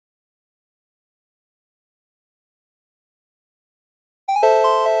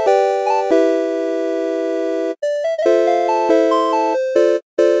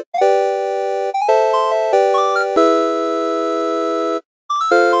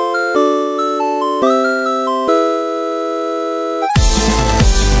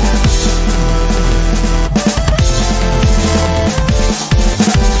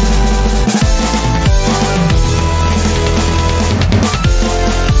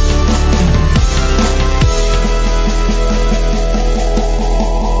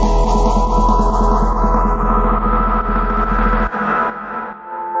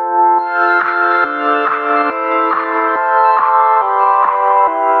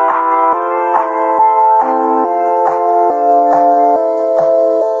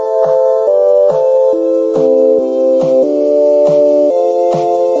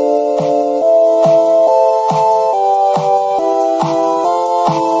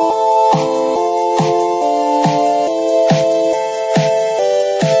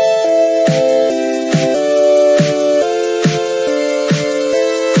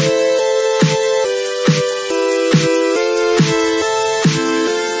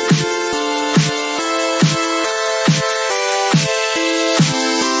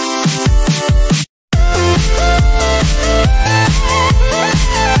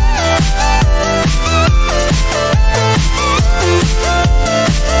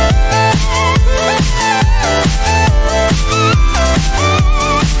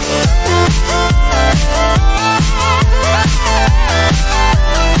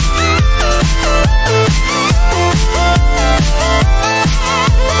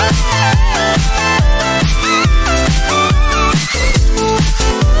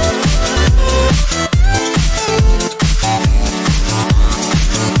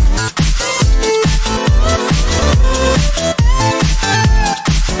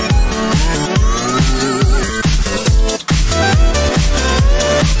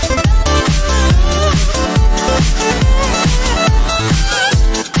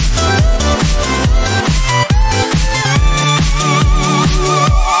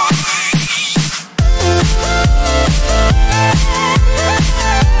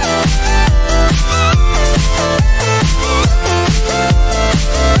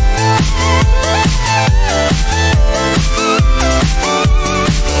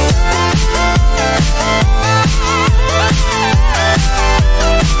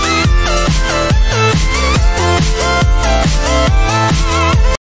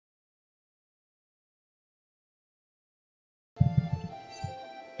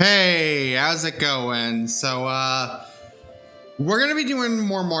Hey, how's it going? So, we're gonna be doing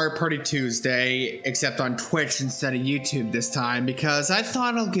more Mario Party Tuesday, except on Twitch instead of YouTube this time, because I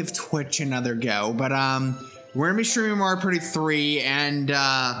thought I'll give Twitch another go. But, we're gonna be streaming Mario Party 3, and,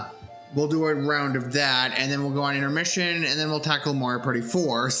 we'll do a round of that, and then we'll go on intermission, and then we'll tackle Mario Party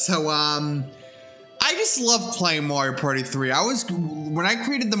 4. So, I just love playing Mario Party 3. When I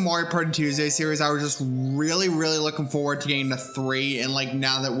created the Mario Party Tuesday series, I was just really looking forward to getting to 3, and like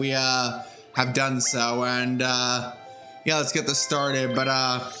now that we have done so, and yeah, let's get this started. But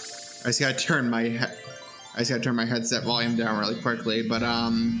I just gotta turn my headset volume down really quickly. But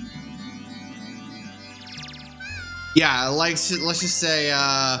yeah, let's just say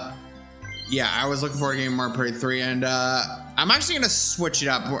yeah, I was looking forward to getting Mario Party 3, and I'm actually gonna switch it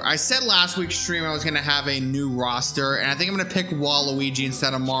up. I said last week's stream I was gonna have a new roster, and I think I'm gonna pick Waluigi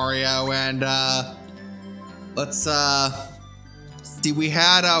instead of Mario. And let's see, we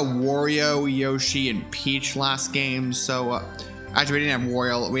had Wario, Yoshi, and Peach last game. So actually, we didn't have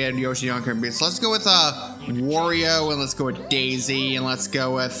Wario. We had Yoshi, Donkey, and Peach. So let's go with Wario, and let's go with Daisy, and let's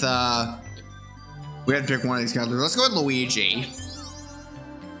go with we had to pick one of these guys. Let's go with Luigi.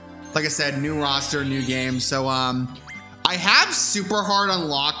 Like I said, new roster, new game. So I have super hard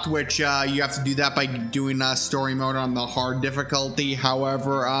unlocked, which you have to do that by doing story mode on the hard difficulty.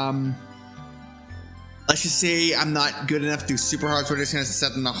 However, let's just say I'm not good enough to do super hard, so we're just gonna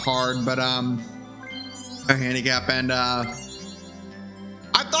set them to hard. But a handicap, and I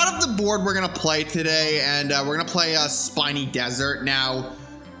thought of the board we're gonna play today, and we're gonna play Spiny Desert. Now,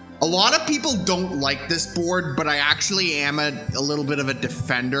 a lot of people don't like this board, but I actually am a little bit of a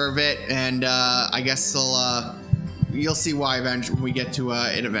defender of it, and I guess you'll see why eventually when we get to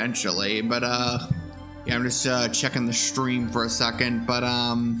it eventually. But yeah, I'm just checking the stream for a second. But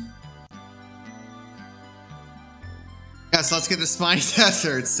yeah, so let's get to Spiny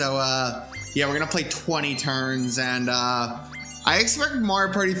Desert. So yeah, we're gonna play 20 turns, and I expect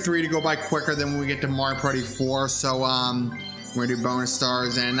Mario Party 3 to go by quicker than when we get to Mario Party 4. So we're gonna do bonus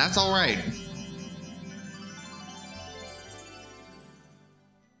stars, and that's all right.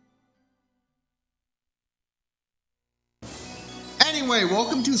 Anyway,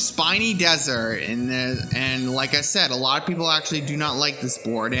 welcome to Spiny Desert, and like I said, a lot of people actually do not like this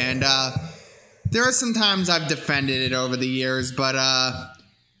board, and there are some times I've defended it over the years, but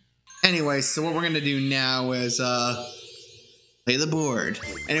anyway, so what we're gonna do now is play the board.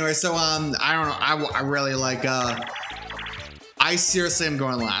 Anyway, so I don't know, I really like I seriously am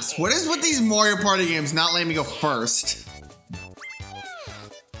going last. What is with these Mario Party games not letting me go first?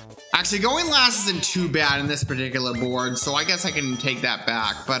 Actually, going last isn't too bad in this particular board, so I guess I can take that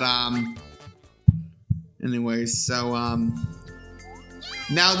back. But anyways, so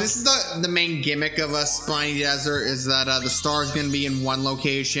now this is the main gimmick of a Spiny Desert, is that the star is going to be in one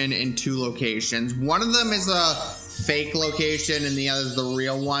location in two locations. One of them is a fake location, and the other is the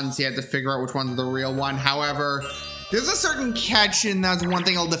real one. So you have to figure out which one's the real one. However, there's a certain catch, and that's one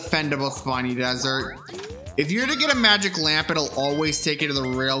thing I'll defend about Spiny Desert. If you're to get a magic lamp, it'll always take you to the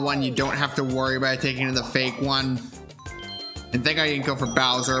real one. You don't have to worry about taking you to the fake one. And think I didn't go for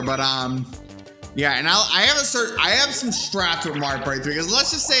Bowser, but yeah. And I have some strats with Mario Party 3, because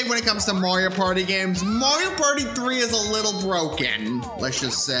let's just say when it comes to Mario Party games, Mario Party 3 is a little broken. Let's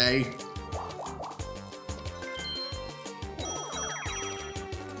just say.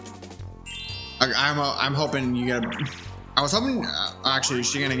 I'm hoping you get a. I was hoping, actually,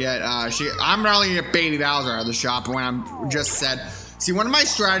 she's gonna get, I'm probably gonna get Baby Bowser out of the shop when I'm just said. See, one of my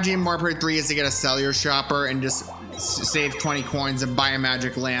strategy in Mario Party 3 is to get a cellular shopper and just save 20 coins and buy a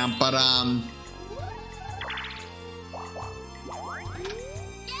magic lamp, but,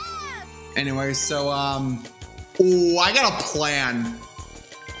 anyway, so, oh, I got a plan.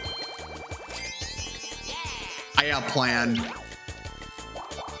 I got a plan.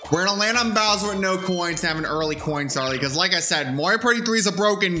 We're gonna land on Bowser with no coins and have an early coin early, because like I said, Mario Party 3 is a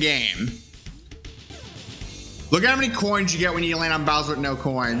broken game. Look at how many coins you get when you land on Bowser with no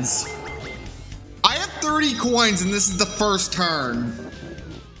coins. I have 30 coins, and this is the first turn.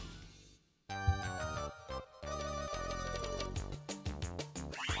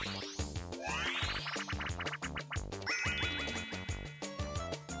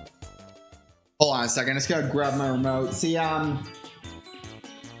 Hold on a second, I just gotta grab my remote. See,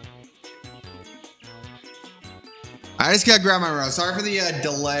 I just gotta grab my remote. Sorry for the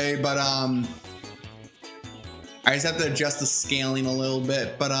delay, but I just have to adjust the scaling a little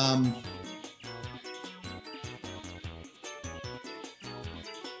bit, but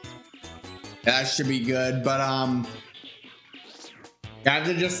that should be good. But I had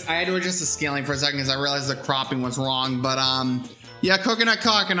to adjust the scaling for a second because I realized the cropping was wrong. But Yeah, coconut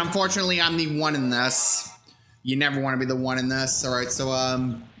cock, and unfortunately I'm the one in this. You never want to be the one in this. All right, so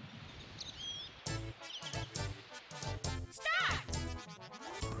all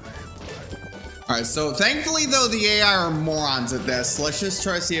right, so thankfully though the AI are morons at this. Let's just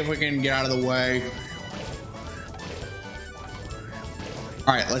try to see if we can get out of the way.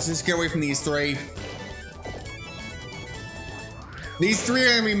 All right, let's just get away from these three. These three are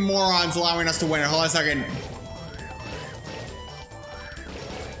gonna be morons allowing us to win it. Hold on a second.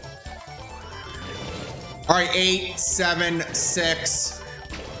 All right, 8, 7, 6.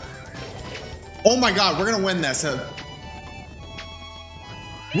 Oh my God, we're gonna win this.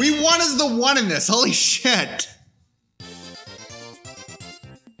 We won as the one in this. Holy shit. I'm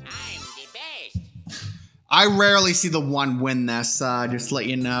the best. I rarely see the one win this, just to let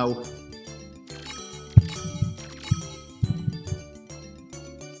you know.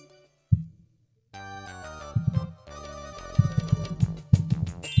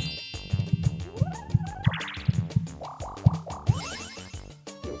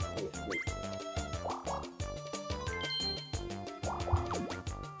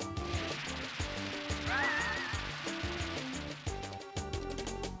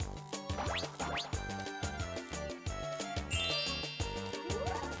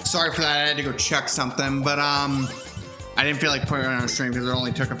 Sorry for that, I had to go check something, but I didn't feel like putting it on stream because it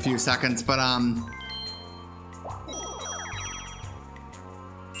only took a few seconds, but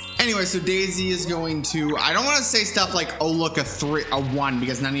anyway, so Daisy is going to, I don't want to say stuff like, oh look, a 1,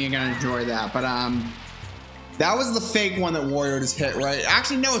 because none of you are gonna enjoy that, but that was the fake one that Wario just hit, right?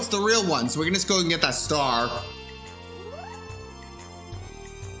 Actually, no, it's the real one, so we can just go and get that star.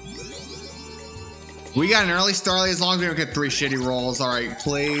 We got an early starlight as long as we don't get 3 shitty rolls. All right,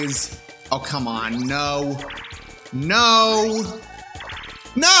 please. Oh, come on. No. No.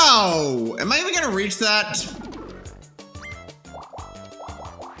 No. Am I even going to reach that?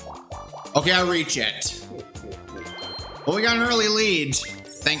 Okay, I reach it. Well, we got an early lead.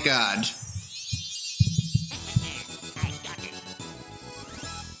 Thank God.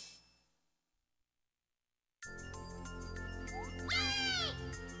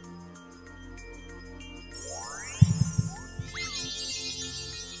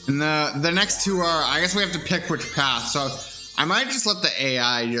 And the next two are, I guess we have to pick which path. So I might just let the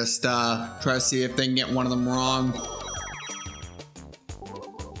AI just try to see if they can get one of them wrong.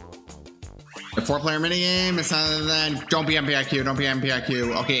 The 4-player minigame, it's other than, don't be MPIQ, don't be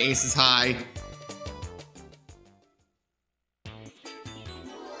MPIQ. Okay, ace is high.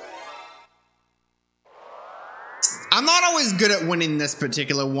 I'm not always good at winning this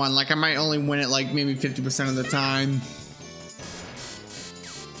particular one. Like I might only win it like maybe 50% of the time.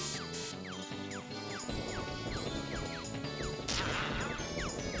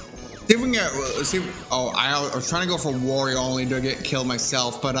 See if we can get, see, oh, I was trying to go for Wario only to get killed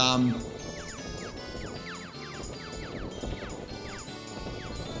myself, but oh,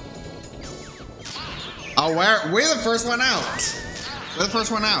 we're the first one out. We're the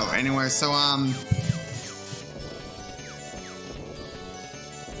first one out. Anyway, so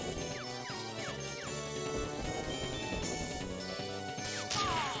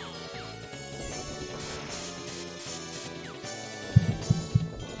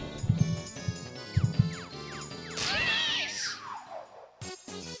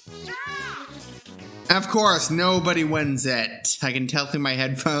of course, nobody wins it. I can tell through my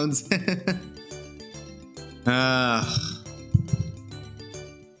headphones. At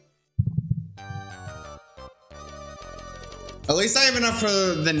least I have enough for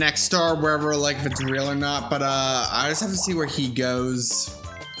the next star, wherever, like, if it's real or not. But I just have to see where he goes,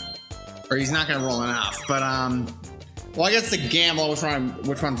 or he's not gonna roll enough. But well, I guess the gamble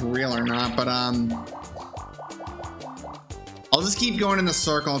which one's real or not. But I'll just keep going in the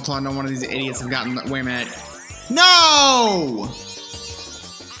circle until I know one of these idiots have gotten the, wait a minute. No!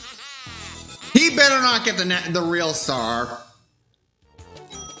 He better not get the real star.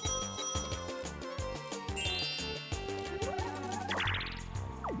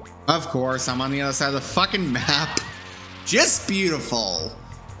 Of course, I'm on the other side of the fucking map. Just beautiful.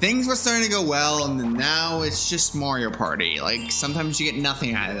 Things were starting to go well, and then now it's just Mario Party. Like, sometimes you get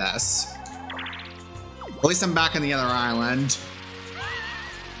nothing out of this. At least I'm back on the other island.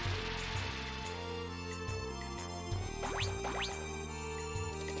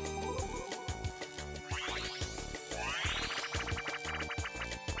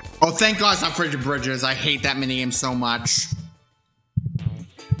 Oh, thank God it's not Frigid Bridges. I hate that minigame so much.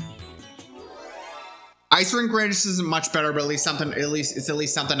 Ice Rink Bridges isn't much better, but at least something. It's at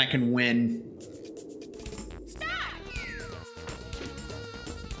least something I can win.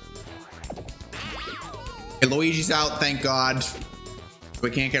 Okay, Luigi's out. Thank God. We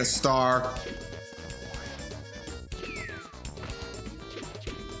can't get a star.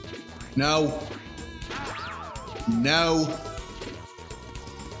 No. No.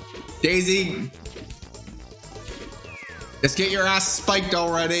 Daisy. Just get your ass spiked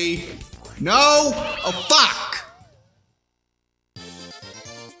already. No! Oh, fuck!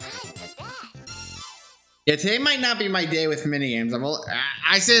 Yeah, today might not be my day with minigames.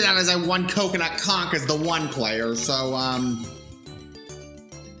 I say that as I won Coconut Conk as the one player, so,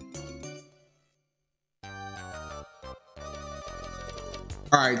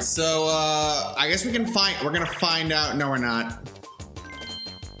 Alright, so, I guess we're gonna find out. No, we're not.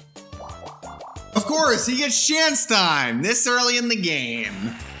 Of course, he gets chance time this early in the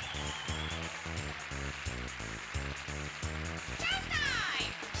game.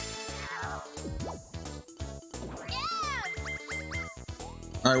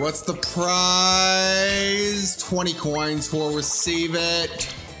 All right, what's the prize? 20 coins. Who'll receive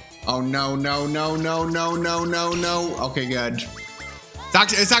it? Oh no, no, no, no, no, no, no, no. Okay, good.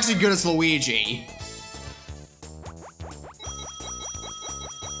 It's actually good as Luigi.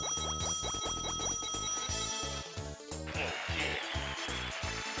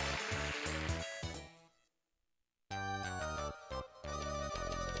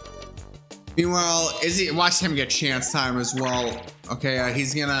 Meanwhile, watch him get chance time as well. Okay,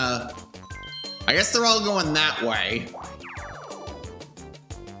 he's gonna... I guess they're all going that way.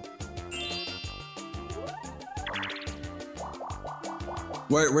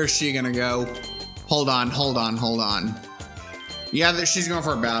 Where's she gonna go? Hold on, hold on, hold on. Yeah, she's going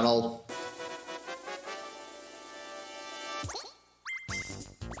for a battle.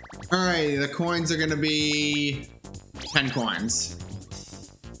 Alright, the coins are gonna be 10 coins.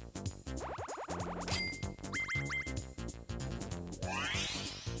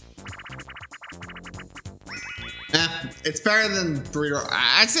 It's better than 3.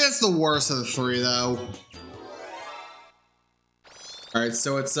 I'd say it's the worst of the 3, though. Alright,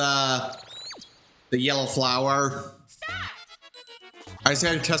 so it's, the yellow flower. I just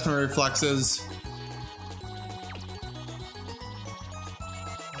gotta test my reflexes.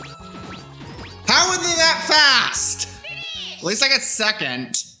 How are they that fast? At least I got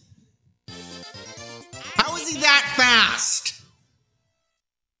second. How is he that fast?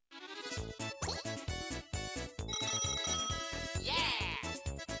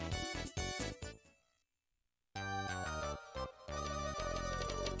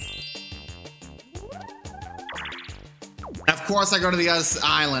 Of course I go to the other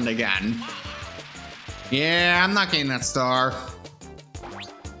island again. Yeah, I'm not getting that star.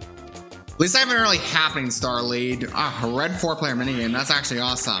 At least I have an early happening star lead. Ah, a red 4-player minigame. That's actually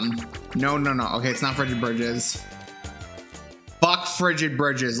awesome. No, no, no. Okay, it's not Frigid Bridges. Fuck Frigid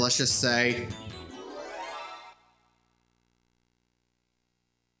Bridges, let's just say.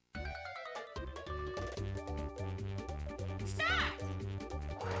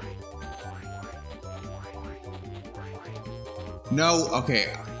 No,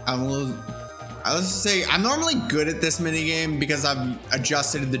 okay. Let's just say I'm normally good at this minigame because I've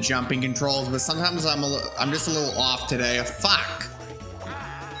adjusted the jumping controls, but sometimes I'm just a little off today. Fuck.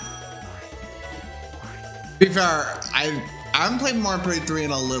 To be fair, I haven't played Mario Party 3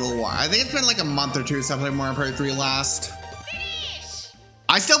 in a little while. I think it's been like a month or two since I played Mario Party 3 last.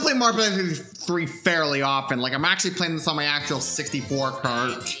 I still play Mario Party 3 fairly often. Like, I'm actually playing this on my actual 64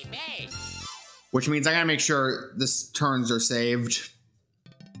 cart. Which means I gotta make sure this turns are saved.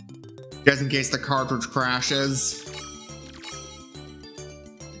 Just in case the cartridge crashes.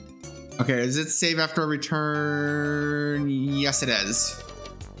 Okay, does it save after a return? Yes, it is.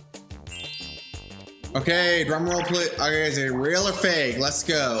 Okay, drum roll please. Okay, is it real or fake? Let's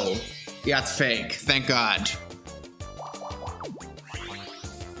go. Yeah, it's fake. Thank God.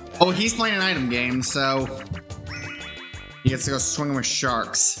 Oh, he's playing an item game, so he gets to go swing with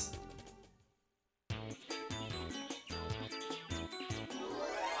sharks.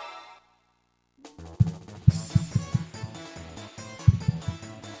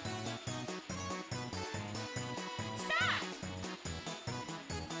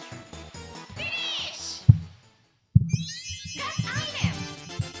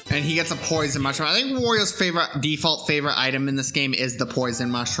 And he gets a poison mushroom. I think Wario's default favorite item in this game is the poison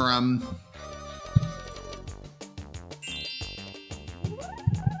mushroom.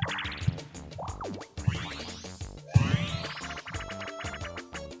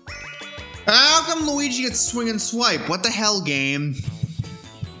 How come Luigi gets swing and swipe? What the hell, game?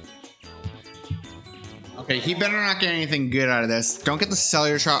 Okay, he better not get anything good out of this. Don't get the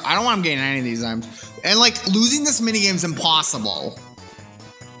cellular shot. I don't want him getting any of these items. And like, losing this minigame's impossible.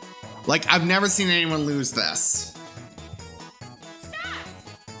 Like, I've never seen anyone lose this.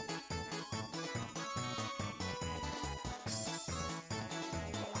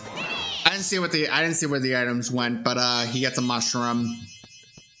 I didn't see where the items went, but he gets a mushroom.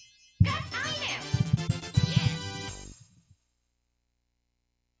 Got item. Yes.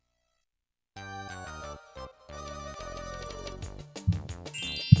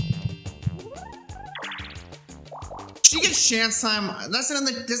 She gets chance time. That's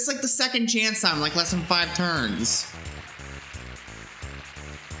like the second chance time, like less than 5 turns.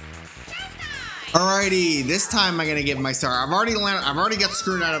 Alrighty, this time I'm gonna give my star. I've already got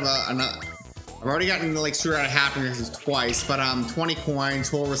screwed out of I've already gotten like screwed out of happiness twice, but 20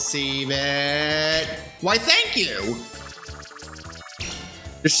 coins will receive it. Why, thank you.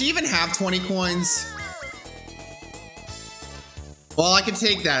 Does she even have 20 coins? Well, I can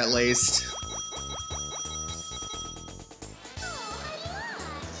take that at least.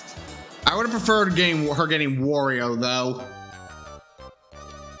 I would have preferred her getting Wario though.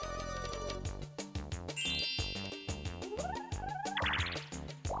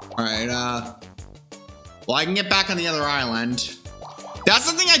 Alright, well, I can get back on the other island.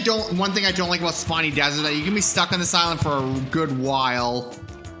 That's the thing one thing I don't like about Spiny Desert, that you can be stuck on this island for a good while.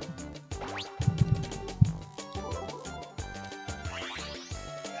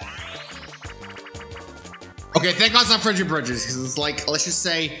 Okay, thank God it's not Frigid Bridges, because it's like, let's just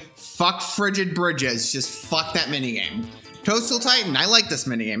say, fuck Frigid Bridges, just fuck that minigame. Coastal Titan, I like this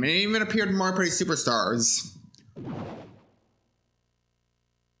minigame, it even appeared in Mario Party Superstars.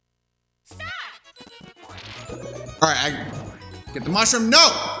 Alright, I get the mushroom.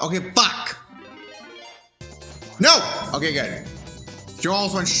 No! Okay, fuck. No! Okay, good. She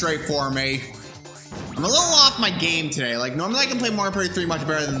almost went straight for me. I'm a little off my game today. Like, normally I can play Mario Party 3 much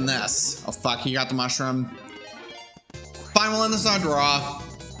better than this. Oh, fuck, he got the mushroom. Fine, we'll end this on a draw.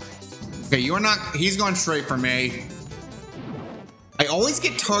 Okay, you are not... He's going straight for me. I always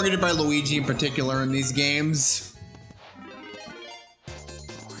get targeted by Luigi in particular in these games.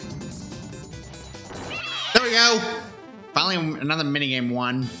 There we go. Finally, another minigame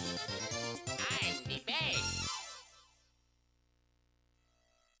won. I'm the best.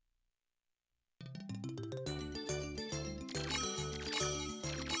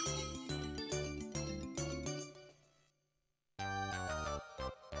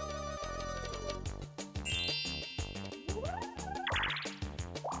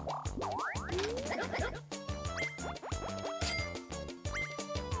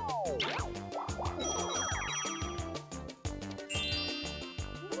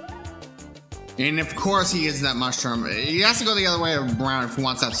 And of course he gets that mushroom. He has to go the other way around if he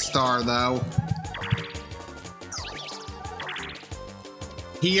wants that star, though.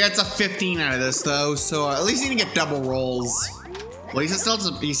 He gets a 15 out of this, though, so at least he didn't get double rolls. Well, he still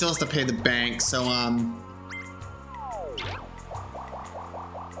has to pay the bank, so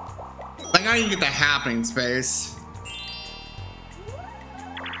like, I didn't get the happening space.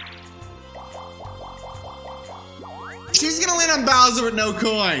 She's gonna land on Bowser with no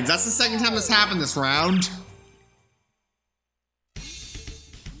coins. That's the second time this happened this round.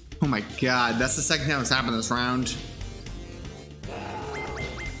 Oh my god, that's the second time this happened this round.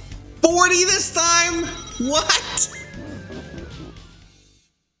 40 this time? What?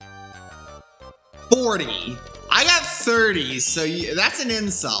 40. I got 30, so that's an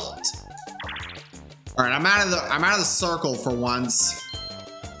insult. All right, I'm out of the circle for once.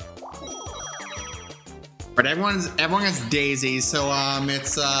 But everyone has daisies, so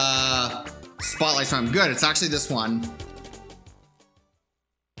it's spotlight time. Good, it's actually this one.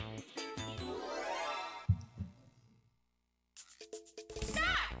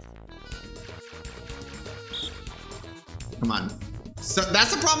 Come on. So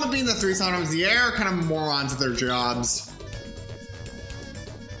that's the problem with being the 3 sometimes. The air are kind of morons at their jobs.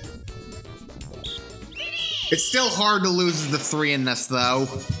 It's still hard to lose the 3 in this though.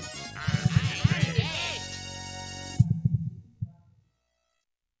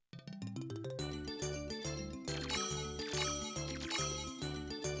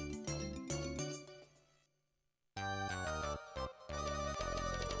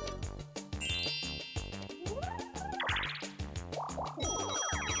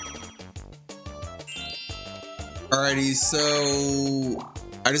 Alrighty, so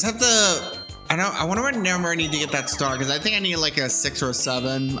I just have to. I wonder what number I need to get that star, because I think I need like a 6 or a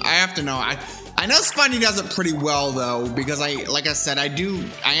 7. I have to know. I know Spiny does it pretty well though, because like I said, I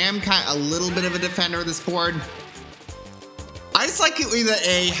am kind of a little bit of a defender of this board. I just like either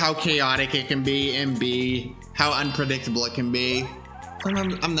A, how chaotic it can be, and B, how unpredictable it can be.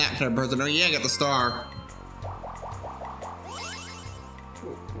 I'm that kind of person. Oh yeah, I got the star.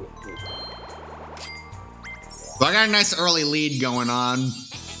 Well, I got a nice early lead going on.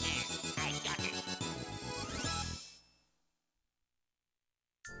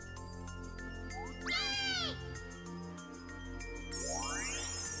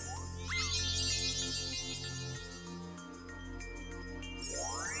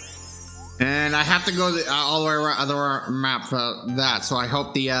 And I have to go all the way around other map for that, so I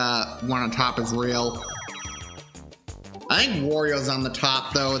hope the one on top is real. I think Wario's on the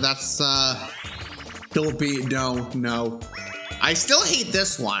top though. That's no. I still hate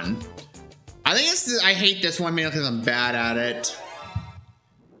this one. I hate this one mainly because I'm bad at it.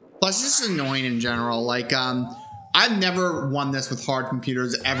 Plus, it's just annoying in general. Like, I've never won this with hard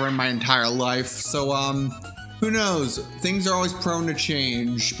computers ever in my entire life. So, who knows? Things are always prone to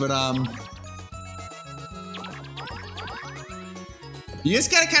change, but, you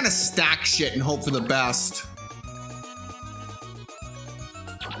just gotta kind of stack shit and hope for the best.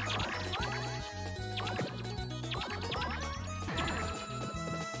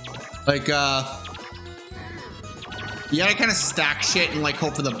 Like, you gotta kind of stack shit and like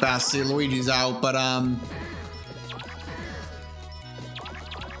hope for the best. See, Luigi's out, but all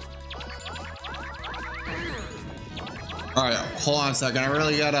right, hold on a second. I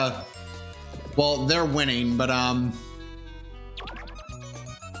really gotta. Well, they're winning, but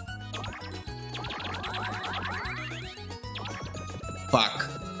fuck.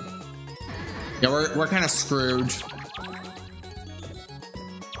 Yeah, we're kind of screwed.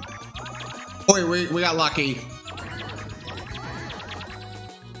 Oh, wait, we got lucky.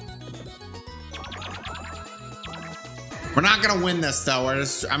 We're not gonna win this though.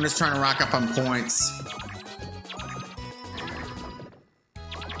 I'm just trying to rack up on points.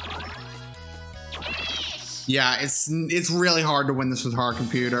 Yeah, it's really hard to win this with hard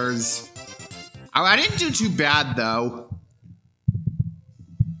computers. I didn't do too bad though.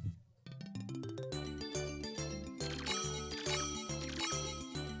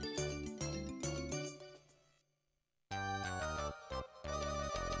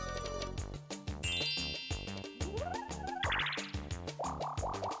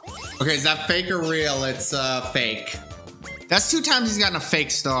 Okay, is that fake or real? It's fake. That's 2 times he's gotten a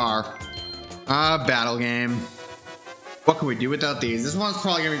fake star. Battle game. What can we do without these? This time's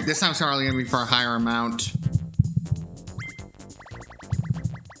probably gonna be for a higher amount.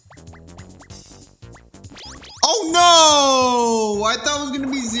 Oh no! I thought it was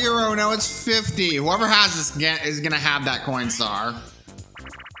gonna be 0, now it's 50. Whoever has this is gonna have that coin star.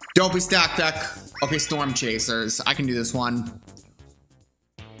 Don't be stack deck. Okay, storm chasers. I can do this one.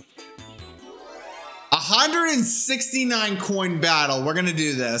 169 coin battle. We're gonna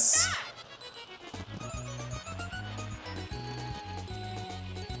do this.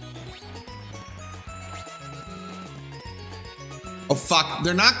 Oh fuck,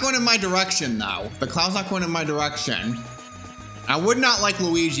 they're not going in my direction though. The cloud's not going in my direction. I would not like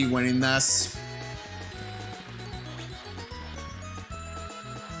Luigi winning this.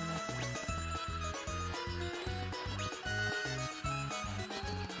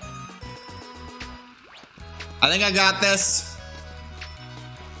 I think I got this.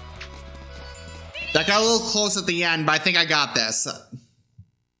 That got a little close at the end, but I think I got this.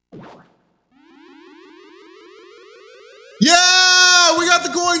 Yeah! We got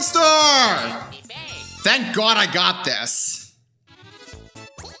the coin star! Thank God I got this.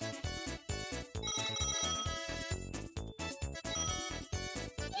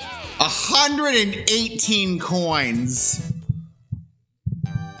 Yeah. 118 coins.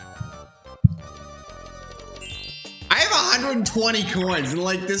 I have 120 coins, and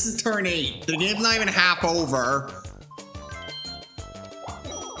like, this is turn 8. The game's not even half over.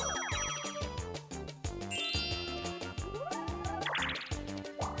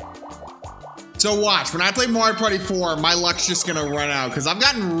 So watch, when I play Mario Party 4, my luck's just gonna run out, because I've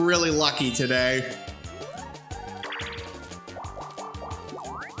gotten really lucky today.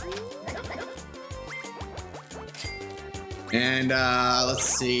 And let's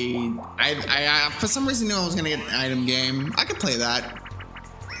see. I for some reason knew I was gonna get an item game. I could play that.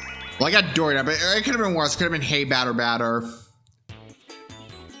 Well, I got Dory, but it could have been worse. Could have been Hey Batter Batter.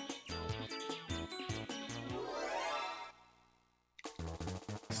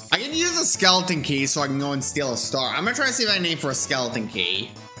 I can use a skeleton key so I can go and steal a star. I'm gonna try to see if I can aim for a skeleton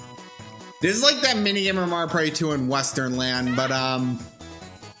key. This is like that minigame of Mario Party 2 in Western Land, but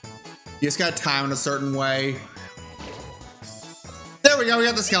you just gotta time it a certain way. There we go, we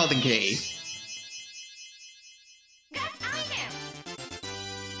got the skeleton key.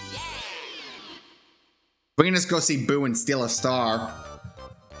 We can just go see Boo and steal a star.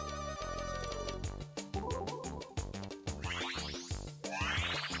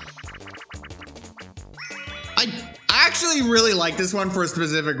 I actually really like this one for a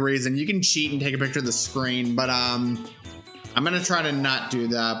specific reason. You can cheat and take a picture of the screen, but I'm gonna try to not do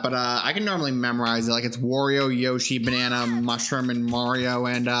that, but I can normally memorize it. Like, it's Wario, Yoshi, Banana, Mushroom, and Mario,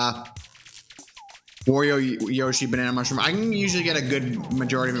 and Wario, Yoshi, banana, mushroom. I can usually get a good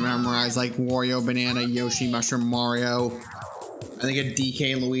majority of it memorized, like Wario, banana, Yoshi, mushroom, Mario. I think a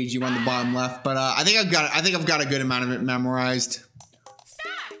DK and Luigi on the bottom left, but I think I've got a good amount of it memorized.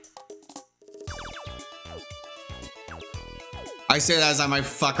 I say that as I might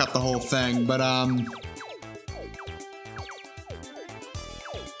fuck up the whole thing, but I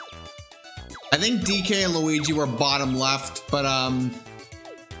think DK and Luigi were bottom left, but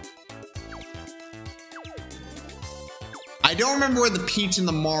I don't remember where the Peach and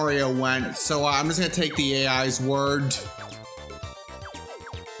the Mario went, so I'm just gonna take the AI's word.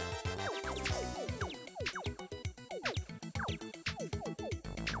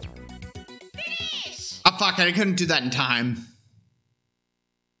 Oh fuck, I couldn't do that in time.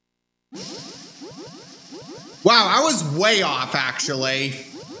 Wow, I was way off actually.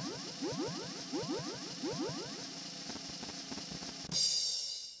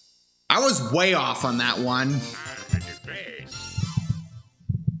 I was way off on that one.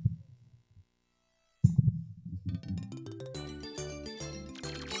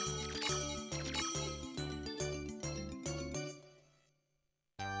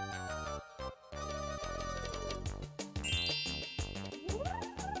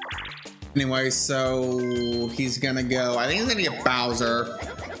 Anyway, so he's gonna go. I think he's gonna get Bowser.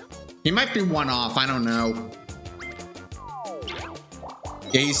 He might be one off. I don't know.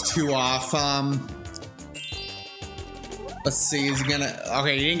 Yeah, he's two off. Let's see. He's gonna.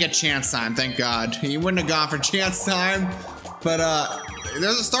 Okay, he didn't get chance time. Thank God. He wouldn't have gone for chance time. But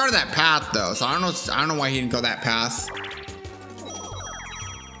there's a start of that path though, so I don't know. I don't know why he didn't go that path.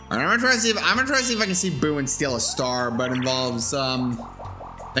 All right, I'm gonna try to see if I can see Boo and steal a star, but involves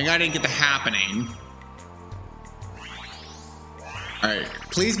Thank God I didn't get the happening. Alright,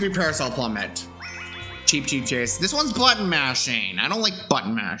 please be Parasol Plummet. Cheap chase. This one's button mashing. I don't like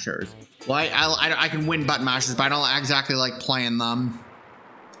button mashers. Well, I can win button mashers, but I don't exactly like playing them.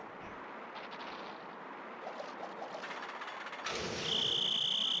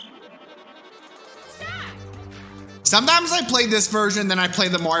 Sometimes I play this version, then I play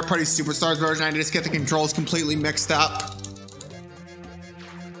the Mario Party Superstars version. I just get the controls completely mixed up.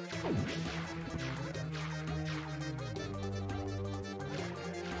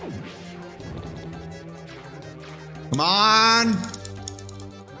 Come on.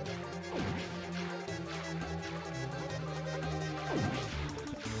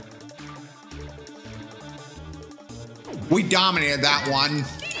 We dominated that one.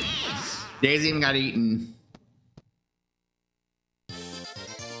 Daisy even got eaten. I'm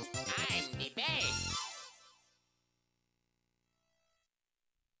the best.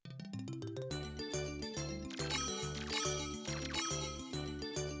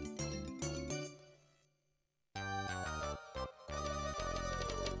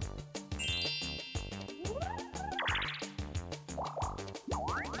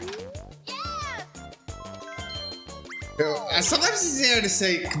 Sometimes it's easier to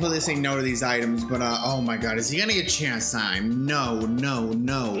say completely say no to these items, but oh my God, is he gonna get chance time? No.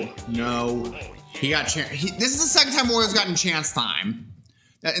 He got chance. This is the second time Wario's gotten chance time,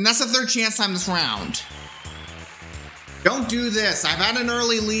 and that's the third chance time this round. Don't do this. I've had an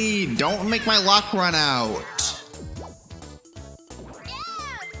early lead. Don't make my luck run out.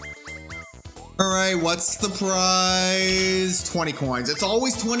 All right, what's the prize? 20 coins. It's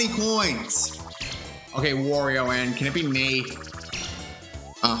always 20 coins. Okay, Wario in. Can it be me?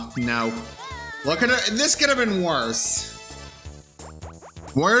 Oh, no. Look at it. This could have been worse.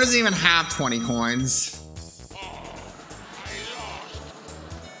 Wario doesn't even have 20 coins.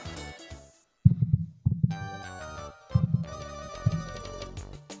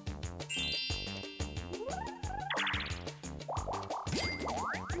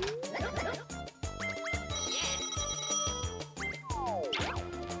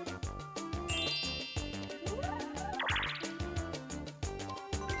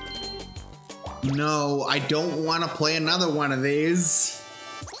 No, I don't want to play another one of these.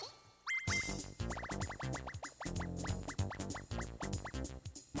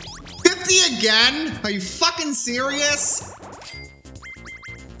 $50 again? Are you fucking serious?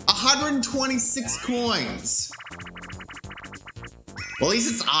 126 coins. Well, at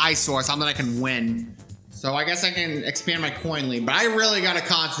least it's eyesore, something I can win. So I guess I can expand my coin lead, but I really gotta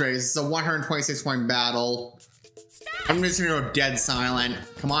concentrate. This is a 126 coin battle. I'm just gonna go dead silent.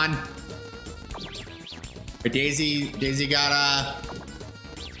 Come on. But Daisy got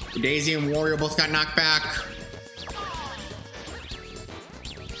Daisy and Wario both got knocked back.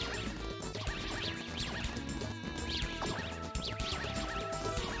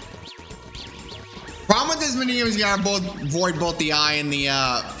 Problem with this mini is you gotta avoid both the eye and the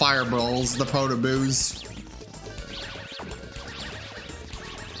fireballs, the potaboos.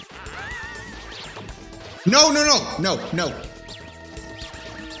 No, no, no, no, no.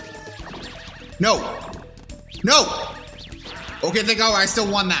 No. No. Okay, think, oh, I still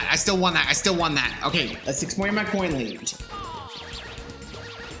won that. I still won that. I still won that. Okay, let's explain my coin lead.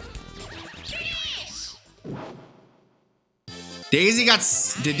 Daisy got,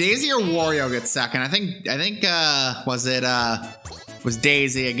 did Daisy or Wario get second? I think, was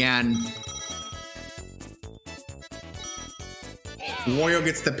Daisy again. Wario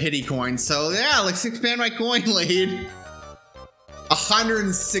gets the pity coin. So yeah, let's expand my coin lead.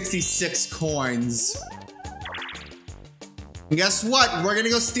 166 coins. And guess what? We're gonna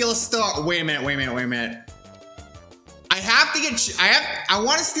go steal a star. Wait a minute, wait a minute, wait a minute. I have to get, I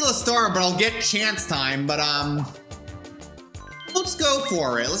want to steal a star, but I'll get chance time, but let's go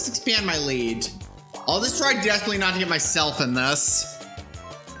for it. Let's expand my lead. I'll just try desperately not to get myself in this.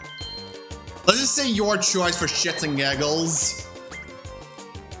 Let's just say your choice for shits and giggles.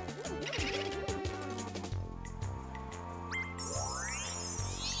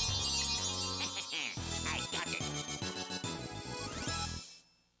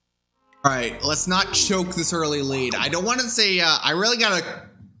 All right, let's not choke this early lead. I don't want to say, I really gotta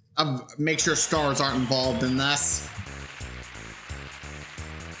make sure stars aren't involved in this.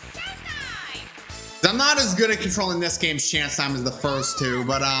 I'm not as good at controlling this game's chance time as the first two,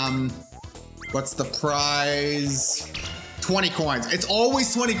 but what's the prize? 20 coins. It's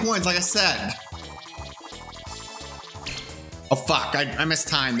always 20 coins, like I said. Oh fuck, I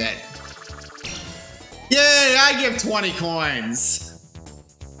mistimed it. Yay, I give 20 coins.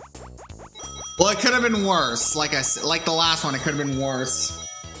 Well, it could have been worse. Like I said, like the last one, it could have been worse.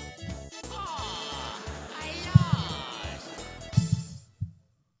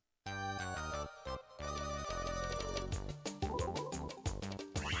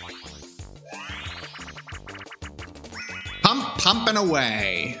 Pumping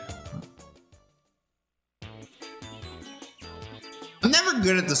away. I'm never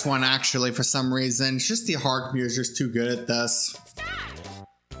good at this one, actually, for some reason. It's just the hard computer's just too good at this.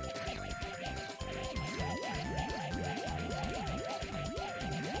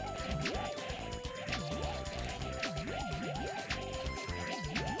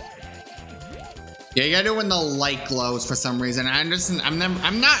 Yeah, you gotta do it when the light glows for some reason. I'm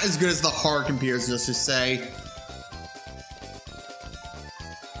not as good as the hard computers, just to say.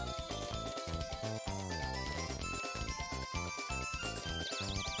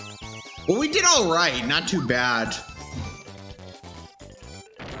 Well, we did all right, not too bad.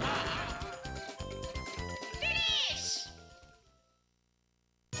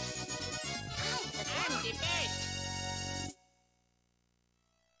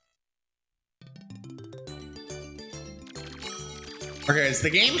 Okay, is the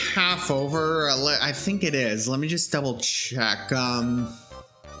game half over? I think it is. Let me just double check. I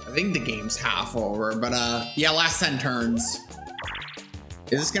think the game's half over, but yeah, last 10 turns.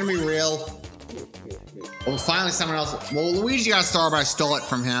 Is this gonna be real? Well, finally someone else. Well, Luigi got a star, but I stole it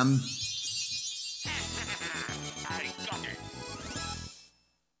from him.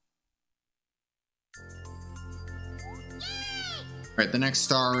 Alright, the next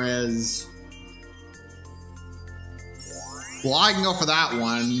star is... Well, I can go for that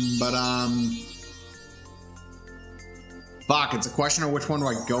one, but fuck, it's a question of which one do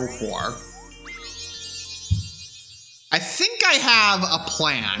I go for. I think I have a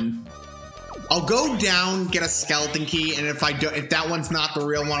plan. I'll go down, get a skeleton key, and if that one's not the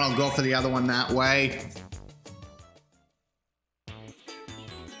real one, I'll go for the other one that way.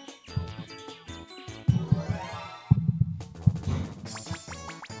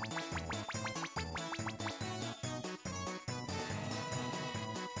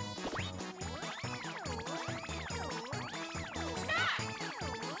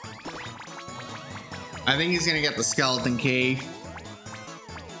 I think he's gonna get the skeleton key.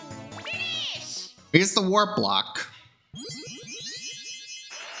 He gets the warp block.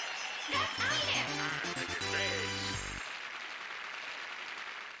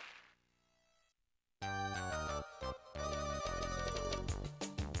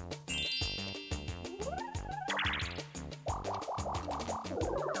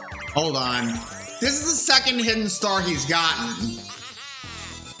 Hold on. This is the second hidden star he's gotten.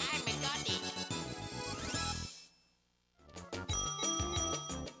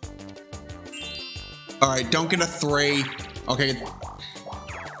 Alright, don't get a 3. Okay.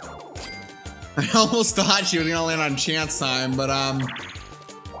 I almost thought she was gonna land on chance time, but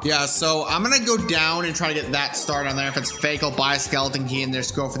Yeah, so I'm gonna go down and try to get that start on there. If it's fake, I'll buy a skeleton key and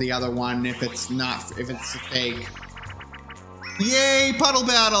just go for the other one. If it's not, if it's fake. Yay, puddle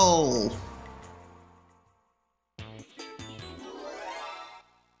battle!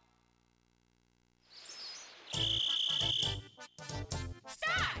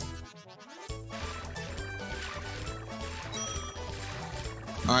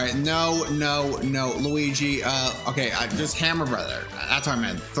 All right, no, Luigi. Okay, just hammer brother. That's what I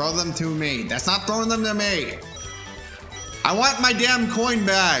meant. Throw them to me. That's not throwing them to me. I want my damn coin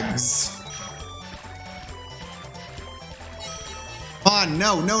bags. Come on,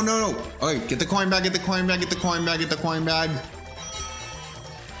 no. Okay, get the coin bag, get the coin bag, get the coin bag, get the coin bag.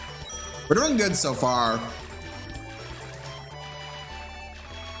 We're doing good so far. All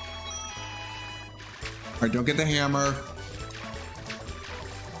right, don't get the hammer.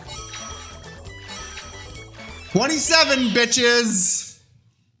 27 bitches.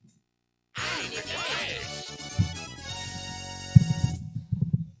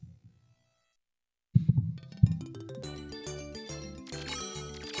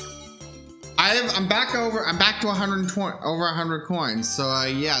 I'm back to 120, over 100 coins. So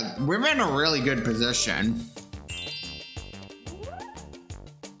yeah, we're in a really good position.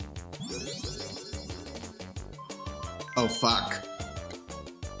 Oh fuck.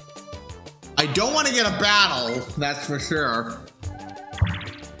 I don't want to get a battle, that's for sure.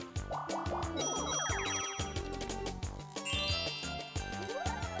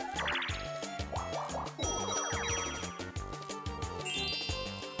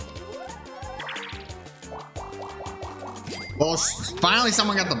 Well, finally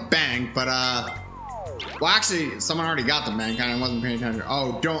someone got the bank, but well actually someone already got the bank, I wasn't paying attention.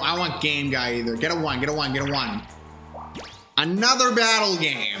 Oh, I want game guy either. Get a one, get a one, get a one. Another battle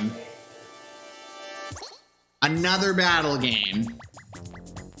game. Another battle game.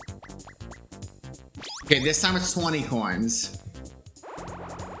 Okay, this time it's 20 coins.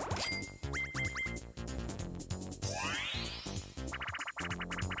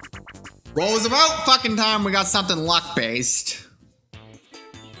 Well, it was about fucking time we got something luck-based.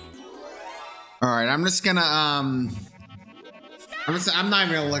 Alright, I'm just gonna, I'm not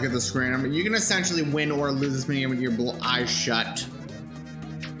even gonna look at the screen. You can essentially win or lose this minigame with your eyes shut.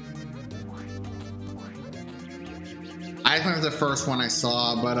 I think it was the first one I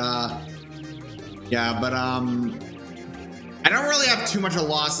saw, but yeah, but I don't really have too much of a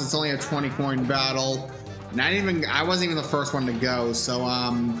loss. It's only a 20 coin battle. I wasn't even the first one to go, so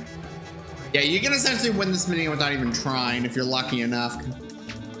yeah, you can essentially win this minigame without even trying if you're lucky enough.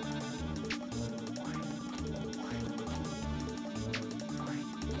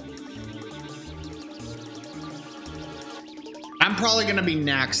 I'm probably gonna be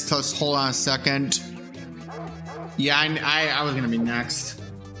next. Just hold on a second. Yeah, I was gonna be next.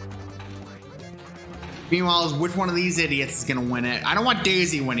 Meanwhile, which one of these idiots is gonna win it? I don't want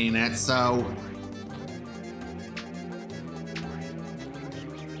Daisy winning it, so.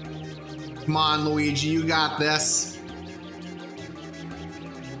 Come on, Luigi, you got this.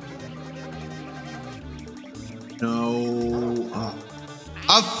 No.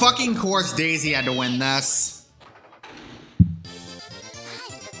 Of fucking course, Daisy had to win this.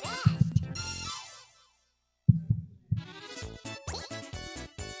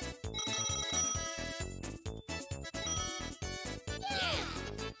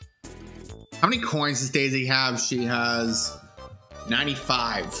 How many coins does Daisy have? She has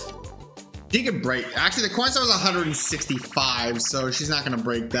 95. She could break. Actually, the coin set was 165, so she's not gonna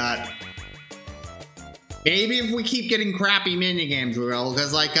break that. Maybe if we keep getting crappy minigames, we will.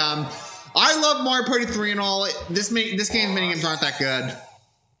 Because like, I love Mario Party 3 and all. This game's minigames aren't that good.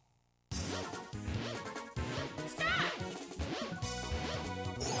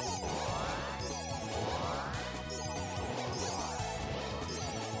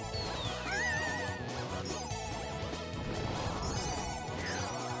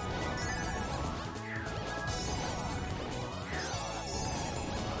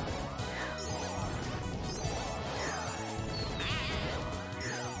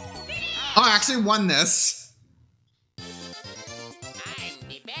 Oh, I actually won this. I'm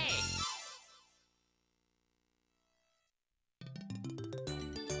the best.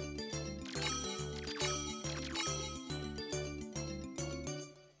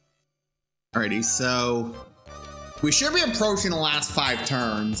 Alrighty, so we should be approaching the last 5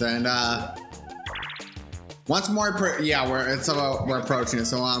 turns, and once more, yeah, we're approaching it.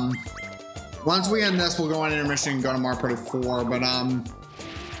 So once we end this, we'll go on intermission and go to Mario Party 4. But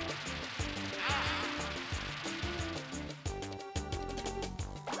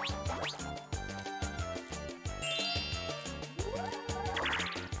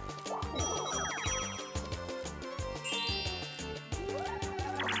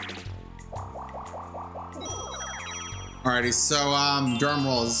Alrighty, so drum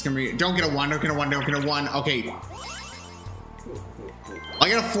rolls. It's gonna be don't get a 1, don't get a 1, don't get a 1. Okay. I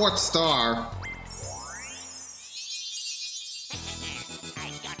got a 4th star.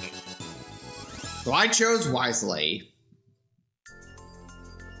 So I chose wisely.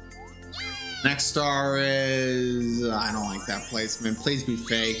 Next star is I don't like that placement. Please be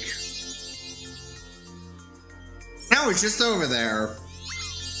fake. No, it's just over there.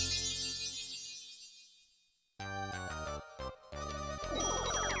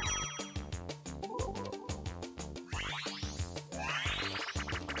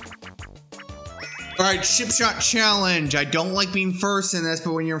 Alright, chip shot challenge. I don't like being first in this,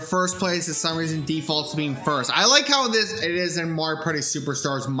 but when you're in first place, for some reason defaults to being first. I like how it is in Mario Party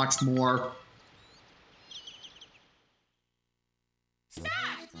Superstars much more.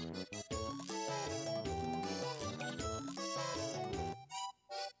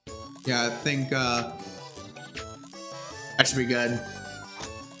 Yeah, I think that should be good.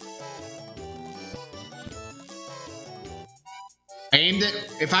 I aimed it.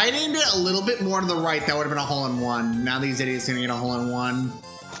 If I had aimed it a little bit more to the right, that would have been a hole-in-one. Now these idiots are gonna get a hole-in-one.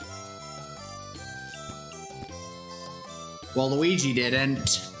 Well, Luigi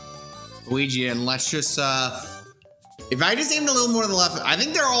didn't. Luigi didn't. Let's just if I just aimed a little more to the left, I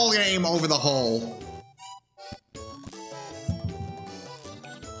think they're all gonna aim over the hole.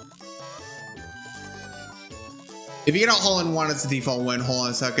 If you get a hole-in-one, it's a default win. Hold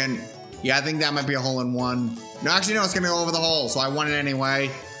on a second. Yeah, I think that might be a hole-in-one. No, actually, no, it's gonna go over the hole, so I won it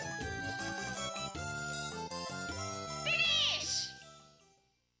anyway. Finish!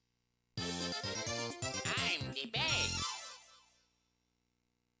 I'm the best.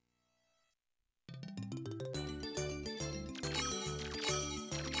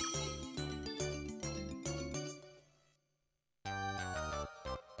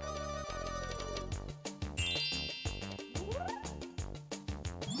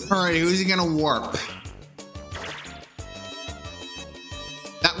 Alright, who's he gonna warp?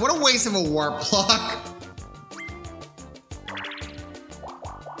 What a waste of a warp block.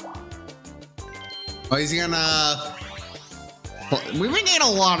 Oh, he's gonna... We've been getting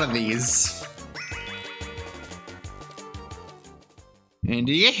a lot of these. And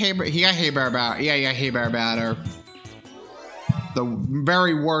did he get he got hay bear batter. Yeah, hay bear batter. The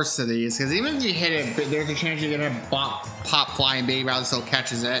very worst of these, because even if you hit it, there's a chance you're gonna pop flying baby out still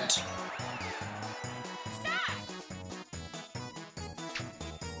catches it.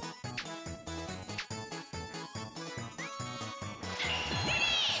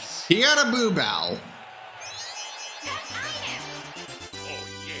 He got a boo bow.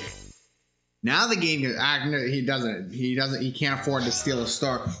 Now the game he doesn't. He can't afford to steal a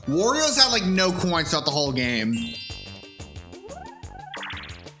star. Wario's had like no coins throughout the whole game.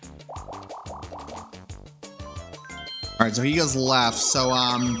 Alright, so he goes left. So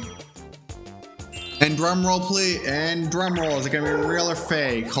and drum roll please. And drum roll. Is it gonna be real or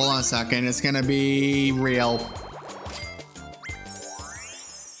fake? Hold on a second. It's gonna be real.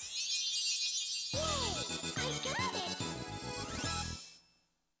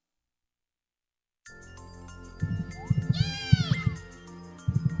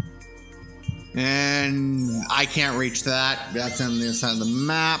 And I can't reach that. That's on the other side of the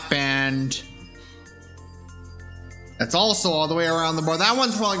map, and that's also all the way around the board. That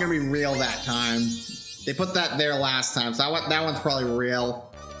one's probably gonna be real that time. They put that there last time, so that one's probably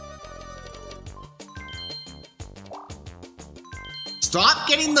real. Stop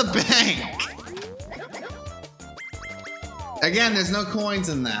getting the bank! Again, there's no coins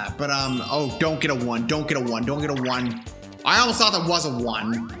in that, but oh, don't get a 1, don't get a 1, don't get a 1. I almost thought that was a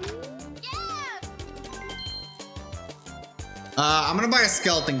 1. I'm gonna buy a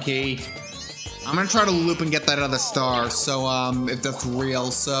skeleton key. I'm gonna try to loop and get that other star, so if that's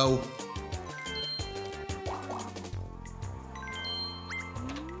real, so.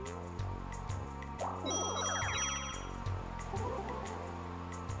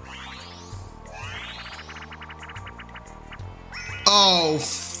 Oh,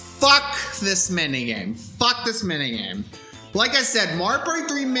 fuck this minigame. Fuck this minigame. Like I said, Mario Party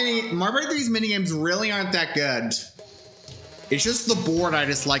 3's minigames really aren't that good. It's just the board I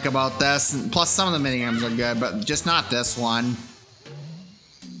dislike about this, and plus some of the minigames are good, but just not this one.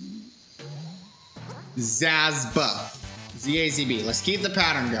 Zazba. Z-A-Z-B. Let's keep the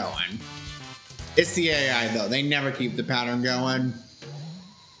pattern going. It's the AI though. They never keep the pattern going.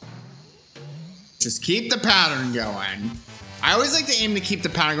 Just keep the pattern going. I always like to aim to keep the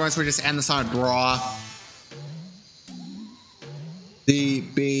pattern going, so we just end this on a draw. Z,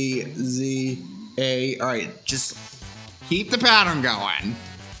 B, Z, A. Alright, just keep the pattern going.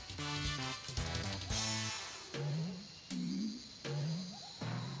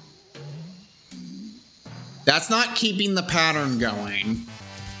 That's not keeping the pattern going.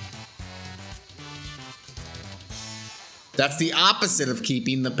 That's the opposite of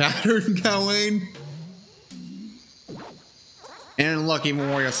keeping the pattern going. And look, even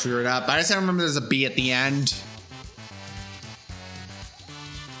Wario screwed up. I just don't remember there's a B at the end.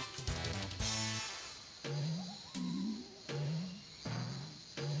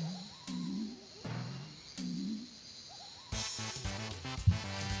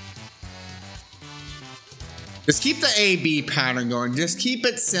 Just keep the A-B pattern going. Just keep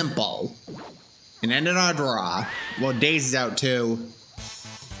it simple. And end it on a draw. Well, Daisy's out too.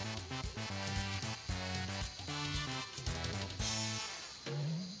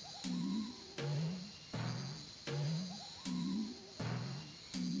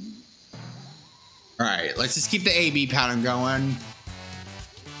 Alright, let's just keep the A-B pattern going.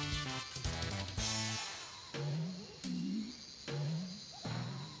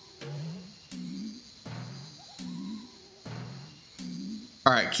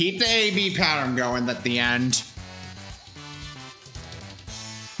 Alright, keep the A-B pattern going at the end.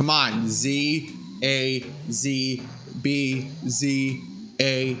 Come on. Z, A, Z, B, Z,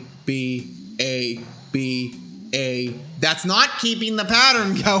 A, B, A, B, A. That's not keeping the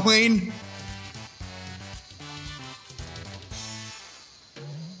pattern going.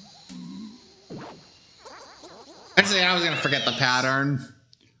 Actually, I was gonna forget the pattern.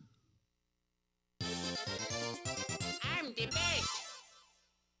 I'm the best.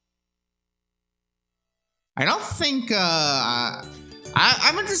 I don't think,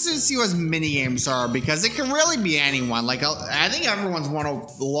 I'm interested to see what his mini-games are, because it can really be anyone. Like, I think everyone's won a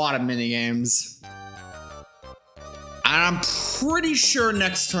lot of mini-games. And I'm pretty sure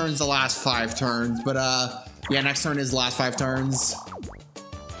next turn's the last 5 turns, but, yeah, next turn is the last 5 turns.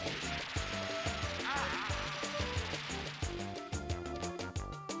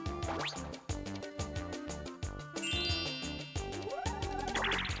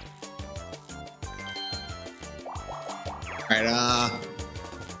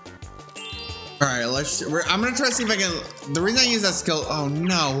 Alright, I'm gonna try to see if I can. The reason I use that skill. Oh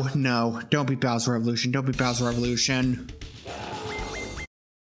no, no. Don't be Bowser Revolution. Don't be Bowser Revolution.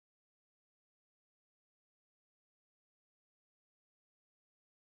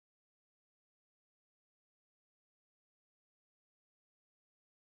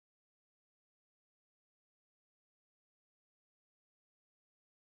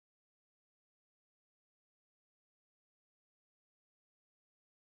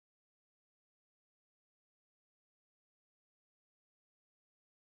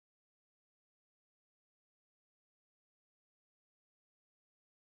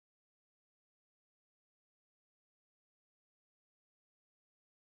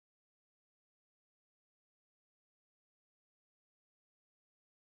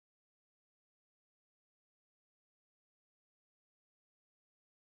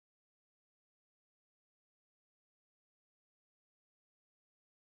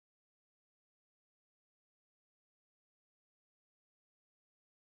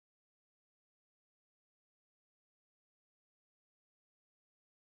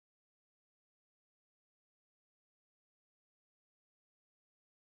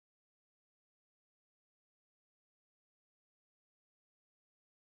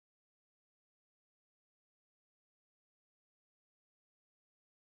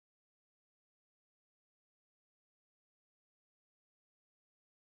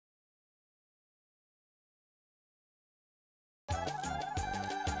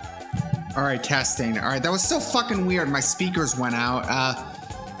 All right, testing. All right, that was so fucking weird. My speakers went out.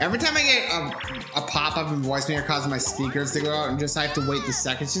 Every time I get a pop-up and voice maker causes my speakers to go out, and just I have to wait the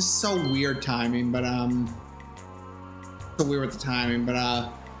second. It's just so weird timing, but so weird with the timing. But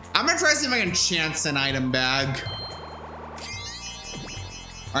I'm gonna try to see if I can chance an item bag.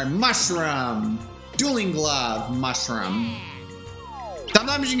 All right, mushroom, dueling glove, mushroom.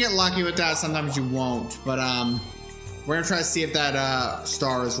 Sometimes you can get lucky with that, sometimes you won't. But we're gonna try to see if that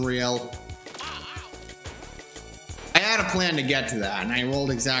star is real. I had a plan to get to that, and I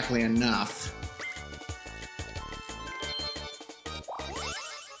rolled exactly enough.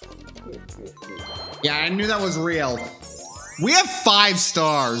 Yeah, I knew that was real. We have 5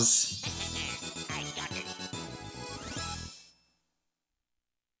 stars.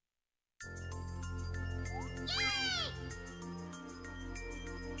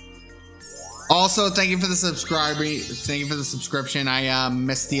 Also, thank you for the Thank you for the subscription. I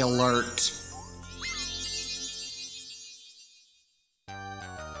missed the alert.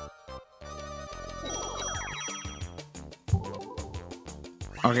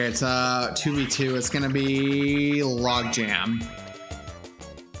 Okay, it's 2v2. It's gonna be logjam.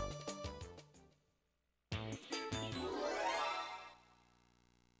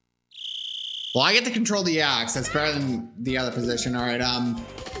 Well, I get to control the axe. That's better than the other position. All right, I'm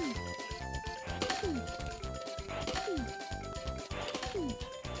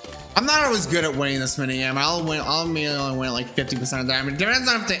not always good at winning this minigame. I'll only win like 50% of the time. It depends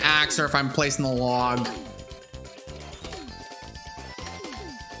on if the axe or if I'm placing the log.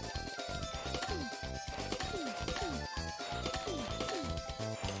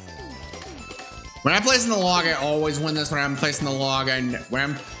 When I'm placing the log, I always win this. When I'm placing the log, when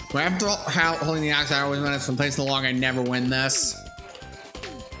I'm holding the axe, I always win this. When I'm placing the log, I never win this.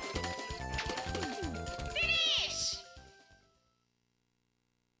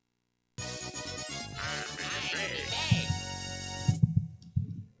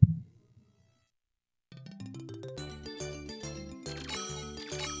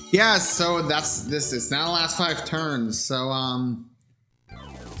 Yeah, so this is now the last 5 turns. So I'm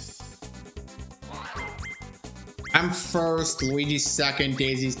first, Luigi's second,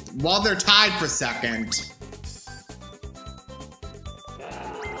 Daisy's, well, they're tied for second.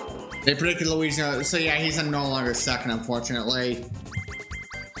 They predicted Luigi's gonna, so yeah, he's no longer second, unfortunately.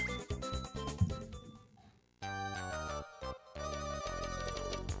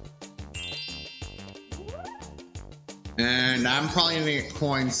 And I'm probably gonna get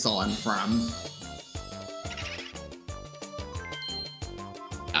coins stolen from.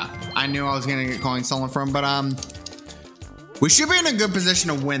 Yeah, I knew I was gonna get coins stolen from, but we should be in a good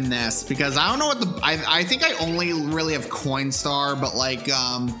position to win this because I don't know what I think I only really have coin star, but like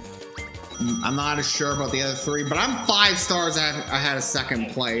I'm not as sure about the other 3, but I'm 5 stars ahead of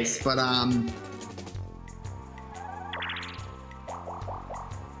second place, but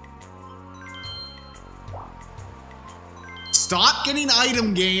stop getting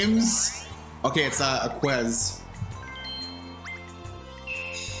item games. Okay, it's a quiz.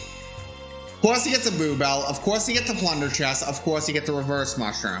 Of course he gets a boo bell. Of course he gets a plunder chest. Of course he gets a reverse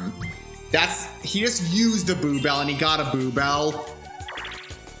mushroom. He just used a boo bell and he got a boo bell.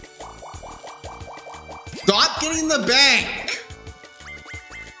 Stop getting the bank.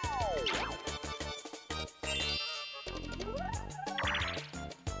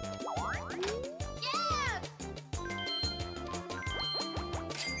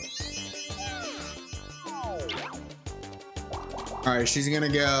 All right, she's gonna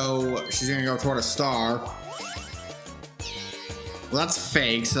go toward a star. Well, that's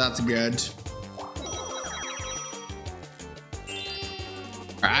fake, so that's good.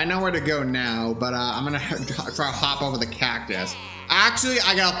 All right, I know where to go now, but I'm gonna try to hop over the cactus. Actually,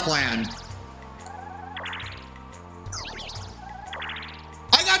 I got a plan.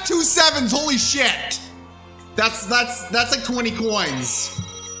 I got 2 7s, holy shit. That's like 20 coins.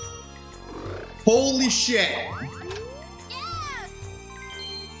 Holy shit.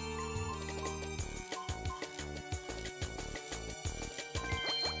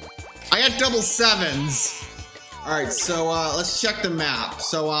 I got double 7s. All right, so let's check the map.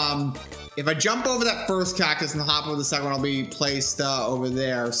 So if I jump over that first cactus and hop over the second one, I'll be placed over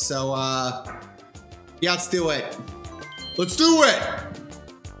there. So yeah, let's do it. Let's do it.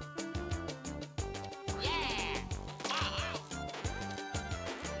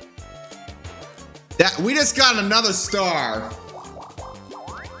 We just got another star.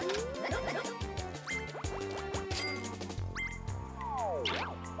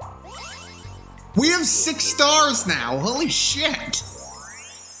 We have 6 stars now. Holy shit.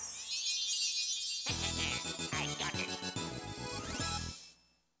 I got it.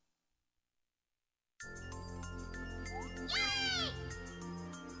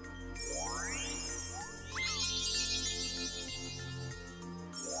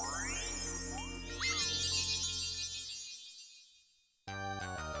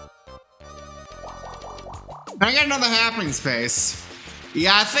 I got another happening space.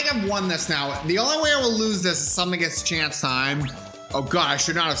 Yeah, I think I've won this now. The only way I will lose this is something gets chance time. Oh god, I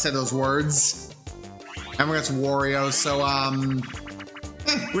should not have said those words. Everyone gets Wario, so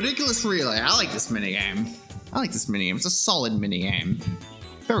ridiculous relay. I like this minigame. I like this minigame. It's a solid minigame.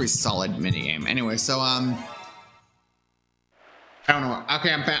 Very solid minigame. Anyway, so I don't know.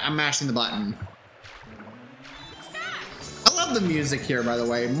 Okay, I'm mashing the button. I love the music here, by the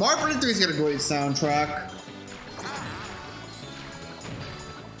way. Mario Party 3's got a great soundtrack.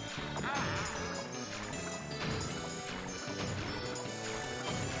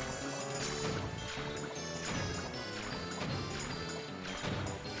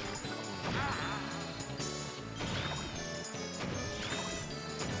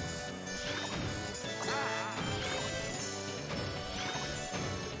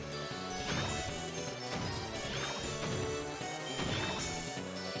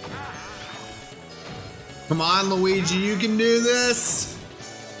 Come on, Luigi, you can do this.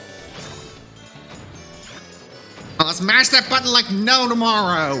 Let's smash that button like no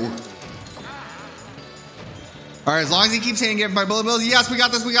tomorrow. All right, as long as he keeps hitting it by bullet bills. Yes, we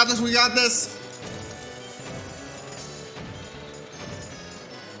got this, we got this, we got this.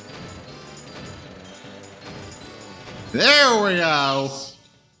 There we go.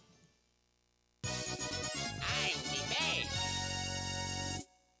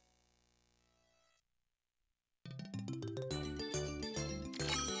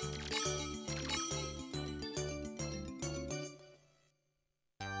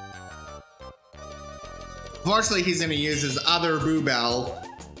 Unfortunately, he's gonna use his other boo bell.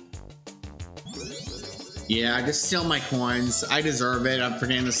 Yeah, just steal my coins. I deserve it. I'm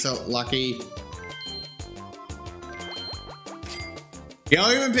freaking so lucky. He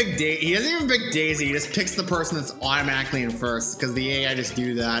don't even pick he doesn't even pick Daisy. He just picks the person that's automatically in first because the AI just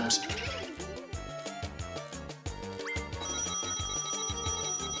do that.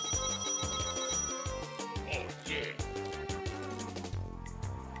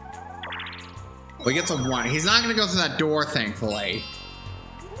 Well, he gets a 1. He's not gonna go through that door, thankfully.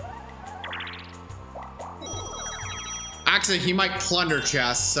 Actually, he might plunder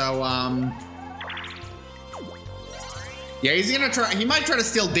chests, so yeah, he's gonna try. He might try to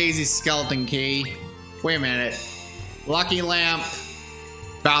steal Daisy's skeleton key. Wait a minute. Lucky lamp,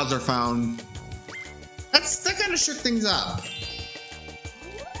 Bowser phone. That kind of shook things up.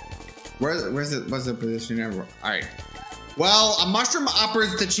 Where's it? What's the position? All right. Well, a mushroom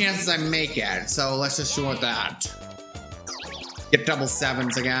uppers the chances I make it, so let's just show it that. Get double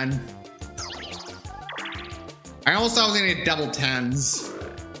 7s again. I almost thought I was gonna get double 10s.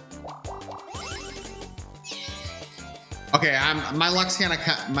 Okay, my luck's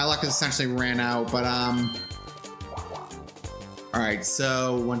my luck has essentially ran out, but all right,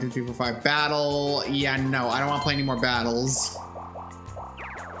 so 1, 2, 3, 4, 5 battle. Yeah, no, I don't want to play any more battles.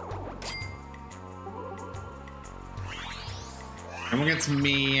 And we'll get to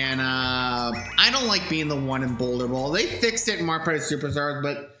me, and I don't like being the one in Boulder Bowl. They fixed it in Mario Party Superstars,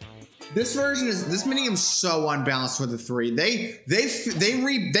 but this minigame is so unbalanced with the 3. They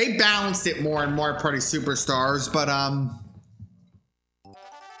balanced it more in Mario Party Superstars, but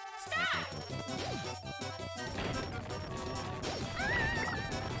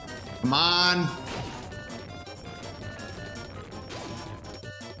come on.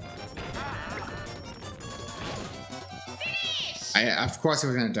 Of course I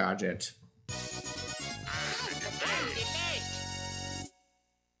was gonna dodge it.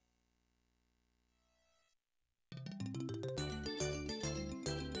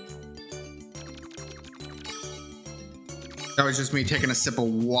 That was just me taking a sip of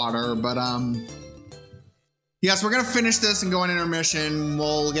water, but yes, we're gonna finish this and go on intermission.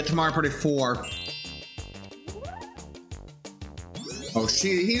 We'll get to Mario Party 4. Oh,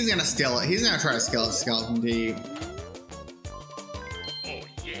 he's gonna steal it. He's gonna try to steal a skeleton key.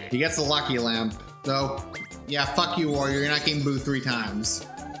 He gets the lucky lamp, though. Yeah, fuck you, Warrior. You're not getting booed 3 times.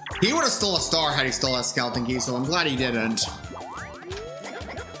 He would have stole a star had he stole that skeleton key, so I'm glad he didn't.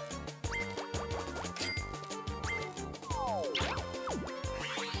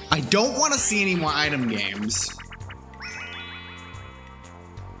 I don't want to see any more item games.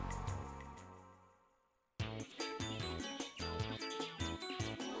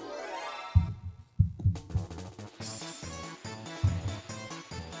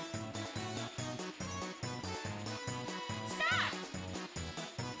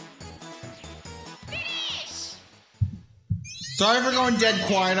 Sorry for going dead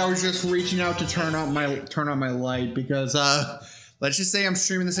quiet. I was just reaching out to turn on my light because let's just say I'm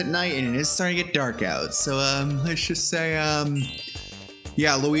streaming this at night and it is starting to get dark out. So let's just say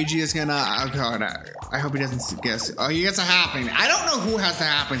yeah, Luigi is gonna. Oh god, I hope he doesn't guess. Oh, he gets a happening. I don't know who has the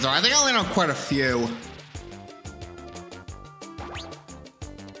happenings. I think I only know quite a few.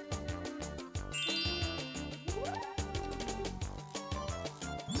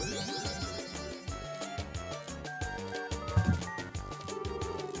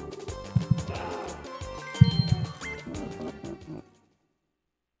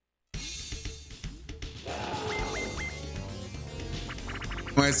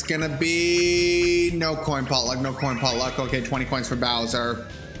 It's gonna be no coin potluck, no coin potluck. Okay, 20 coins for Bowser.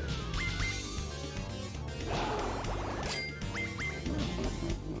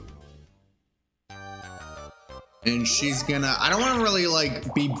 And she's gonna, I don't want to really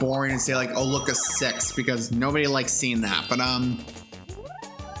like be boring and say like, oh look, a 6, because nobody likes seeing that, but I'm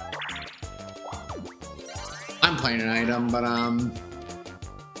playing an item, but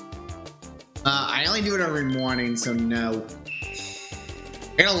I only do it every morning, so no.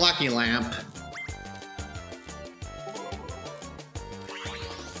 Get a lucky lamp.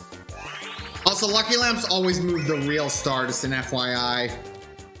 Also, Lucky Lamps always move the real star, just an FYI. Am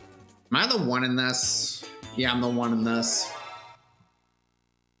I the one in this? Yeah, I'm the one in this.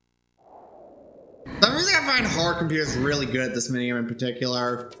 The reason I find hard computers really good at this minigame in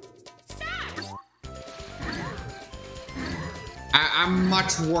particular. I'm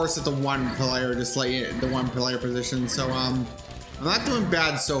much worse at the one player, just like the one player position. So I'm not doing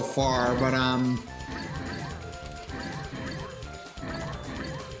bad so far, but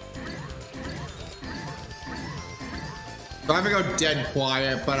so I have to go dead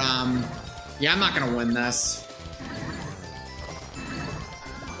quiet, but yeah, I'm not gonna win this.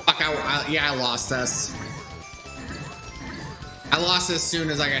 Fuck, yeah, I lost this. I lost as soon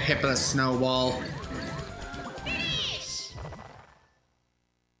as I got hit by the snowball.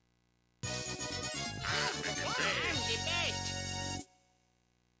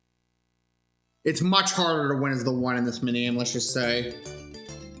 It's much harder to win as the one in this minigame, let's just say.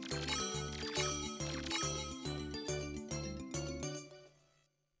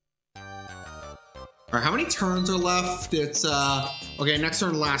 Alright, how many turns are left? It's, okay, next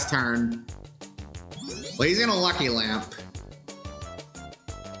turn, last turn. Well, he's in a Lucky Lamp.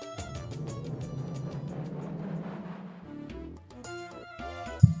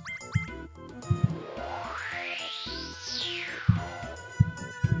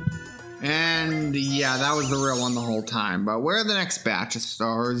 And yeah, that was the real one the whole time. But where are the next batch of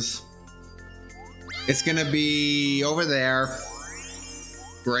stars? It's gonna be over there.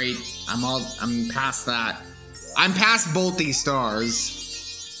 Great. I'm past that. I'm past both these stars.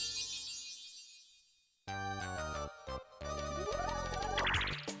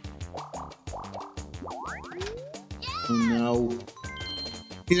 Oh no.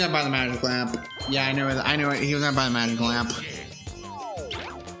 He's not by the magic lamp. Yeah, I know it. He was not by the magic lamp.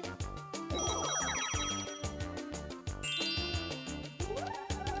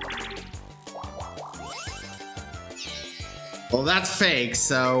 Well, that's fake,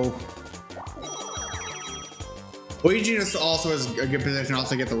 so... Luigi just also has a good position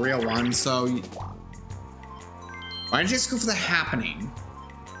also to get the real one, so... Why didn't you just go for the happening?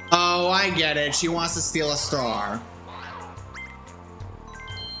 Oh, I get it. She wants to steal a star.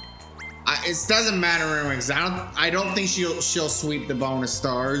 It doesn't matter anyway, because I don't think she'll sweep the bonus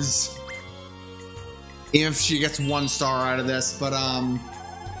stars. Even if she gets one star out of this, but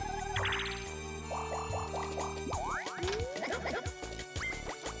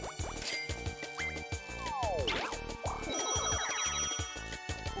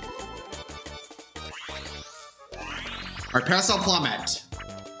Alright, Parasol Plummet.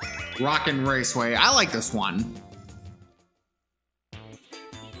 Rockin' Raceway. I like this one.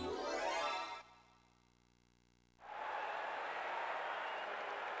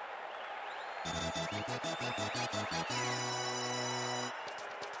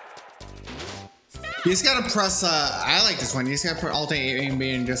 You just gotta press, I like this one. You just gotta put Alt A and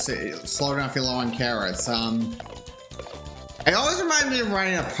B and just slow down if you're low on carrots. It always reminds me of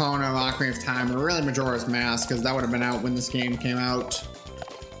riding a pony of Ocarina of Time, or really Majora's Mask, because that would have been out when this game came out.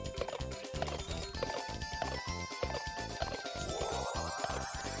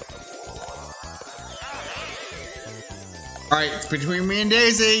 Alright, it's between me and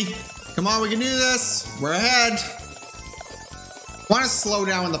Daisy. Come on, we can do this. We're ahead. Want to slow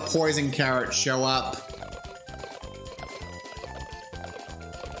down when the poison carrots show up.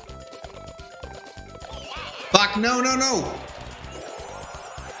 Fuck, no, no, no.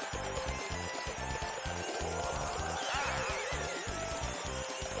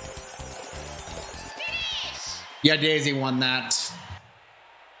 Yeah, Daisy won that.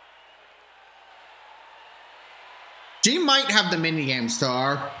 She might have the minigame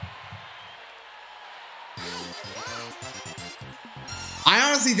star. I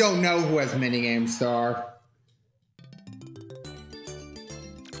honestly don't know who has minigame star.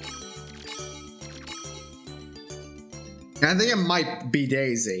 I think it might be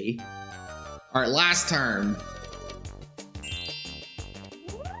Daisy. All right, last turn.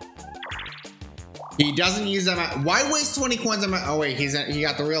 He doesn't use them. Why waste 20 coins on? Oh wait, he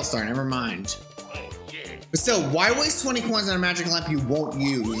got the real star. Never mind. But still, why waste 20 coins on a magic lamp you won't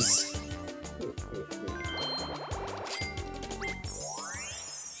use?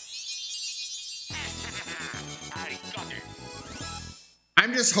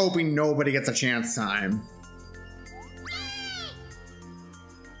 I'm just hoping nobody gets a chance time.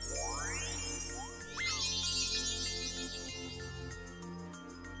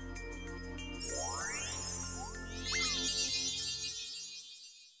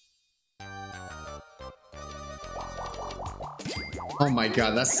 Oh my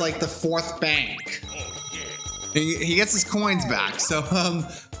god, that's like the 4th bank. He gets his coins back, so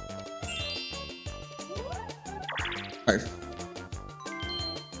Alright.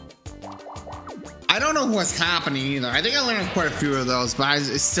 I don't know what's happening either. I think I landed quite a few of those, but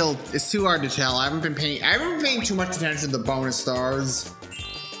it's too hard to tell. I haven't been paying too much attention to the bonus stars.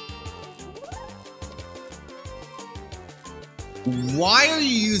 Why are you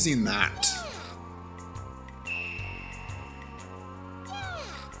using that?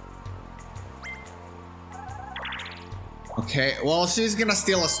 Okay, well, she's gonna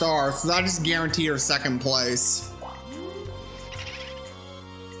steal a star, so that just guaranteed her second place.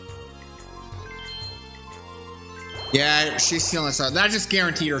 Yeah, she's stealing a star. That just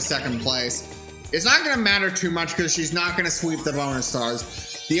guaranteed her second place. It's not gonna matter too much because she's not gonna sweep the bonus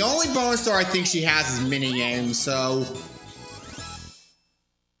stars. The only bonus star I think she has is mini games, so.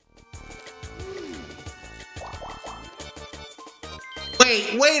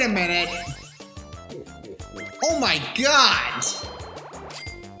 Wait a minute. Oh my god!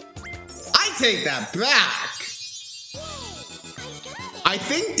 I take that back. I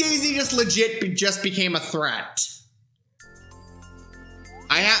think Daisy just legit just became a threat.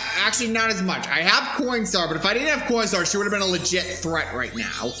 I have actually not as much. I have Coinstar, but if I didn't have Coinstar, she would have been a legit threat right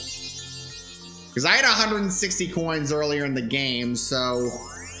now. Because I had 160 coins earlier in the game, so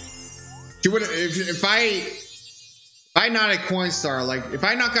she would have. If I not had Coinstar, like if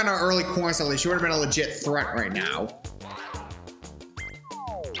I not got an early Coinstar, like she would have been a legit threat right now.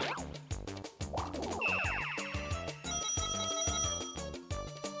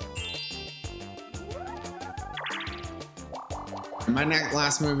 My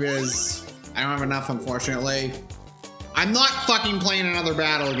last move is I don't have enough, unfortunately. I'm not fucking playing another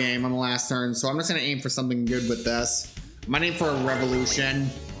battle game on the last turn, so I'm just gonna aim for something good with this. I'm gonna aim for a revolution.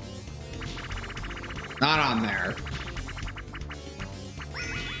 Not on there.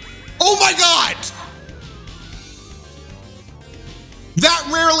 Oh my god! That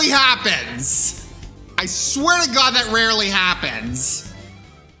rarely happens. I swear to god that rarely happens.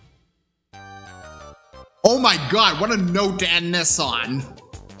 Oh my god, what a note to end this on.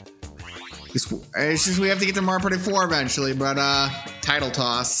 It's just we have to get to Mario Party 4 eventually, but title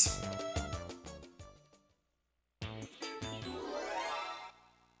toss.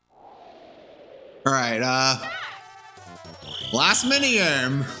 Alright, last mini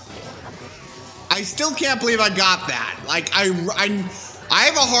game. I still can't believe I got that. Like, I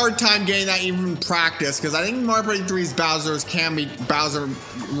have a hard time getting that even in practice, because I think Mario Party 3's Bowser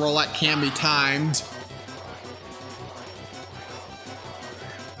roulette can be timed.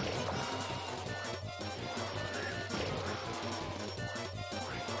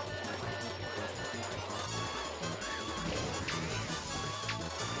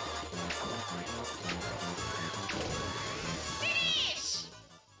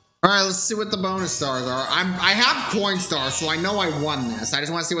 Alright, let's see what the bonus stars are. I have coin stars, so I know I won this. I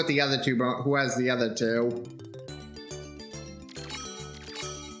just want to see what the other two, who has the other two.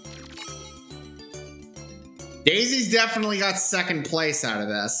 Daisy's definitely got second place out of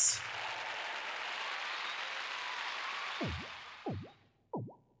this.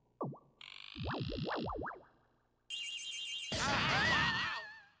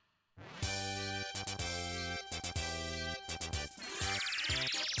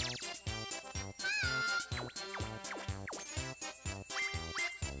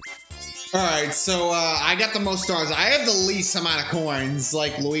 Alright, so I got the most stars. I have the least amount of coins,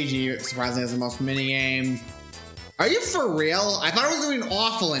 like Luigi surprisingly has the most minigame. Are you for real? I thought I was doing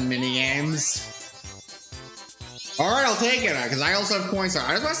awful in minigames. Alright, I'll take it, because I also have coin stars.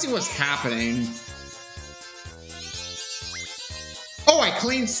 I just want to see what's happening. Oh, I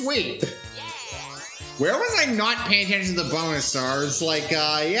clean sweep. Where was I not paying attention to the bonus stars? Like,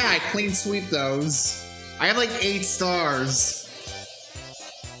 yeah, I clean sweep those. I have like 8 stars.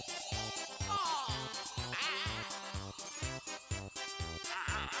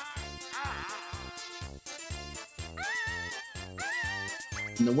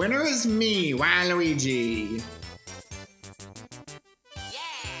 And the winner is me, Waluigi. Yeah,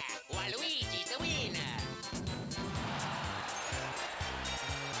 Waluigi's the winner.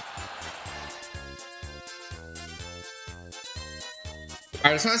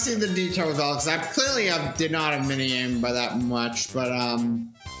 I just want to see the details all, because I clearly did not have minigame by that much, but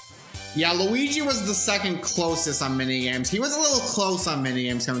yeah, Luigi was the second closest on minigames. He was a little close on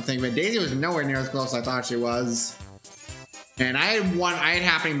minigames, come to think, but Daisy was nowhere near as close as I thought she was. And I had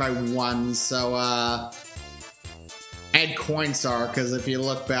happening by 1, so I had Coinstar, because if you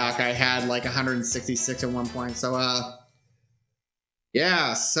look back, I had like 166 at one point, so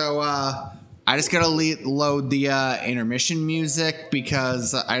yeah, so I just gotta load the intermission music,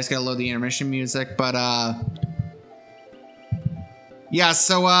 because I just gotta load the intermission music, but yeah,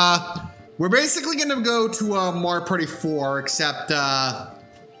 so we're basically gonna go to Mario Party 4, except I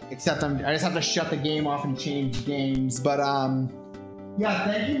just have to shut the game off and change games. But yeah,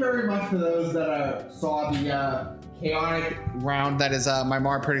 thank you very much for those that saw the chaotic round that is my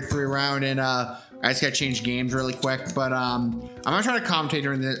Mario Party 3 round, and I just gotta change games really quick. But I'm gonna try to commentate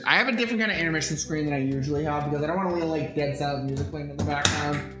during this. I have a different kind of intermission screen than I usually have because I don't want to leave like dead silent music playing in the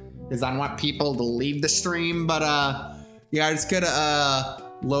background because I don't want people to leave the stream. But yeah, I just gotta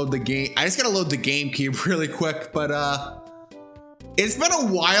load the game. I just gotta load the GameCube really quick. But it's been a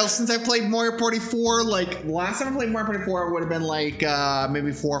while since I played Mario Party 4. Like, the last time I played Mario Party 4 would have been like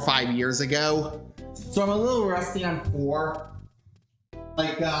maybe 4 or 5 years ago. So I'm a little rusty on 4.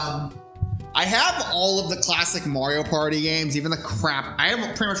 Like, I have all of the classic Mario Party games, even the crap. I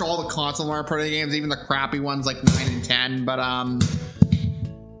have pretty much all the console Mario Party games, even the crappy ones like 9 and 10. But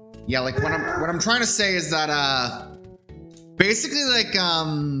yeah, like what I'm trying to say is that basically like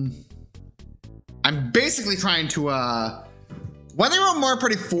I'm basically trying to one thing about Mario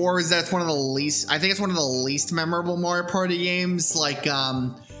Party 4 is that it's one of the least, I think it's one of the least memorable Mario Party games. Like,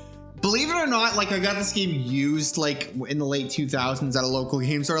 believe it or not, like I got this game used like in the late 2000s at a local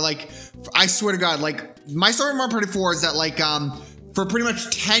game store. Like, I swear to God, like my story of Mario Party 4 is that like, for pretty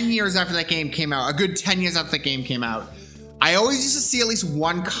much 10 years after that game came out, a good 10 years after that game came out, I always used to see at least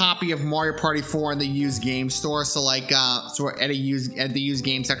one copy of Mario Party 4 in the used game store. So like, so at the used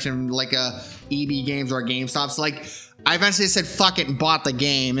game section, like EB Games or GameStop. So like, I eventually said fuck it and bought the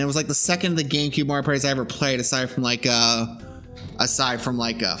game. And it was like the second of the GameCube Mario Parties I ever played, aside from the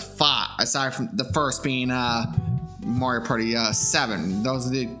first being Mario Party 7. Those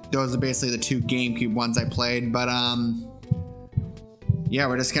are basically the 2 GameCube ones I played. But yeah,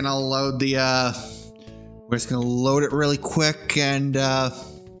 we're just gonna load the we're just gonna load it really quick and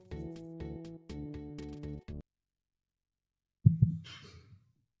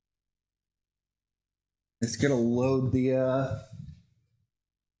it's gonna load the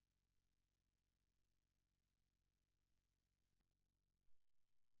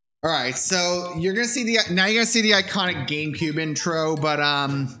all right, so you're gonna see you're gonna see the iconic GameCube intro, but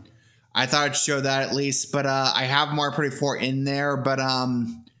I thought I'd show that at least. But I have Mario Party 4 in there, but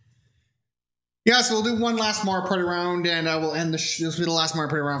yeah, so we'll do one last Mario Party round, and we'll end this will be the last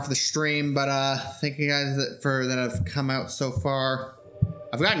Mario Party round for the stream. But thank you guys that have come out so far.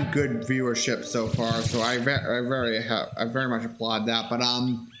 I've gotten good viewership so far, so I very much applaud that. But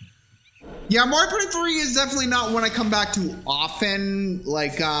yeah, Mario Party 3 is definitely not one I come back to often.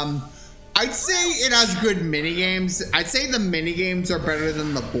 Like I'd say it has good mini games. I'd say the mini games are better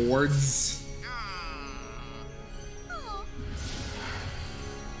than the boards.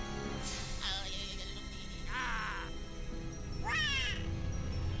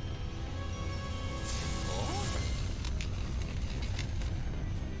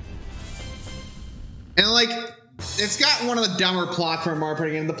 And like, it's got one of the dumber plots for a Mario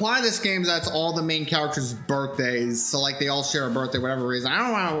Party game. The plot of this game is that it's all the main characters' birthdays, so like they all share a birthday, whatever reason. I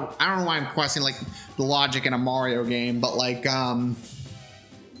don't know why I'm questioning like the logic in a Mario game, but like and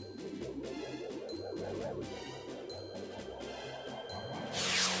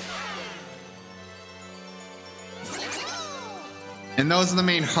those are the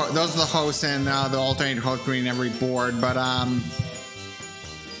main those are the hosts and the alternate host between every board, but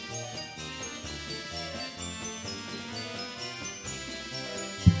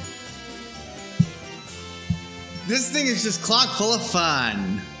this thing is just chock full of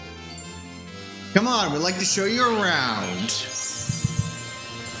fun. Come on, we'd like to show you around.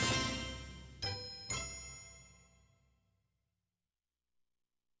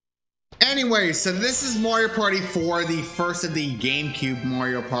 Anyway, so this is Mario Party 4, the first of the GameCube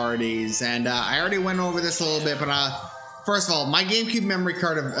Mario Parties. And I already went over this a little bit, but first of all, my GameCube memory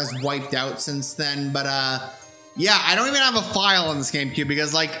card has wiped out since then. But yeah, I don't even have a file on this GameCube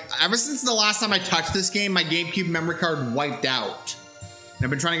because like ever since the last time I touched this game, my GameCube memory card wiped out. And I've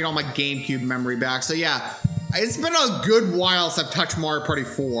been trying to get all my GameCube memory back. So yeah, it's been a good while since I've touched Mario Party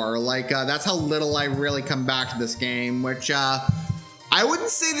 4. Like that's how little I really come back to this game, which I wouldn't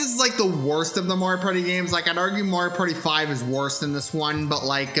say this is like the worst of the Mario Party games. Like I'd argue Mario Party 5 is worse than this one, but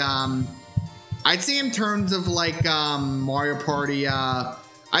like I'd say in terms of like Mario Party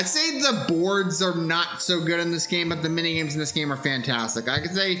I'd say the boards are not so good in this game, but the minigames in this game are fantastic. I'd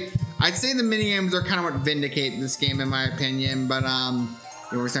say the minigames are kind of what vindicate this game in my opinion, but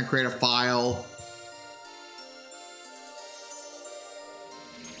we're just gonna create a file.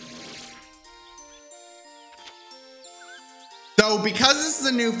 So because this is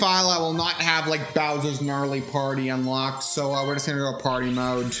a new file, I will not have like Bowser's Gnarly Party unlocked, so we're just gonna go party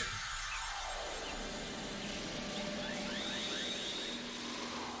mode.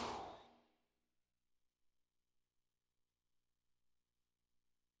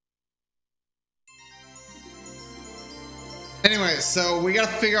 Anyway, so we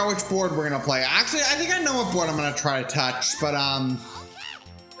gotta figure out which board we're gonna play. Actually, I think I know what board I'm gonna try to touch, but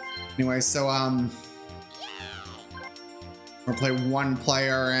anyway, so we're gonna play one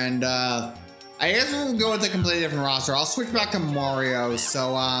player, and I guess we'll go with a completely different roster. I'll switch back to Mario.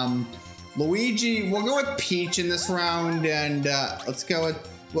 So Luigi, we'll go with Peach in this round, and let's go with.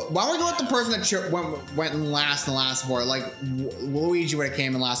 Why don't we go with the person that went in last in the last board? Like Luigi would have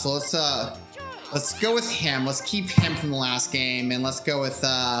came in last. So let's go with him. Let's keep him from the last game, and let's go with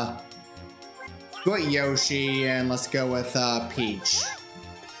Yoshi, and let's go with Peach.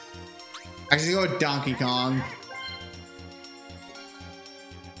 Actually, go with Donkey Kong.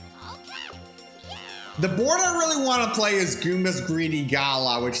 The board I really want to play is Goomba's Greedy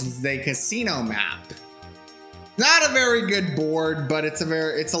Gala, which is a casino map. Not a very good board, but it's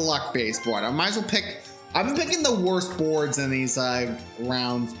a luck-based board. I might as well pick. I've been picking the worst boards in these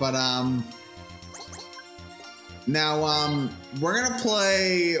rounds, but now we're gonna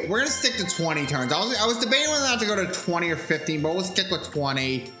stick to 20 turns. I was debating whether or not to go to 20 or 15, but we'll stick with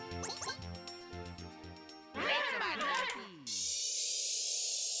 20.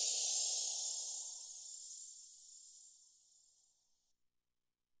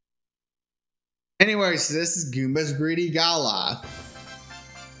 Anyway, so this is Goomba's Greedy Gala.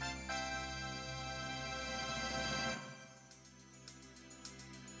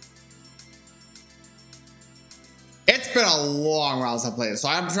 It's been a long while since I played it, so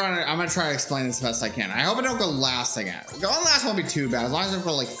I'm gonna try to explain this as best I can. I hope I don't go last again. Going last won't be too bad, as long as I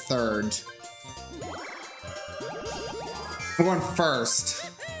go like third. I'm going first.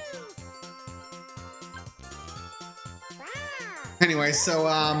 Anyway, so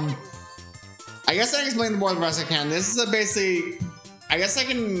I guess I can explain the board the best I can. This is basically, I guess I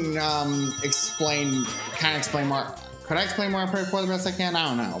can explain more. Could I explain Mario Party 4 the best I can? I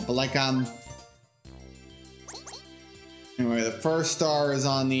don't know, but like anyway, the first star is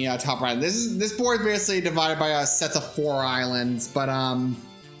on the top right. This board is basically divided by sets of 4 islands, but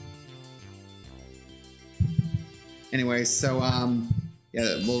anyway, so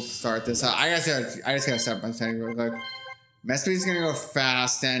yeah, we'll start this. I just gotta start by saying real quick. Mesby's gonna go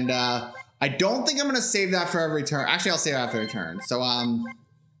fast, and I don't think I'm gonna save that for every turn. Actually, I'll save it after every turn. So I'll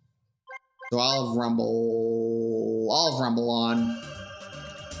have Rumble on.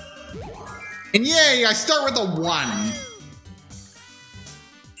 And yay, I start with a 1.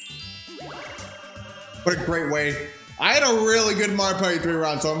 What a great way. I had a really good Mario Party 3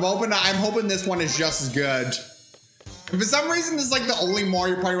 round, so I'm hoping this one is just as good. And for some reason, this is like the only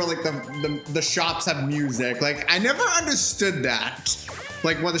Mario Party where like the shops have music. Like I never understood that.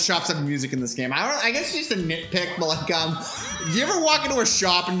 Like when the shops have music in this game. I guess it's just a nitpick, but like do you ever walk into a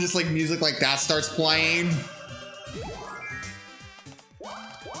shop and just like music like that starts playing?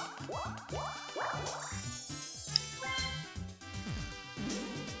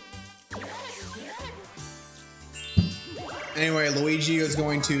 Anyway, Luigi is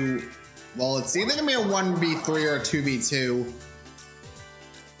going to, well, it's either gonna be a 1v3 or a 2v2.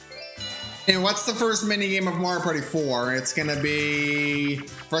 And what's the first minigame of Mario Party 4? It's gonna be,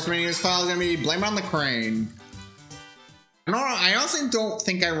 first minigame's file is gonna be Blame It on the Crane. I honestly don't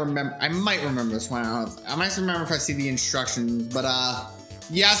think I remember, I might remember this one. I might remember if I see the instructions, but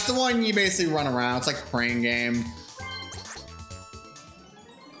yeah, it's the one you basically run around. It's like a crane game.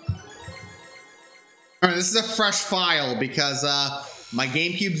 Alright, this is a fresh file because my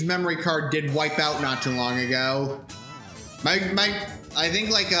Gamecube's memory card did wipe out not too long ago. I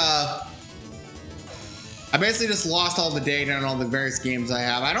think like I basically just lost all the data and all the various games I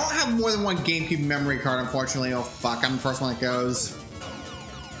have. I don't have more than one GameCube memory card, unfortunately. Oh fuck, I'm the first one that goes.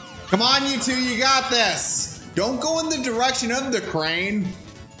 Come on, you two, you got this. Don't go in the direction of the crane.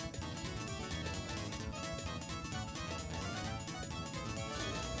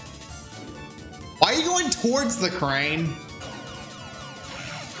 Why are you going towards the crane?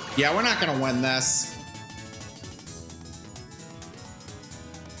 Yeah, we're not gonna win this.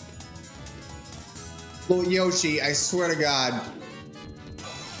 Little Yoshi, I swear to God.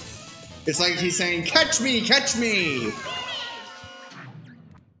 It's like he's saying, catch me, catch me!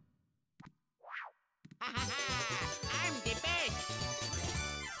 I'm the best.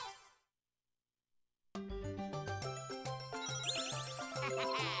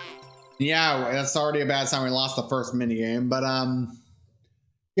 Yeah, that's already a bad sign. We lost the first minigame, but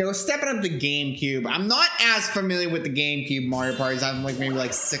you know, stepping up the GameCube. I'm not as familiar with the GameCube Mario Parties. I'm like maybe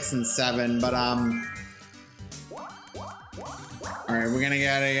like 6 and 7, but all right, we're gonna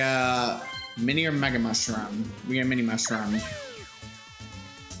get a mini or mega mushroom. We get a mini mushroom,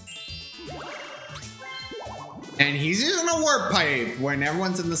 and he's using a warp pipe when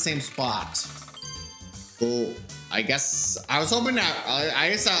everyone's in the same spot. Well, I guess I was hoping that I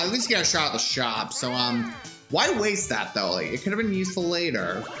guess I'll at least get a shot at the shop. So why waste that though? Like, it could have been useful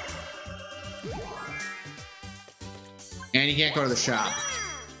later. And you can't go to the shop.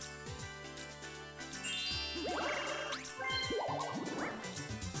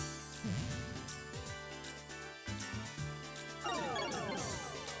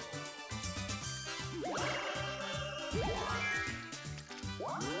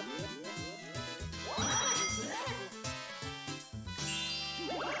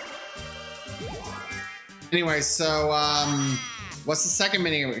 Anyway, so what's the second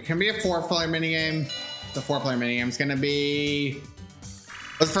minigame? It can be a 4-player minigame. The 4-player minigame is gonna be.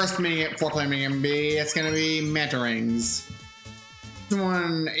 What's the first 4-player minigame be? It's gonna be Manta Rings. This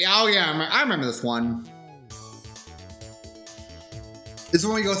one, oh yeah, I remember this one. This is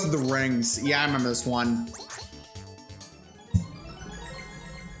when we go through the rings. Yeah, I remember this one.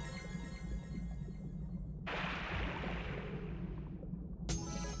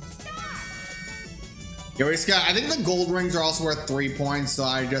 Yeah, we just got, I think the gold rings are also worth 3 points, so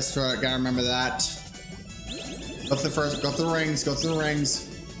I just gotta remember that. Go through the rings, go through the rings.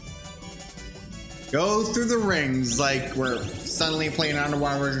 Go through the rings, like we're suddenly playing an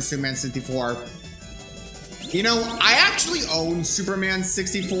underwater version of Superman 64. You know, I actually own Superman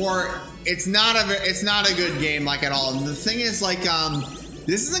 64. It's not a good game, like, at all. And the thing is, like,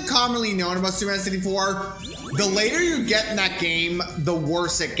 this isn't commonly known about Superman 64. The later you get in that game, the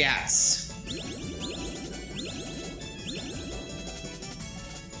worse it gets.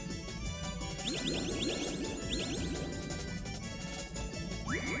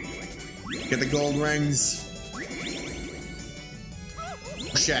 Get the gold rings.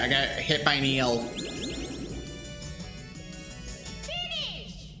 Oh, shit, I got hit by an eel.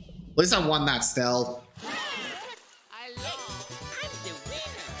 Finish. At least I won that still. I like. I'm the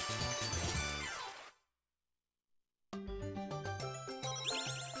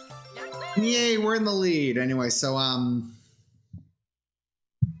winner. Yay, we're in the lead. Anyway, so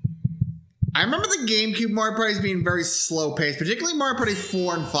I remember the GameCube Mario Party being very slow paced, particularly Mario Party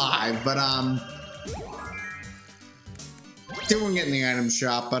 4 and 5, but see if we can get in the item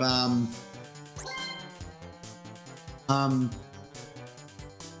shop, but I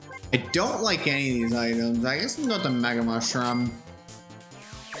don't like any of these items. I guess we'll go with the Mega Mushroom.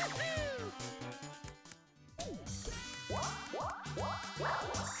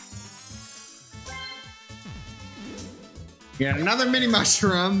 Get another mini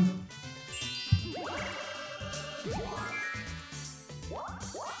mushroom.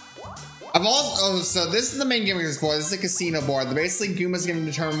 I've also, so this is the main game of this board. This is a casino board. Basically, Goombas going to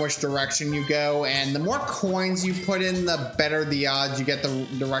determine which direction you go, and the more coins you put in, the better the odds you get the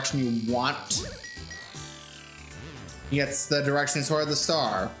direction you want. He gets the direction toward the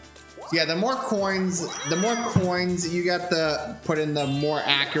star. So yeah, the more coins you get the put in, the more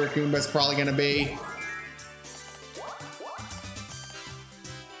accurate Goomba's probably going to be.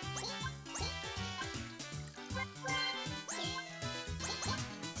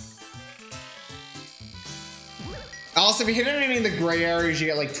 Also, if you hit any of the gray areas, you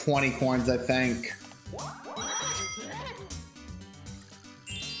get like 20 coins, I think.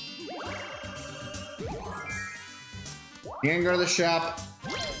 You gonna go to the shop?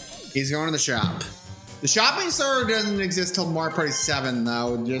 He's going to the shop. The shopping store doesn't exist till Mario Party 7,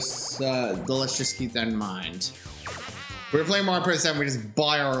 though. Just let's just keep that in mind. We're playing Mario Party 7. We just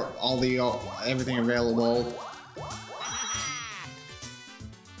buy everything available.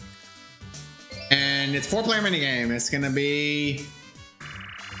 And it's 4-player minigame. It's gonna be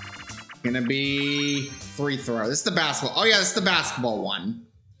free throw. This is the basketball. Oh yeah, this is the basketball one.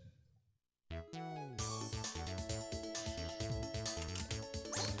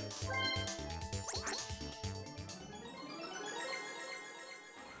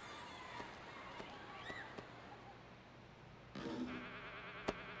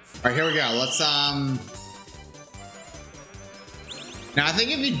 All right, here we go. Let's now I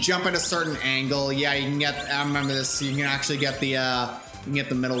think if you jump at a certain angle, yeah, you can get. I remember this. You can actually get the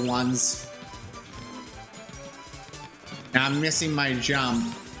middle ones. Now I'm missing my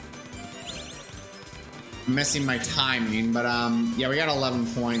jump. I'm missing my timing, but yeah, we got 11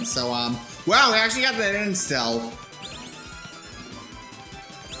 points. So wow, we actually got that in still.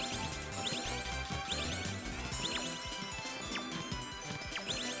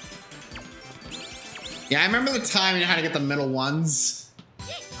 Yeah, I remember the timing and how to get the middle ones.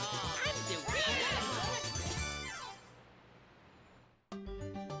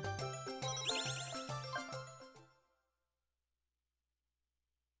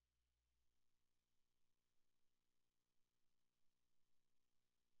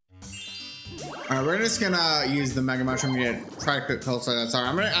 All right, we're just gonna use the Mega Mushroom to try to get closer. That's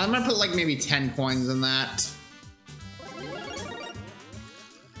all right. I'm gonna put like maybe 10 coins in that.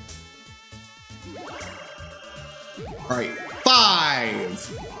 All right,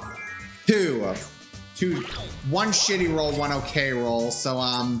 5, 2, 1 shitty roll, 1 okay roll. So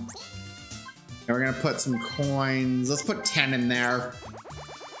we're gonna put some coins. Let's put 10 in there.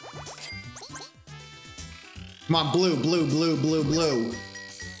 Come on, blue, blue, blue, blue, blue.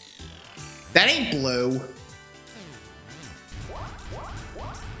 That ain't blue.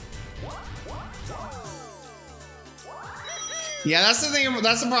 Yeah, that's the thing.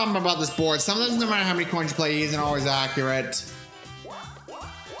 That's the problem about this board. Sometimes, no matter how many coins you play, he isn't always accurate.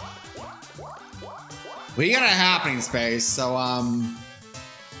 We got a happening space, so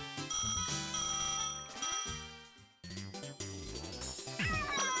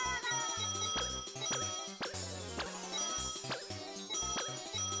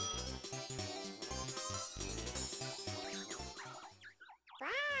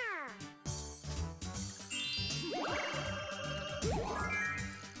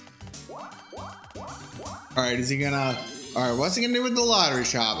all right, is he gonna? All right, what's he gonna do with the lottery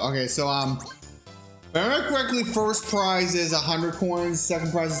shop? Okay, so if I remember correctly, first prize is 100 coins,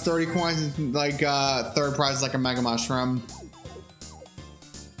 second prize is 30 coins, and like third prize is like a Mega Mushroom.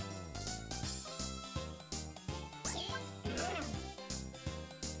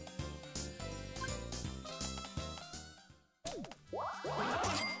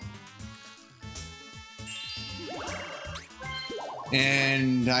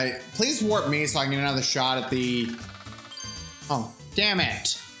 And please warp me so I can get another shot at the. Oh, damn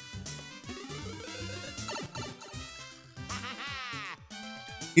it.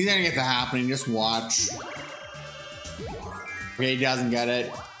 He's gonna get the happening, just watch. Okay, he doesn't get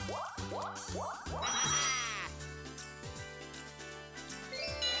it.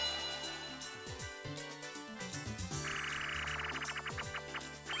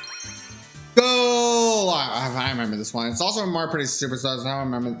 Go! I remember this one. It's also in Mario Party Superstars. That's how I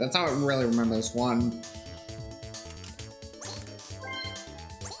remember. That's how I really remember this one.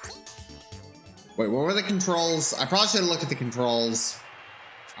 Wait, what were the controls? I probably should have looked at the controls.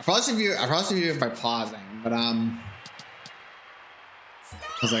 I probably should view it by pausing, but I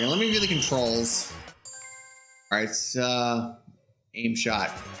was like, let me view the controls. All right, aim shot.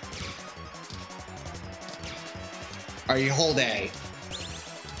 All right, you hold A.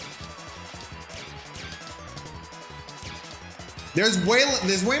 There's way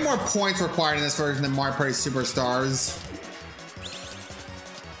more points required in this version than Mario Party Superstars.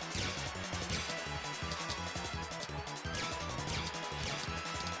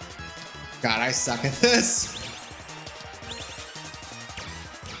 God, I suck at this.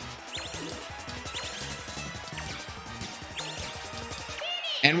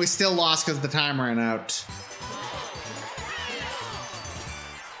 And we still lost because the time ran out.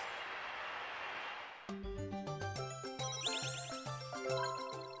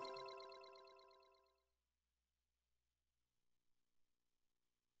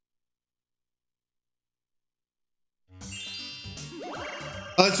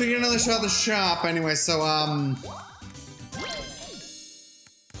 Let's get another shot at the shop anyway, so I'm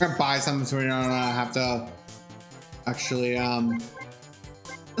gonna buy something so we don't have to actually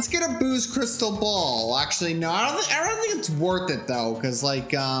let's get a boost crystal ball. Actually, no, I don't think it's worth it though, because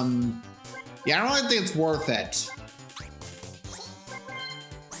like yeah, I don't really think it's worth it.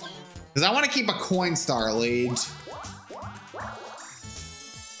 Because I want to keep a coin star lead.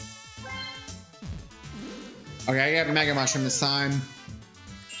 Okay, I get Mega Mushroom this time.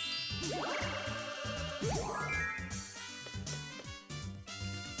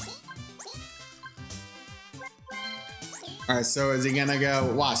 All right, so is he gonna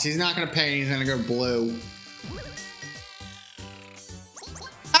go? Watch, he's not gonna pay. He's gonna go blue.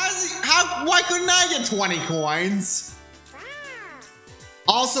 Why couldn't I get 20 coins?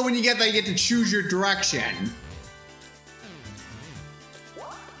 Also, when you get that, you get to choose your direction.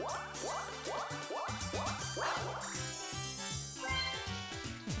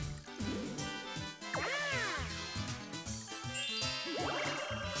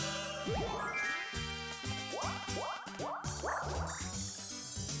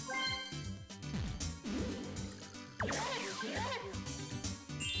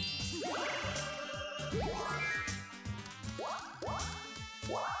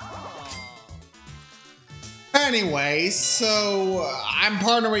 Anyway, so I'm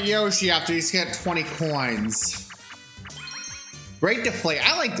partnered with Yoshi after he's got 20 coins. Great deflate.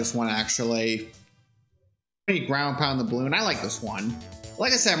 I like this one actually. Ground pound the balloon. I like this one.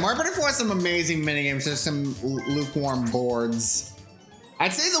 Like I said, Mario Party 4 has some amazing minigames. There's some lukewarm boards.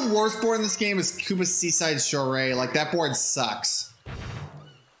 I'd say the worst board in this game is Koopa's Seaside Soiree. Like, that board sucks.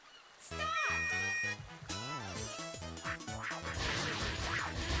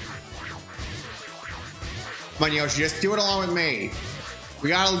 Come on, Yoshi, just do it along with me. We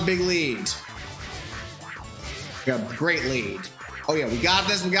got a big lead. We got a great lead. Oh yeah, we got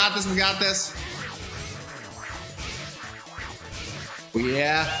this, we got this, we got this. Oh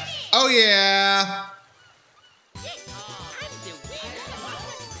yeah. Oh yeah.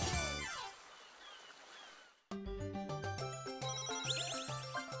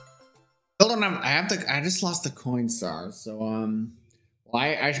 Hold on, I just lost the coin star, so well,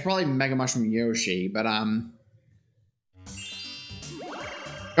 I should probably Mega Mushroom Yoshi, but I'm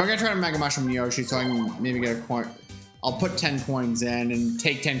gonna try to Mega Mushroom Yoshi so I can maybe get a coin. I'll put 10 coins in and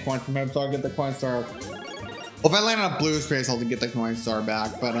take 10 coins from him so I'll get the coin star. Well, if I land on a blue space, I'll get the coin star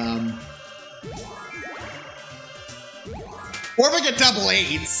back, but or if I get double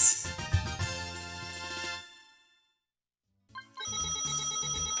 8s.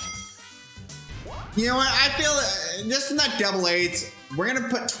 You know what? I feel just in that double 8s, we're gonna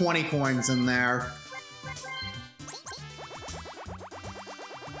put 20 coins in there.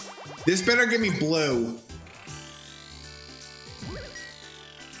 This better give me blue.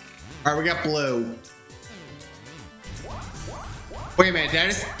 All right, we got blue. Wait a minute, did I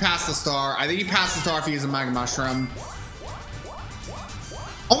just pass the star? I think you passed the star if you use a Mega Mushroom.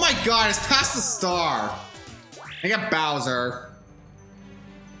 Oh my god, it's past the star. I got Bowser.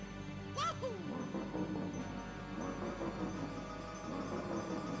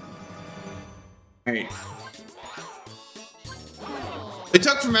 Right. It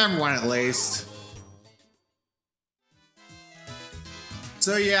took from everyone at least.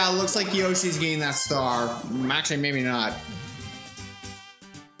 So yeah, it looks like Yoshi's getting that star. Actually, maybe not.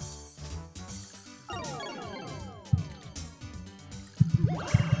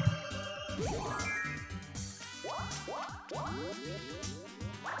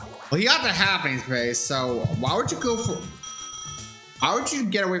 Well, he got the happening space, so why would you go for... Why would you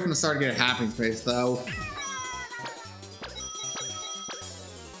get away from the star to get a happening space, though?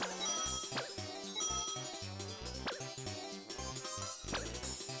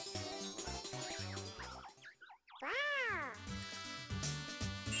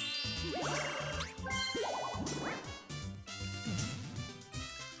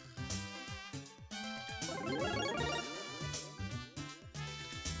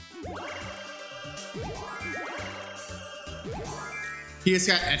 He just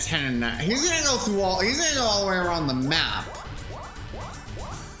got a 10 and 9. He's gonna go through all. He's gonna go all the way around the map.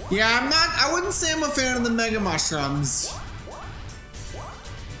 Yeah, I wouldn't say I'm a fan of the Mega Mushrooms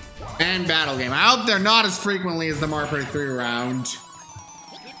and Battle Game. I hope they're not as frequently as the Mario Party 3 round.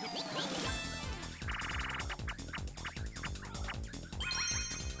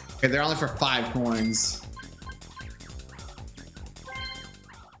 Okay, they're only for 5 coins.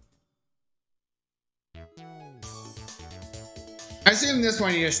 I assume this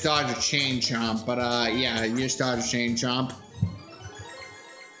one you just dodge a chain chomp, but yeah, you just dodge a chain chomp.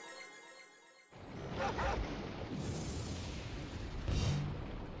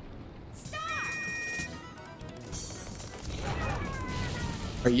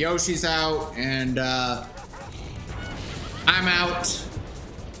 But Yoshi's out, and I'm out.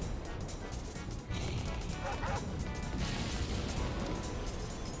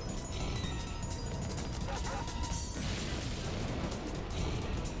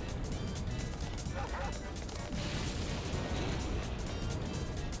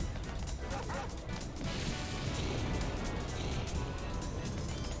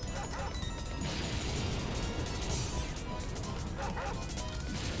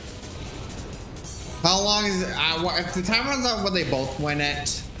 How long is it? If the time runs out, will they both win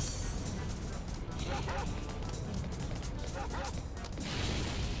it?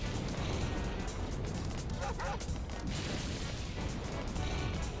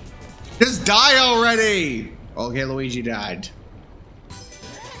 Just die already! Okay, Luigi died.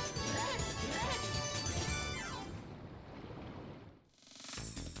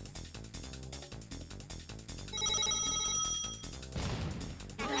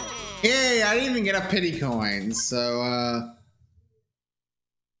 Yay, I didn't even get a pity coin, so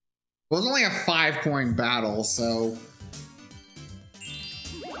it was only a 5-coin battle, so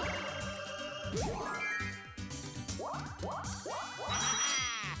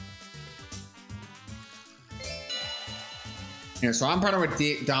yeah, so I'm partnered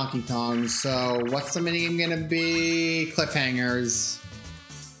with Donkey Kong, so what's the minigame gonna be? Cliffhangers.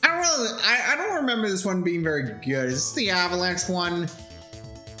 I don't remember this one being very good. Is this the Avalanche one?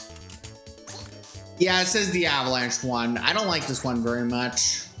 Yeah, it says the avalanche one. I don't like this one very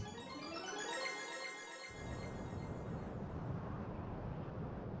much.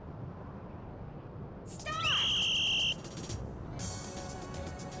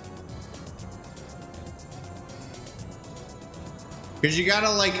 Because you gotta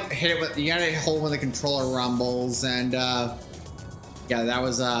like hit it with, you gotta hold when the controller rumbles, and yeah, that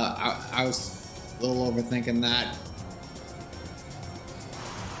was I was a little overthinking that.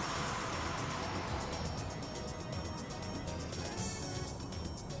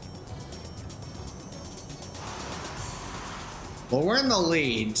 Well, we're in the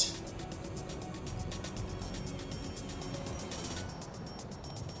lead.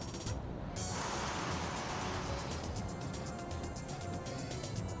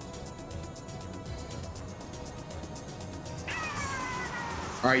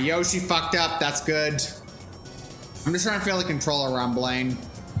 All right, Yoshi fucked up. That's good. I'm just trying to feel the controller rumbling.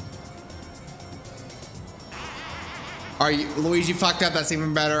 All right, Luigi fucked up. That's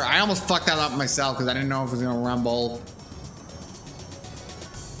even better. I almost fucked that up myself because I didn't know if it was gonna rumble.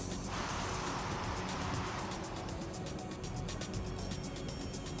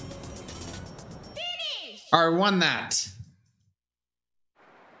 Finish! All right, won that.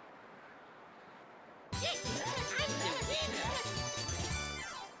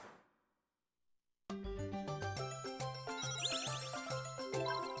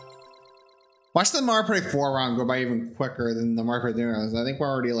 Watch the Mario Party 4 round go by even quicker than the Mario Party 3 rounds. I think we're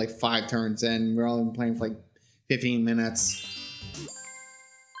already like 5 turns in. We're only been playing for like 15 minutes.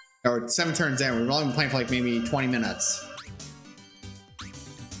 Or 7 turns in. We've only been playing for like maybe 20 minutes.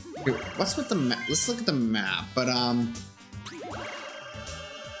 Dude, what's with the map? Let's look at the map. But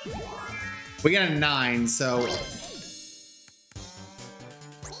we got a 9, so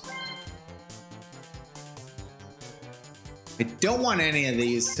I don't want any of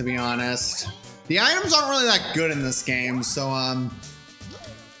these, to be honest. The items aren't really that good in this game, so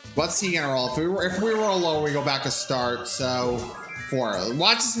what's he gonna roll? If we roll low, we go back to start. So 4.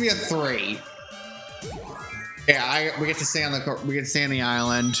 Watch this be a 3. Yeah, we get to stay on the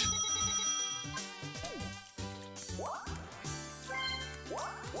island.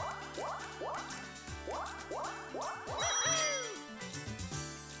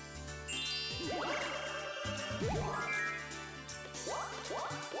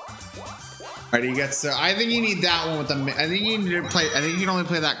 Alright, he gets. I think you need that one with the. I think you need to play. I think you can only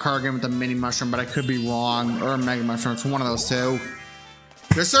play that card game with the mini mushroom, but I could be wrong. Or a mega mushroom. It's one of those two.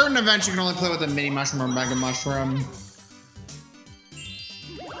 There's certain events you can only play with a mini mushroom or mega mushroom.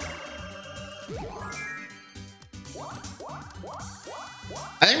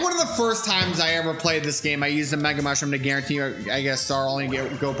 I think one of the first times I ever played this game, I used a mega mushroom to guarantee, I guess, Star only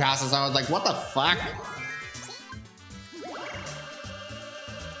go past us. I was like, what the fuck?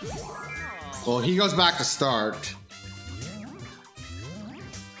 Well, he goes back to start.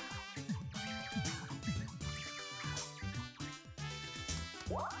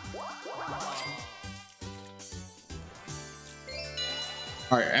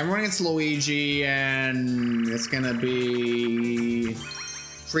 All right, everyone gets Luigi, and it's gonna be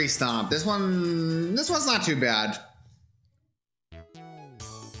Tree Stomp. This one's not too bad.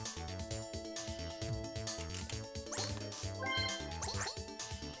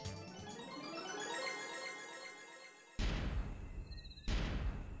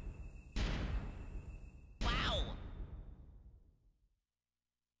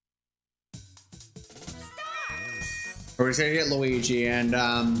 We're just gonna get Luigi, and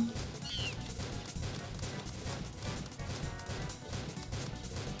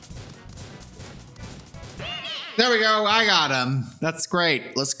there we go. I got him. That's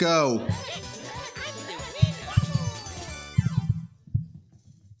great. Let's go.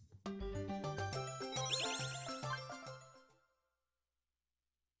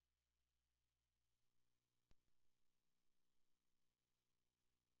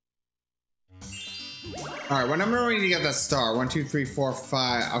 All right, what number do we need to get that star? 1, 2, 3, 4,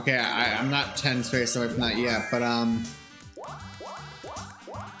 5. Okay, I'm not 10 space away from that yet, but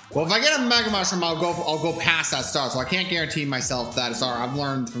well, if I get a mega mushroom, I'll go past that star. So I can't guarantee myself that star. I've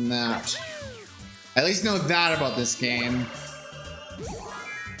learned from that. I at least know that about this game.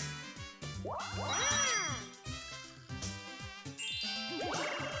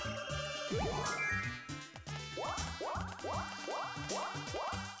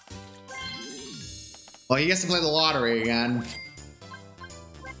 Well, he gets to play the lottery again.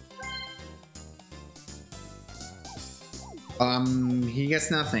 He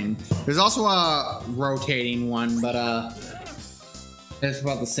gets nothing. There's also a rotating one, but it's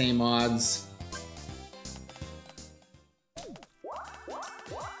about the same odds.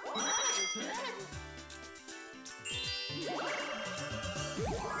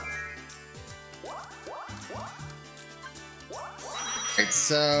 Alright,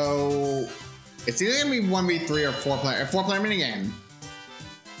 so it's either gonna be 1v3 or 4-player minigame.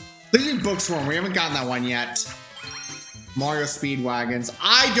 Please do Bookswarm. We haven't gotten that one yet. Mario Speedwagons.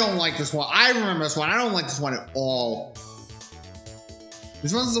 I don't like this one. I remember this one. I don't like this one at all.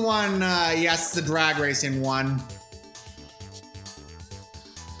 This one's the one, yes, the drag racing one.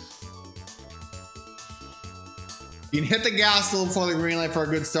 You can hit the gas a little before the green light for a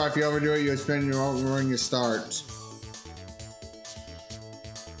good start. If you overdo it, you'll ruin your start.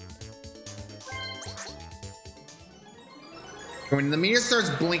 When the meter starts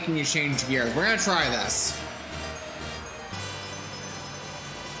blinking, you change gears. We're gonna try this.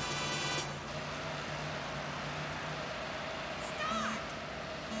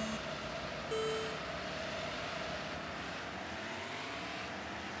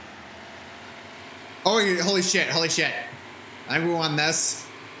 Oh, holy shit, holy shit. I think we won this.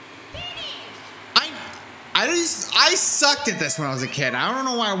 I sucked at this when I was a kid. I don't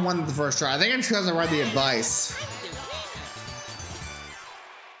know why I won the first try. I think it's because I read the advice.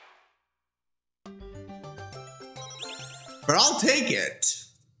 But I'll take it.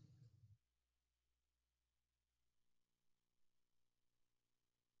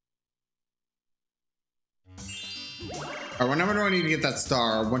 Alright, what number do I need to get that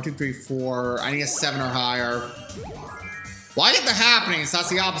star? 1, 2, 3, 4. I need a 7 or higher. Well, I get the happening, so that's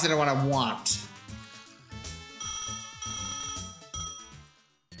the opposite of what I want.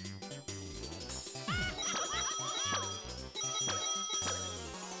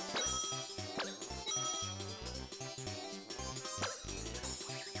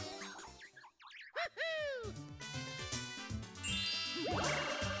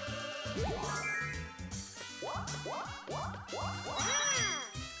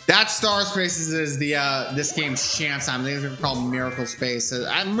 That Star Spaces is the this game's chance time. I think they're called Miracle Spaces.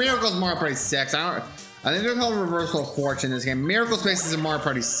 Miracle's Mario Party 6. I think they're called Reversal of Fortune in this game. Miracle Spaces in Mario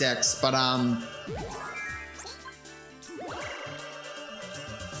Party 6, but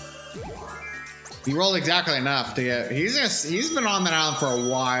he rolled exactly enough to get. He's been on that island for a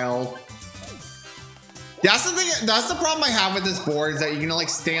while. That's the thing. That's the problem I have with this board is that you can like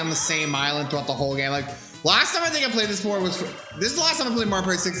stay on the same island throughout the whole game. Like. Last time I think I played this board was, this is the last time I played Mario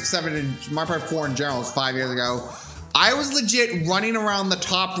Party 6, 7, and Mario Party 4 in general, it was 5 years ago. I was legit running around the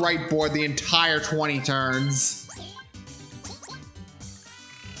top right board the entire 20 turns.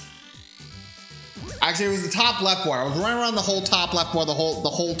 Actually, it was the top left board. I was running around the whole top left board the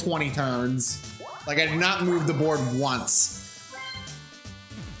whole 20 turns. Like I did not move the board once.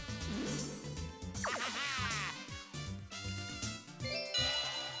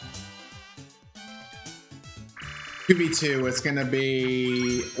 2v2, it's gonna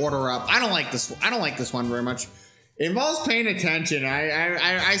be order up. I don't like this. I don't like this one very much. It involves paying attention.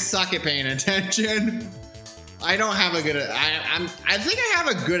 I suck at paying attention. I don't have a good. I think I have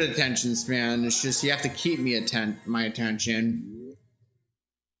a good attention span. It's just you have to keep me my attention.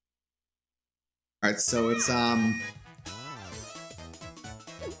 All right, so it's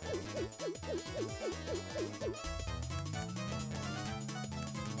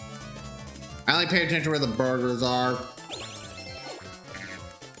I only pay attention where the burgers are.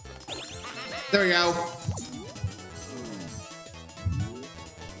 There we go.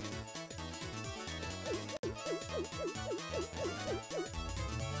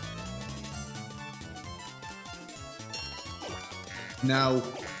 No.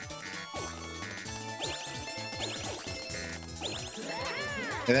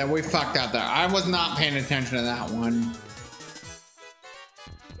 And then we fucked out there. I was not paying attention to that one.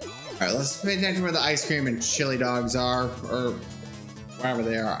 All right, let's pay attention where the ice cream and chili dogs are, or wherever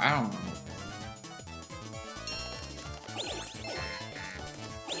they are. I don't know.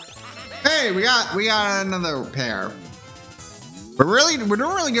 Hey, we got another pair. We're doing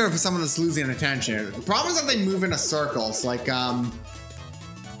really good for someone that's losing attention. The problem is that they move into circles, like oh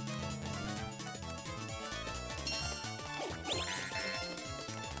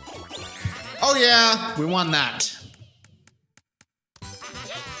yeah, we won that.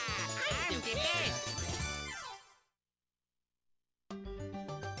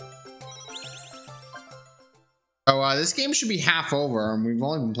 So this game should be half over, and we've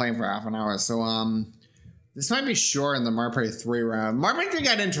only been playing for half an hour. So this might be short in the Mario Party 3 round. Mario Party 3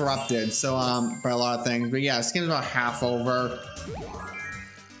 got interrupted, so by a lot of things. But yeah, this game's about half over.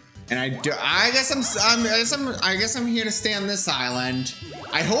 And I guess I'm here to stay on this island.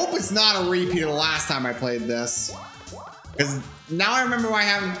 I hope it's not a repeat of the last time I played this. Because now I remember why I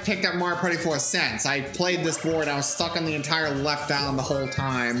haven't picked up Mario Party 4 since. I played this board, I was stuck on the entire left island the whole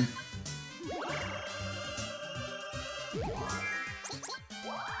time.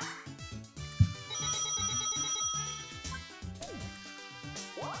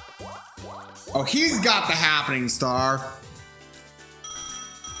 Oh, he's got the happening star.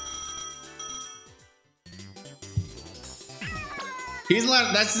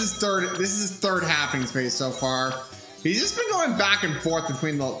 That's his third. This is his third happening space so far. He's just been going back and forth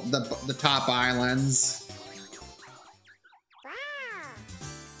between the top islands.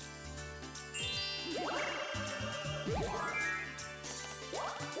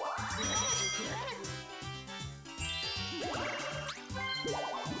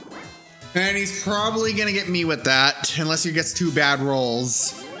 And he's probably gonna get me with that, unless he gets 2 bad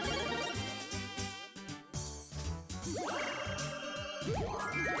rolls.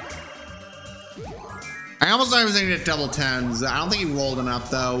 I almost thought I was gonna get double 10s. I don't think he rolled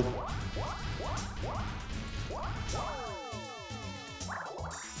enough though.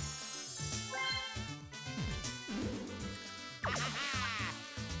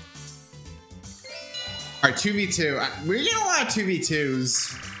 All right, 2v2. We're getting a lot of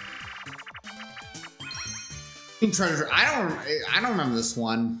 2v2s. Treasure. I don't remember this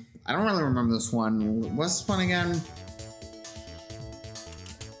one. I don't really remember this one. What's this one again?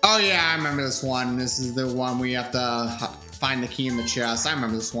 Oh yeah, I remember this one. This is the one where you have to find the key in the chest. I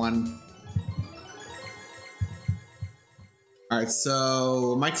remember this one. All right,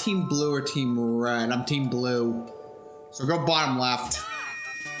 so am I team blue or team red? I'm team blue. So go bottom left.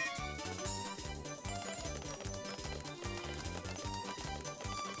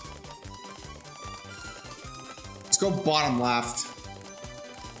 Let's go bottom left.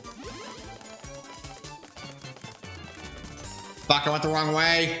 Fuck, I went the wrong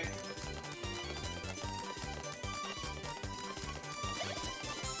way.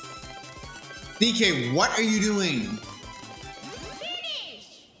 DK, what are you doing?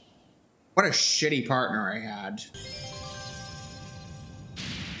 Finish. What a shitty partner I had.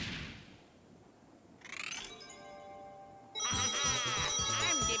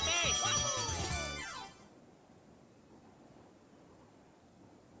 I'm the best.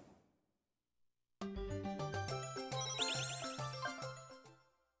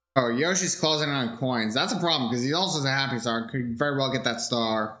 Oh, Yoshi's closing in on coins. That's a problem because he also has a happy star. Could very well get that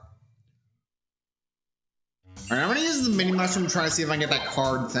star. Alright, I'm gonna use the mini mushroom to try to see if I can get that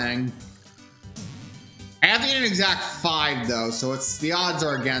card thing. I have to get an exact 5 though, so it's the odds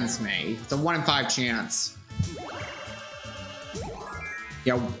are against me. It's a 1 in 5 chance.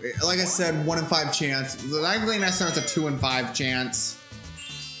 Yeah, like I said, 1 in 5 chance. Likely next time it's a 2 in 5 chance.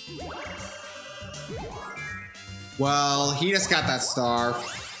 Well, he just got that star.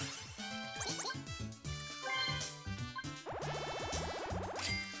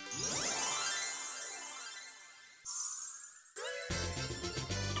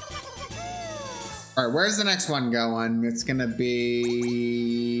 All right, where's the next one going? It's gonna be...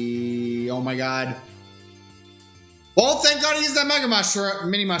 Oh my god. Well, thank god I used that mega mushroom,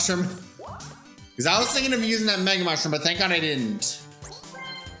 mini mushroom. Because I was thinking of using that mega mushroom, but thank god I didn't.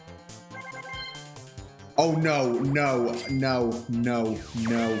 Oh no, no, no, no,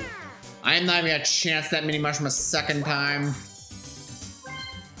 no. I am not even gonna chance that mini mushroom a second time.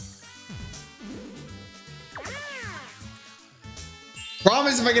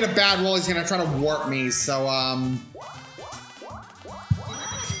 Problem is, if I get a bad roll, he's gonna try to warp me, so,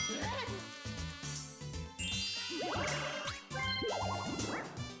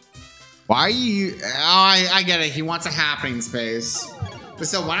 why are you... Oh, I get it. He wants a happening space. But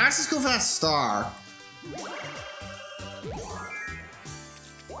so, why not just go for that star?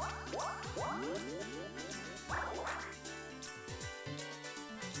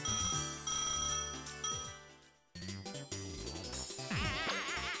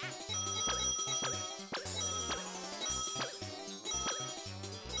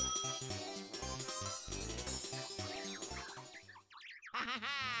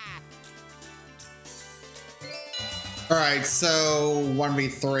 Alright, so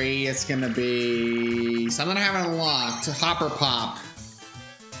 1v3, it's gonna be something I haven't unlocked. Hopper Pop.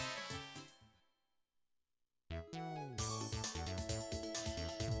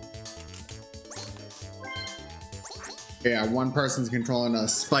 Yeah, one person's controlling a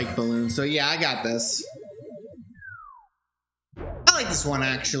spike balloon, so yeah, I got this. I like this one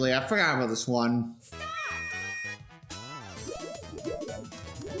actually, I forgot about this one.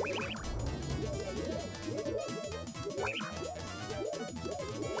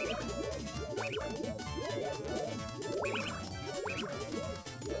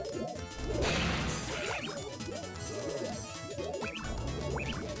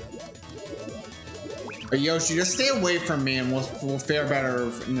 But Yoshi, just stay away from me and we'll fare better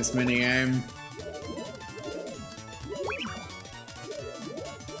in this minigame.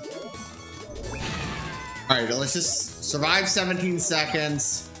 Alright, let's just survive 17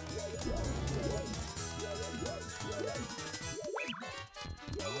 seconds.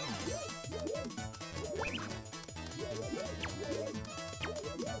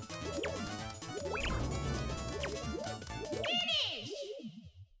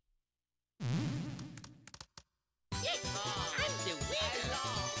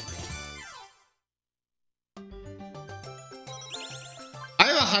 I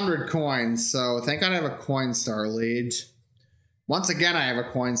have 100 coins, so thank God I have a coin star lead. Once again, I have a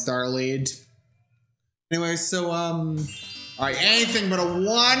coin star lead. Anyway, so, all right, anything but a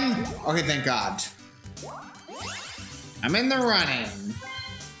 1. Okay, thank God. I'm in the running.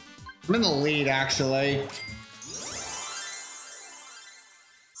 I'm in the lead, actually.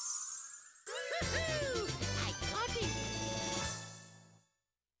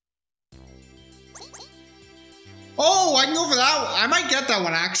 Oh, I can go for that one. I might get that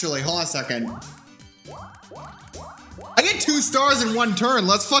one, actually. Hold on a second. I get 2 stars in 1 turn.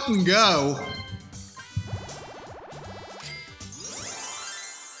 Let's fucking go.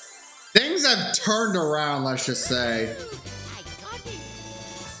 Things have turned around, let's just say.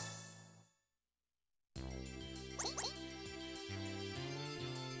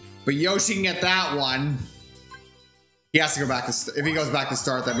 But Yoshi can get that one. He has to go back to... If he goes back to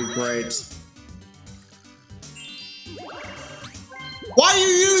start, that'd be great. Why are you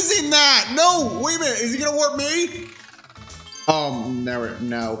using that? No, wait a minute. Is he gonna warp me?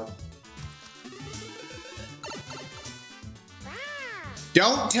 No.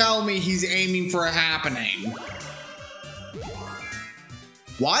 Don't tell me he's aiming for a happening.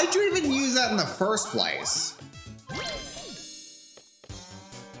 Why'd you even use that in the first place?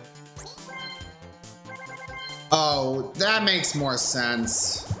 Oh, that makes more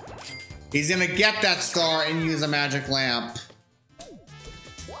sense. He's gonna get that star and use a magic lamp.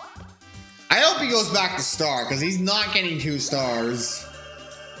 I hope he goes back to star, because he's not getting 2 stars.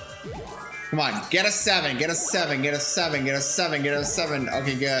 Come on, get a 7, get a 7, get a 7, get a 7, get a 7.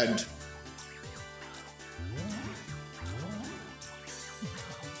 Okay, good.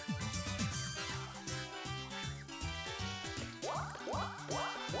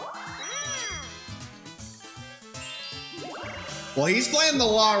 Well, he's playing the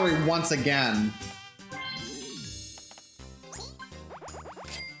lottery once again.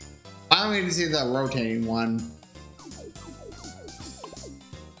 I don't need to see the rotating one.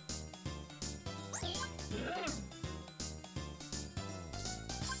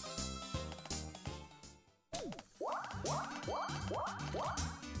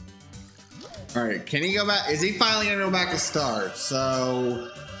 All right, can he go back? Is he finally gonna go back to start?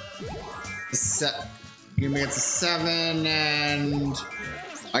 So, you can get to 7, and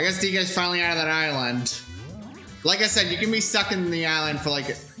I guess DK's finally out of that island. Like I said, you can be stuck in the island for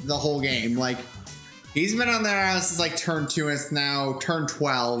like the whole game. Like, he's been on that island since like turn 2, and it's now turn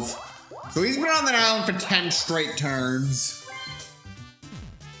 12. So he's been on that island for 10 straight turns.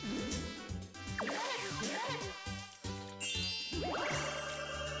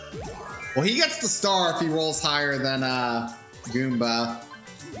 Well, he gets the star if he rolls higher than Goomba.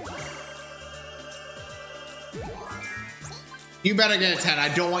 You better get a 10. I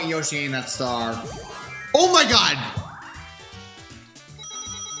don't want Yoshi getting that star. Oh my God!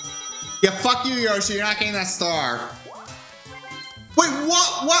 Yeah, fuck you, Yoshi. You're not getting that star. Wait,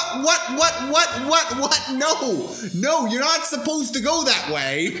 what? No, you're not supposed to go that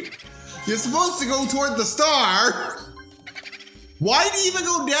way. You're supposed to go toward the star. Why do you even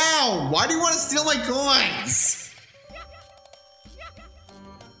go down? Why do you want to steal my coins?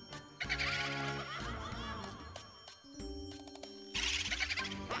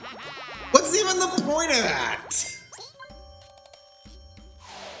 What's even the point of that?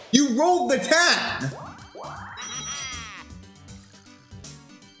 You rolled the 10.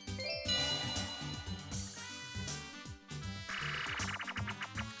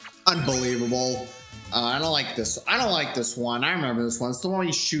 Unbelievable. I don't like this. I don't like this one. I remember this one. It's the one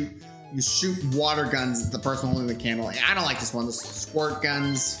you shoot water guns at the person holding the candle. I don't like this one. The squirt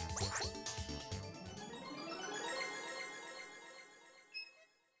guns.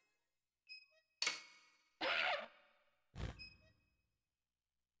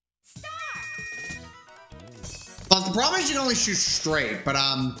 Plus, the problem is you can only shoot straight, but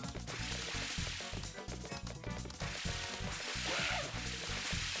all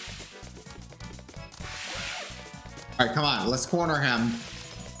right, come on, let's corner him.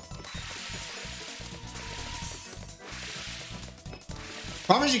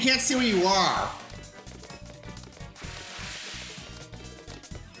 Problem is you can't see where you are.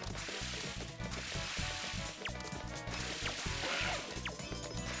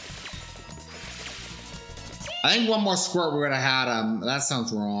 I think one more squirt we would have had him. That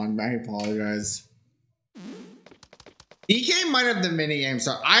sounds wrong. I apologize. DK might have the minigame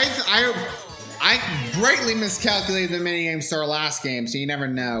star. I greatly miscalculated the minigame star last game, so you never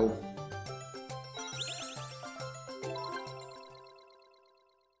know.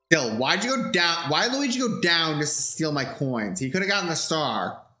 Still, why'd you go down? Why did Luigi go down just to steal my coins? He could have gotten the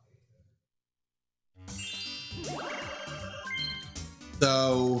star.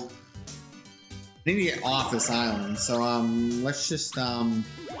 So I need to get off this island. So let's just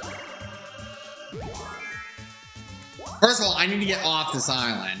first of all, I need to get off this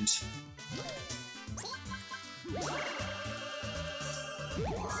island.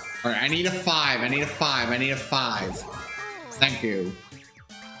 All right, I need a 5. I need a 5. I need a 5. Thank you.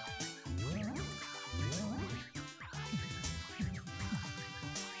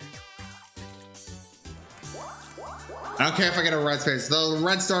 I don't care if I get a red space. Though the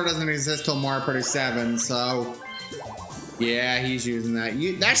red star doesn't exist till Mario Party 7, so yeah, he's using that.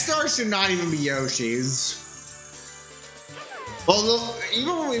 That star should not even be Yoshi's. Well,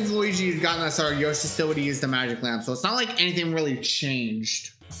 even if Luigi had gotten that star, Yoshi still would have used the magic lamp, so it's not like anything really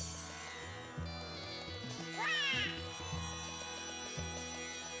changed.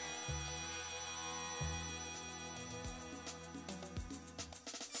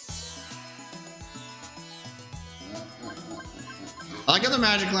 I like how the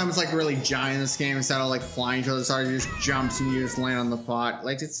magic lamp is like really giant in this game. Instead of like flying to the side, you just jumps and you just land on the pot.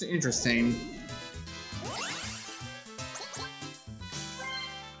 Like, it's interesting.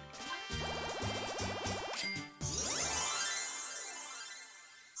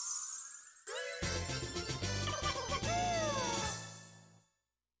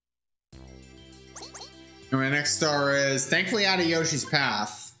 And my next star is thankfully out of Yoshi's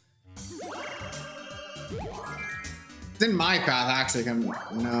path. It's in my path, actually.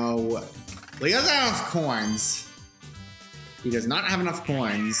 No. Well, he doesn't have enough coins. He does not have enough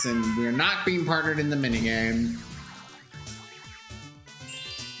coins, and we are not being partnered in the minigame.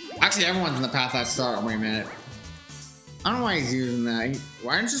 Actually, everyone's in the path that star. Wait a minute. I don't know why he's using that.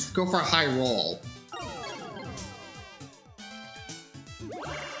 Why don't you just go for a high roll?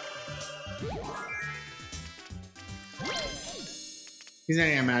 He's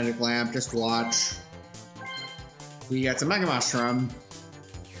getting a magic lamp. Just watch. He gets a Mega Mushroom.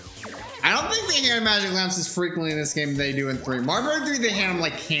 I don't think they hand magic lamps as frequently in this game as they do in 3. Mario Party 3, they hand them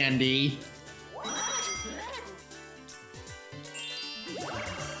like candy.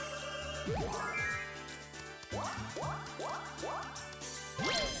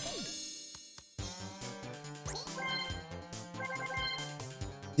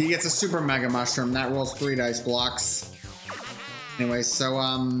 He gets a Super Mega Mushroom. That rolls 3 dice blocks. Anyway, so,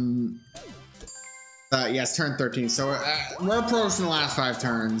 yes, turn 13. So we're approaching the last 5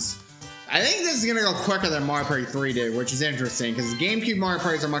 turns. I think this is gonna go quicker than Mario Party 3 did, which is interesting because GameCube Mario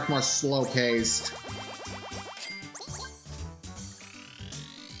Parties are much more slow paced.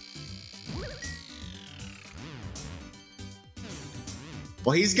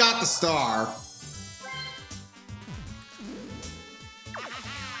 Well, he's got the star.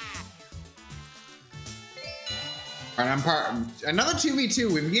 All right, another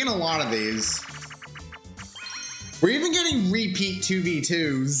 2v2. We've been getting a lot of these. We're even getting repeat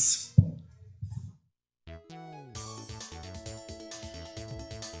 2v2s.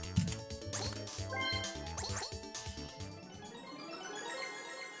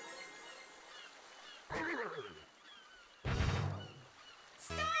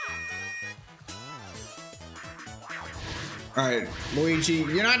 All right, Luigi,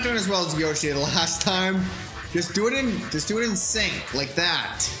 you're not doing as well as Yoshi did last time. Just do it in sync like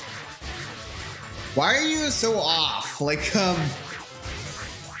that. Why are you so off? Like,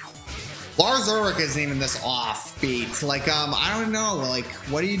 Lars Ulrich isn't even this offbeat. Like, I don't know. Like,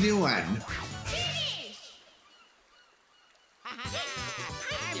 what are you doing?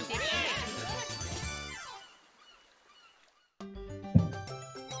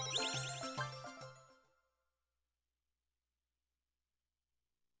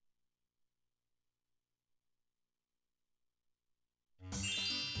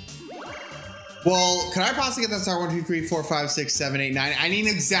 Well, could I possibly get that star? 1, 2, 3, 4, 5, 6, 7, 8, 9. I need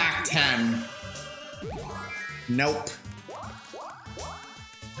an exact 10. Nope.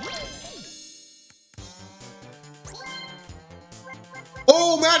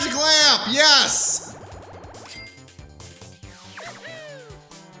 Oh, magic lamp! Yes!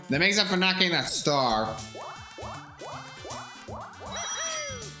 That makes up for not getting that star.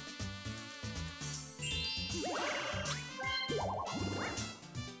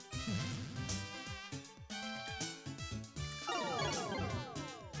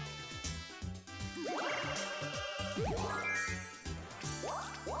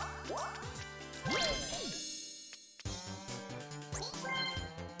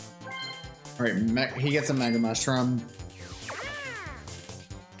 All right, he gets a Mega Mushroom.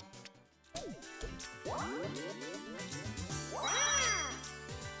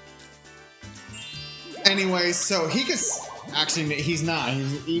 Anyway, so he gets, actually, he's not.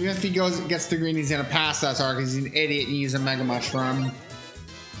 Even if he gets the green, he's gonna pass that star because he's an idiot and use a Mega Mushroom.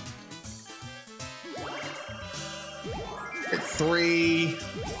 At 3.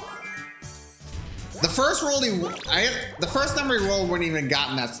 The first roll the first number he rolled wouldn't even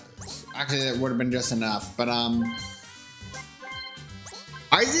gotten that. Actually, it would have been just enough. But I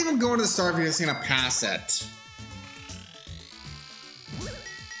was even going to the star if he's just gonna pass it.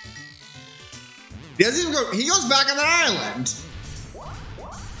 He doesn't even go. He goes back on the island.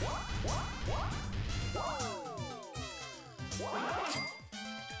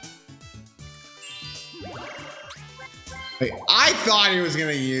 Like, I thought he was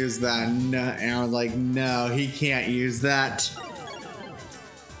gonna use that, no, and I was like, no, he can't use that.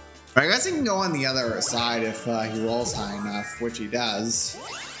 But I guess he can go on the other side if he rolls high enough, which he does.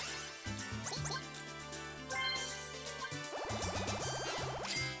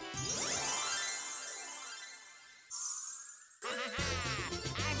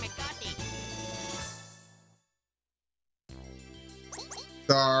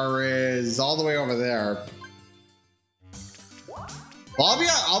 Star is all the way over there. Well,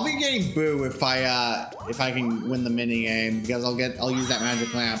 I'll be getting boo if I can win the mini game because I'll use that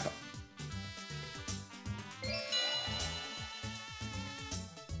magic lamp.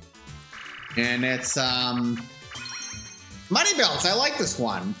 And it's Money Belts. I like this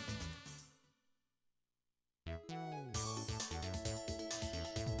one.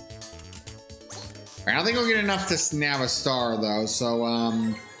 I don't think I'll get enough to snap a star though, so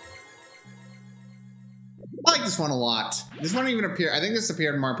I like this one a lot. This one even appeared. I think this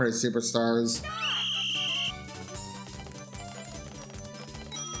appeared in Mario Party Superstars.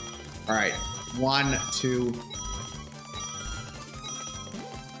 All right, 1, 2.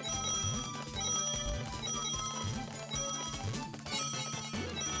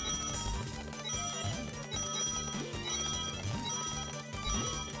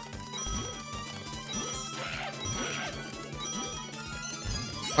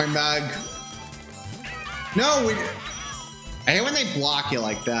 Point bag. No, I hate when they block you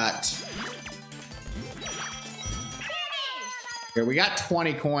like that. Okay, we got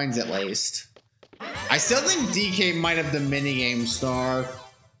 20 coins at least. I still think DK might have the minigame star.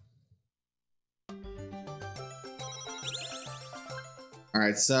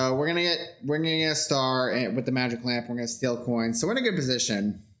 Alright, so we're gonna get a star and with the magic lamp, we're gonna steal coins. So we're in a good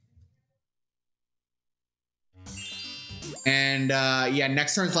position. And yeah,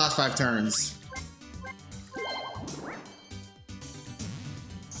 next turn's last 5 turns.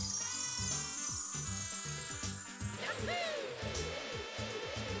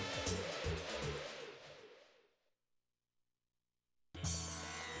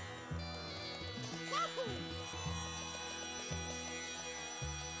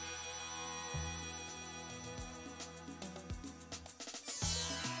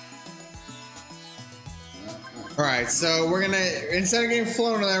 All right, so we're gonna, instead of getting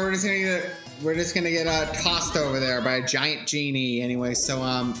flown there, we're just gonna get tossed over there by a giant genie anyway. So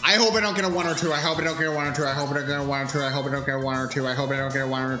I hope I don't get a 1 or 2. I hope I don't get a 1 or 2. I hope I don't get a 1 or 2. I hope I don't get a 1 or 2. I hope I don't get a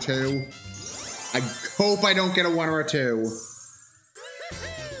 1 or 2. I hope I don't get a 1 or a 2.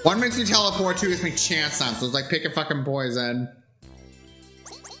 1 makes me teleport, 2 gives me chance on, so it's like pick a fucking poison.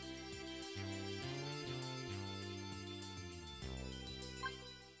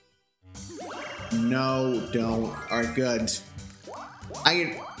 No, don't. Alright, good.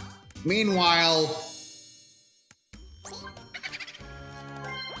 Meanwhile...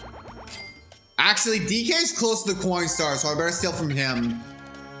 Actually, DK's close to the coin star, so I better steal from him.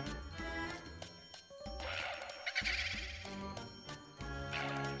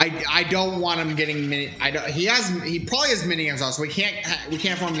 I don't want him getting mini... He probably has mini games also, so we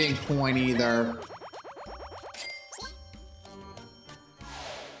can't form getting coin either.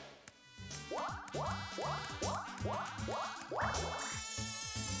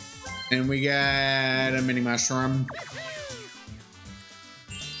 And we get a mini mushroom.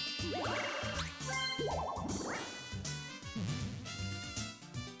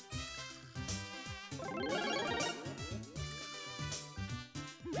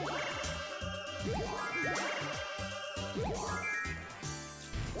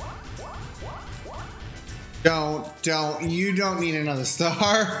 You don't need another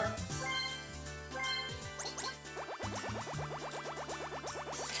star.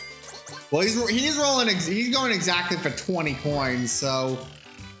 Well, he's rolling. He's going exactly for 20 coins. So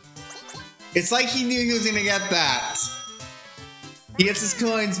it's like he knew he was gonna get that. He gets his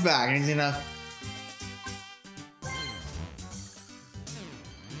coins back, and he's gonna.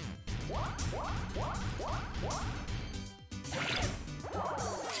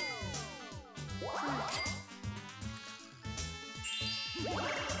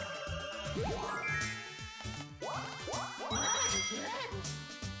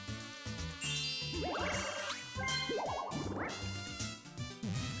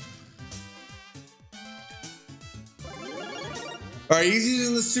 All right, he's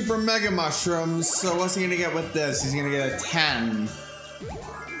using the super mega mushrooms. So what's he gonna get with this? He's gonna get a 10,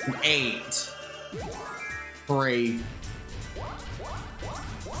 an 8, 3.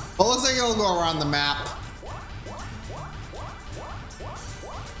 Well, looks like it'll go around the map.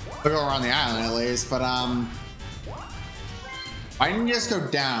 It'll go around the island at least, but why didn't you just go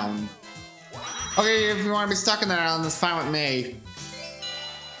down? Okay, if you want to be stuck in that island, that's fine with me.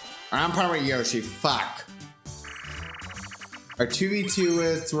 I'm probably Yoshi. Fuck. Our 2v2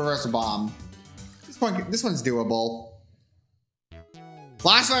 with reversal bomb. This one's doable.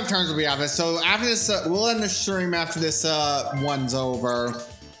 Last 5 turns will be out of this. So after this, we'll end the stream after this one's over.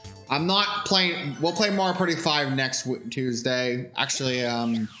 I'm not playing. We'll play Mario Party 5 next Tuesday. Actually,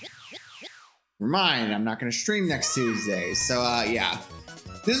 never mind. I'm not gonna stream next Tuesday. So yeah,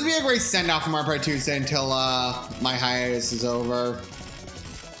 this would be a great send off for Mario Party Tuesday until my hiatus is over.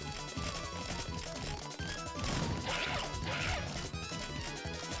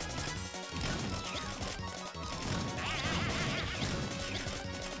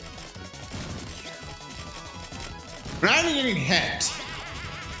 We're not even getting hit.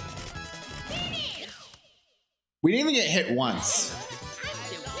 We didn't even get hit once.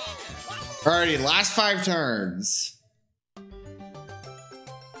 Alrighty, last 5 turns.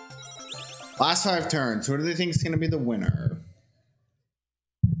 Last 5 turns. Who do they think is going to be the winner?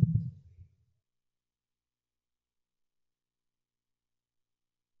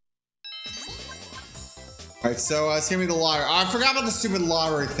 Alright, so it's going to be the lottery. Oh, I forgot about the stupid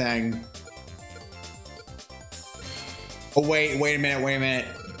lottery thing. Oh, wait a minute.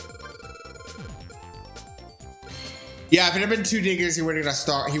 Yeah, if it had been 2 diggers, he would have got a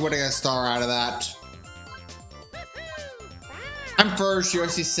star. He would have got a star out of that. I'm first,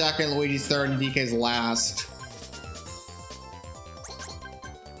 Yoshi's second, Luigi's third, and DK's last.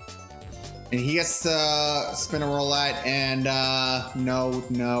 And he gets to spin a roulette, and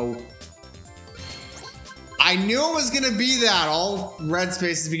no. I knew it was gonna be that. All red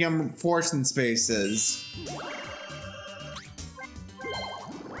spaces become fortune spaces.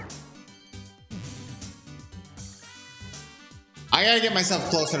 I gotta get myself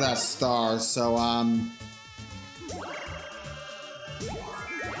closer to that star, so alright,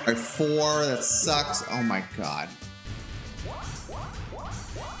 4, that sucks. Oh my god.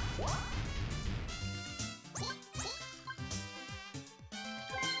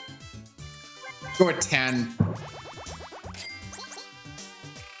 Go with 10.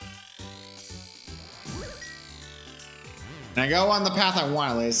 And I go on the path I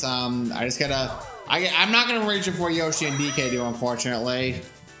want at least. I just gotta I'm not gonna reach it before Yoshi and DK do, unfortunately.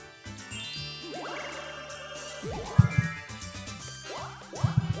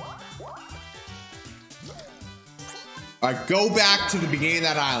 Alright, go back to the beginning of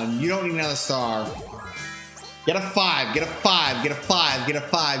that island. You don't need another star. Get a 5, get a 5, get a 5, get a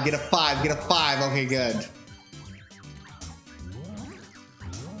 5, get a 5, get a 5. Okay, good.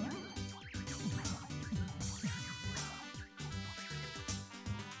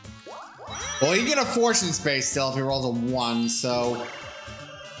 Well, you get a fortune space still if he rolls a 1, so...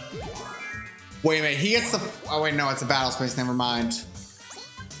 Wait a minute, he gets the... Oh wait, no, it's a battle space, never mind.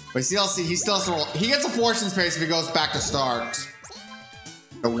 But he still has to roll... He gets a fortune space if he goes back to start.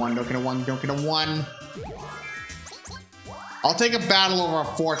 A 1, don't get a 1, don't get a 1. I'll take a battle over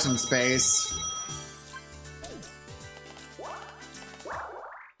a fortune space.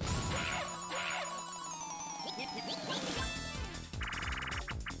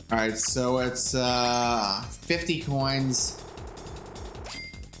 Alright, so it's 50 coins.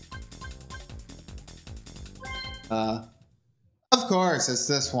 Of course, it's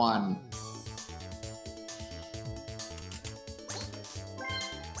this one.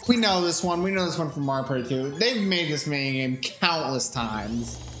 We know this one. We know this one from Mario Party 2. They've made this minigame countless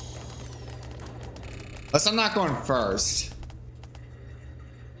times. Plus, I'm not going first.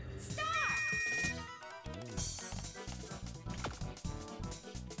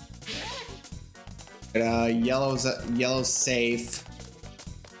 Yellow's safe.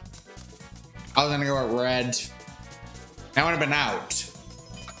 I was gonna go with red. That would have been out.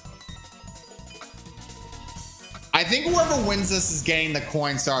 I think whoever wins this is getting the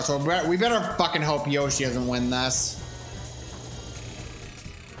coin star, so we better fucking hope Yoshi doesn't win this.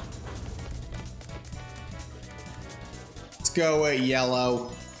 Let's go with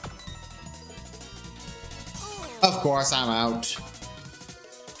yellow. Of course, I'm out.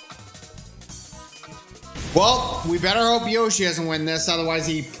 Well, we better hope Yoshi doesn't win this, otherwise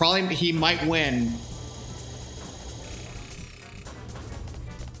he might win.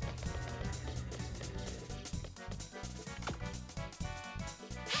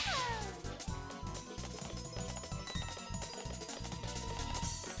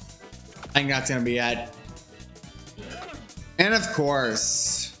 I think that's gonna be it. And of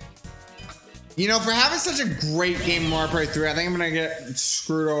course, you know, for having such a great game in Mario Party 3, I think I'm gonna get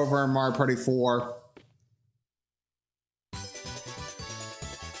screwed over in Mario Party 4.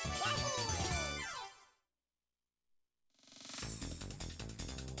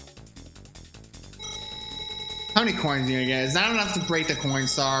 How many coins are you gonna get? Is that enough to break the coin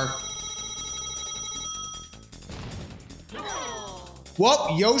star?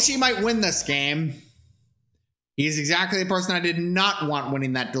 Well, Yoshi might win this game. He's exactly the person I did not want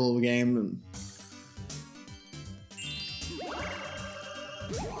winning that little game.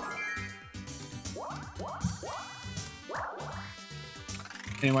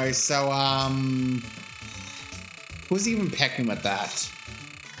 Anyway, so, who's even picking with that?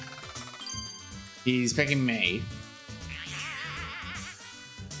 He's picking me.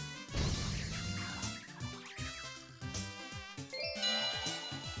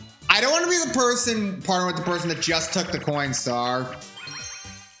 I don't want to be the person partner with the person that just took the coin star.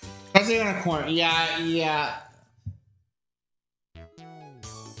 Especially on a coin. Yeah.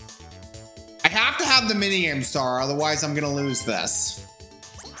 I have to have the minigame star, otherwise I'm gonna lose this.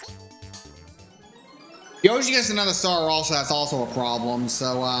 Yoshi gets another star also, that's also a problem,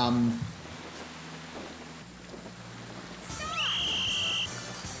 so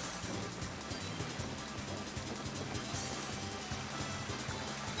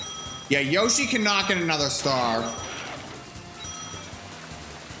yeah, Yoshi cannot get another star.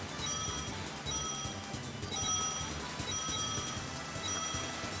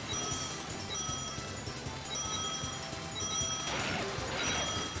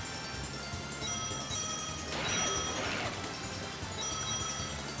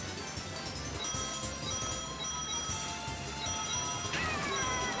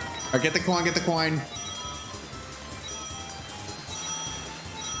 All right, get the coin, get the coin.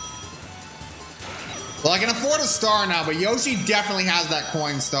 Well, I can afford a star now, but Yoshi definitely has that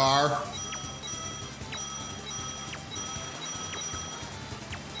coin star.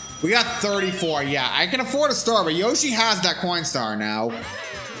 We got 34. Yeah, I can afford a star, but Yoshi has that coin star now.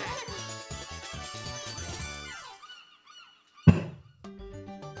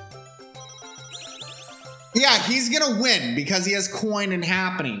 Yeah, he's gonna win because he has coin and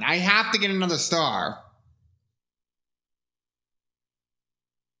happening. I have to get another star.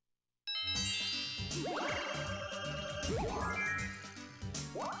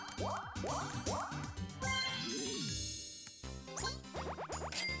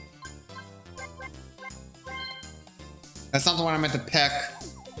 That's not the one I meant to pick.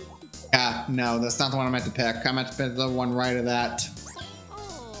 Yeah, no, that's not the one I meant to pick. I meant to pick the one right of that.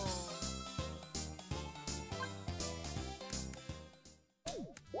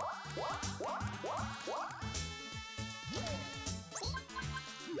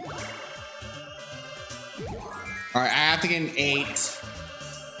 All right, I have to get an 8.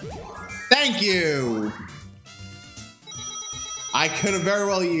 Thank you. I could have very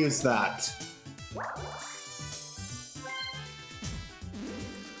well used that.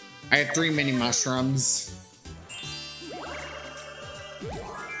 I had 3 mini mushrooms.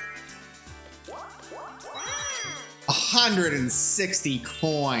 $160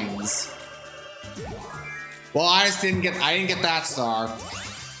 coins. Well, I didn't get that star.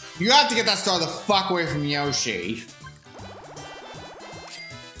 You have to get that star the fuck away from Yoshi.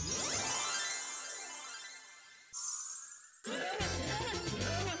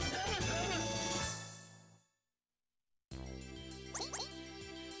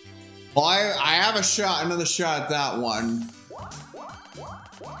 Well, I have another shot at that one.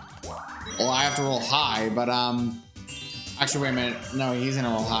 Well, I have to roll high, but actually, wait a minute. No, he's gonna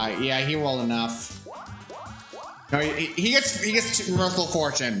roll high. Yeah, he rolled enough. No, he gets reversal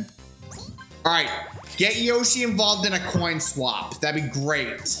fortune. All right, get Yoshi involved in a coin swap. That'd be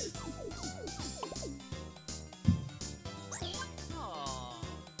great.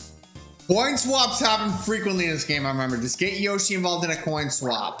 Coin swaps happen frequently in this game, I remember. Just get Yoshi involved in a coin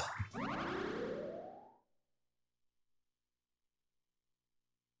swap.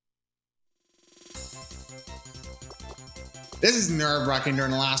 This is nerve-wracking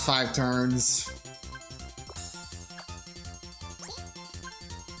during the last 5 turns.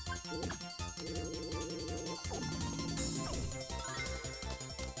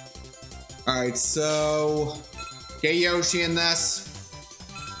 Alright, so get Yoshi in this.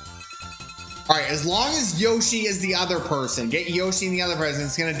 Alright, as long as Yoshi is the other person, get Yoshi and the other person,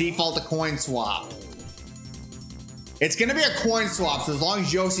 it's gonna default to coin swap. It's gonna be a coin swap, so as long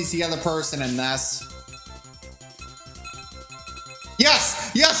as Yoshi's the other person in this.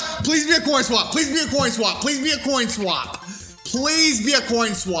 Yes! Yes! Please be a coin swap! Please be a coin swap! Please be a coin swap! Please be a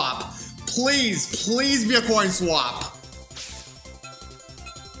coin swap! Please, please be a coin swap!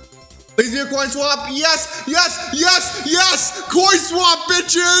 Please be a coin swap! Yes! Yes! Yes! Yes! Coin swap,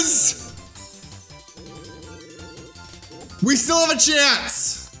 bitches! We still have a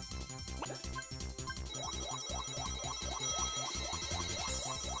chance!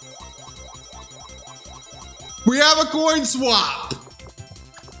 We have a coin swap!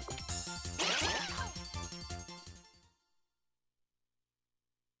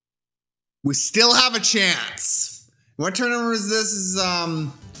 We still have a chance. What turn number is this?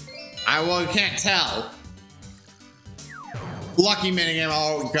 Well, can't tell. Lucky minigame.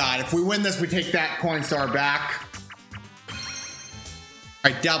 Oh god, if we win this, we take that coin star back.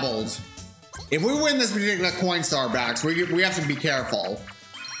 I doubled. If we win this, we take that coin star back. So we have to be careful.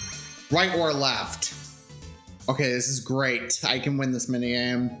 Right or left. Okay, this is great. I can win this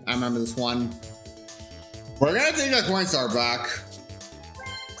minigame. I remember this one. We're gonna take that coin star back.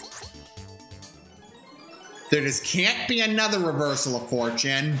 There just can't be another reversal of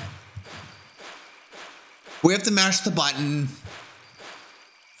fortune. We have to mash the button.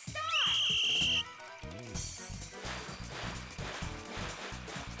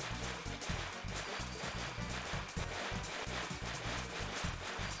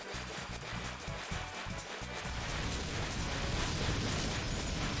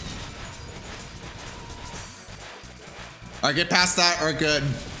 Alright, get past that. Alright, good.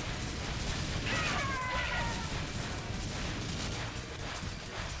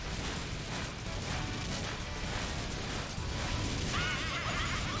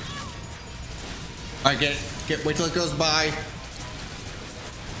 Alright, wait till it goes by.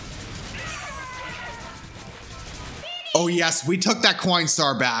 Oh yes, we took that coin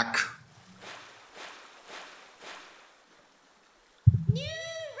star back. New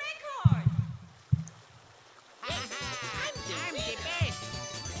record. I'm the best.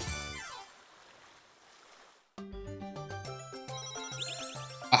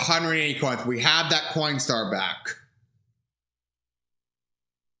 180 coins. We have that coin star back.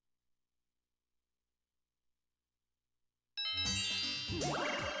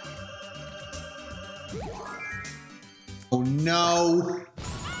 Oh no.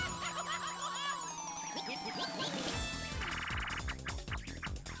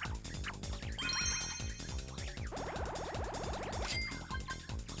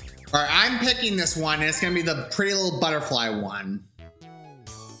 Alright, I'm picking this one, and it's gonna be the pretty little butterfly one.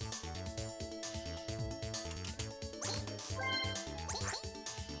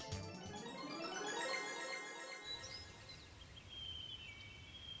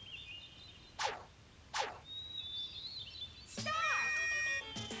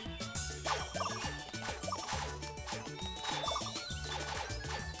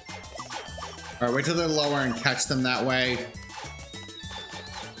 Alright, wait till they're lower and catch them that way.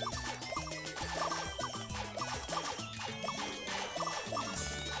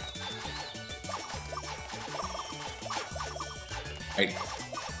 Right.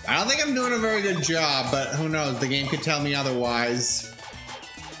 I don't think I'm doing a very good job, but who knows? The game could tell me otherwise.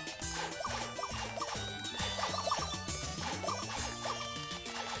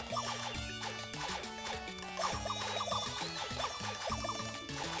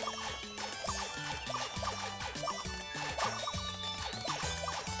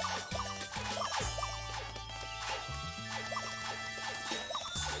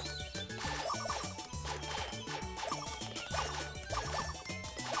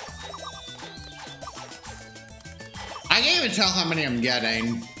 I can't even tell how many I'm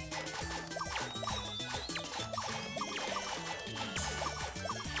getting.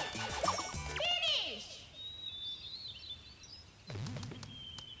 Finish.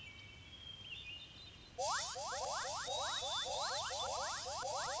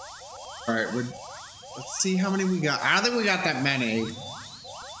 All right, let's see how many we got. I don't think we got that many.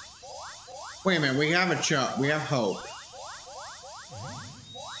 Wait a minute, we have a chunk. We have hope.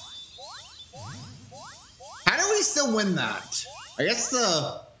 How do we still win that? I guess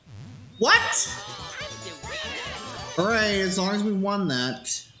the... What? Alright, as long as we won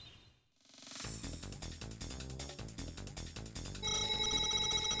that.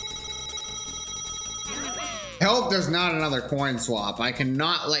 I hope there's not another coin swap. I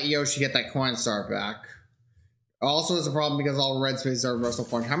cannot let Yoshi get that coin star back. Also, it's a problem because all red spaces are reversal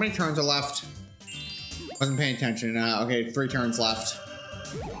point. How many turns are left? Wasn't paying attention. Okay, 3 turns left.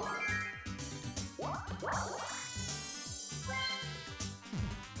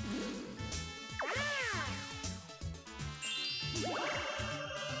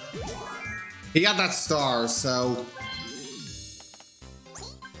 He got that star, so...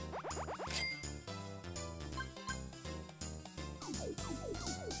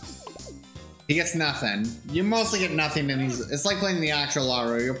 he gets nothing. You mostly get nothing in these. It's like playing the actual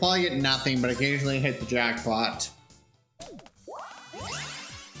lottery. You'll probably get nothing, but occasionally hit the jackpot.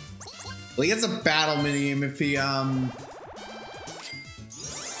 Well, he gets a battle minigame if he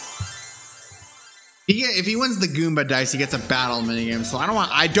wins the Goomba dice, he gets a battle minigame. So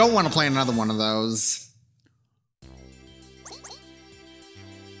I don't want to play another one of those.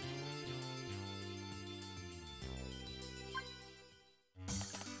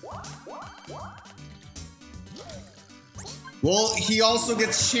 Well, he also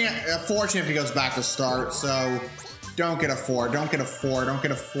gets a fortune if he goes back to start, so don't get a 4, don't get a 4, don't get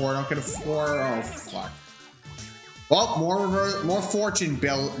a 4, don't get a 4. Oh, fuck. Well, more fortune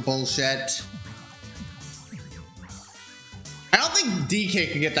bullshit. I don't think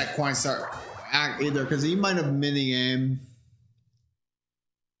DK can get that coin star either, because he might have minigame.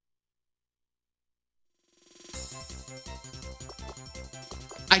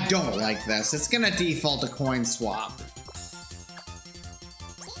 I don't like this. It's gonna default to coin swap.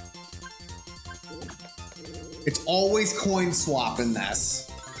 It's always coin swap in this.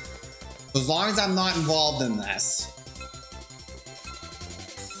 So as long as I'm not involved in this.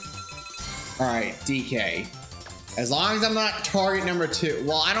 Alright, DK. As long as I'm not target number 2.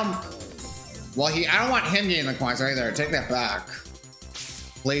 Well, I don't want him getting the coins right there. Take that back.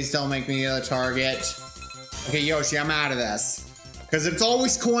 Please don't make me the other target. Okay, Yoshi, I'm out of this. Because it's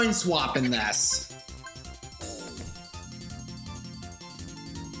always coin swap in this.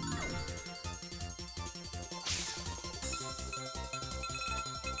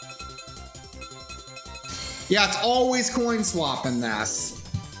 Yeah, it's always coin swap in this.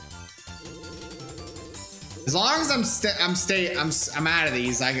 As long as I'm out of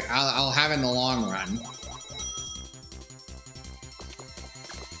these, I'll have it in the long run.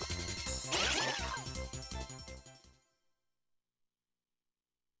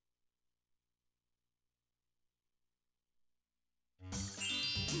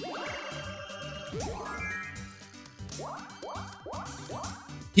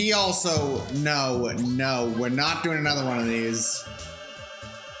 He also, no, we're not doing another one of these.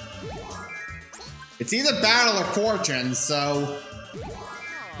 It's either battle or fortune, so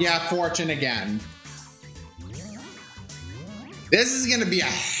yeah, fortune again. This is gonna be a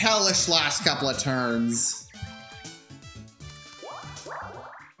hellish last couple of turns.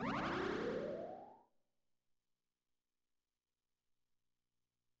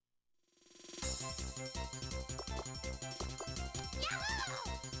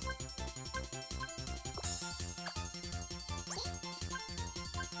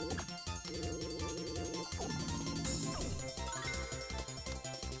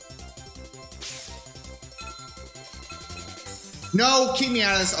 No, keep me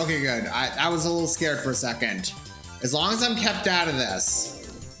out of this. Okay, good. I was a little scared for a second. As long as I'm kept out of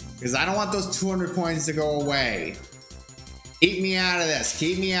this. Because I don't want those 200 coins to go away. Keep me out of this.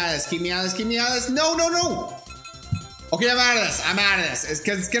 Keep me out of this. Keep me out of this. Keep me out of this. No, no, no. Okay, I'm out of this. I'm out of this. It's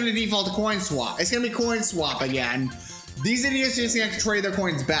because it's going to default to coin swap. It's going to be coin swap again. These idiots are just going to trade their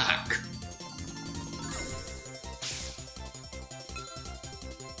coins back.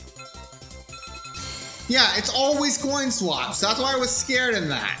 Yeah, it's always coin swaps. That's why I was scared in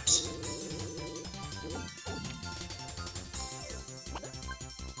that.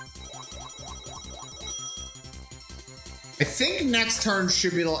 I think next turn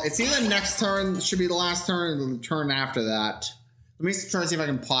should be it's either next turn should be the last turn or the turn after that. Let me try to see if I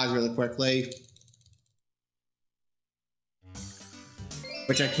can pause really quickly.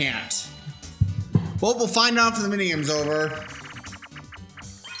 Which I can't. Well, we'll find out after the minigame's over.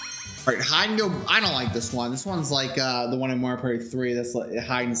 Alright, hide and go. I don't like this one. This one's like the one in Mario Party 3. That's like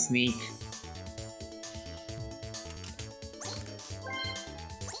hide and sneak.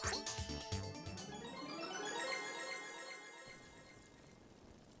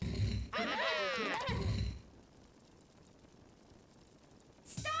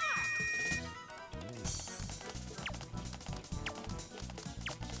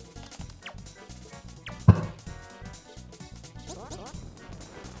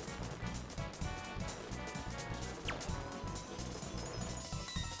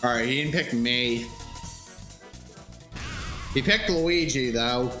 Alright, he didn't pick me. He picked Luigi,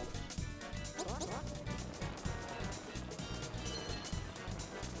 though.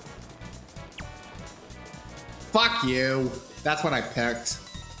 Fuck you. That's what I picked.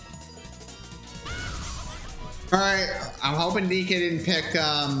 Alright, I'm hoping DK didn't pick,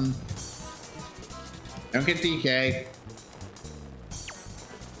 don't get DK.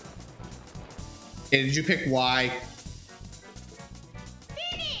 Okay, did you pick Y?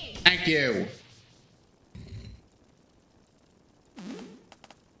 Finish. Thank you.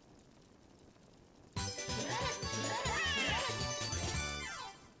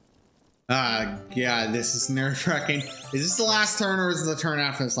 God, this is nerve-wracking. Is this the last turn or is it the turn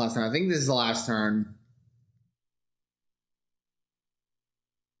after this last turn? I think this is the last turn.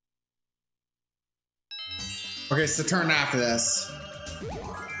 Okay, it's the turn after this.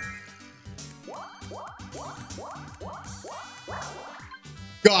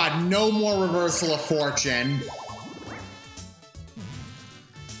 God, no more reversal of fortune.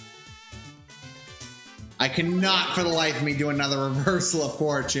 I cannot for the life of me do another reversal of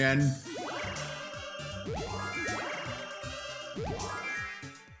fortune.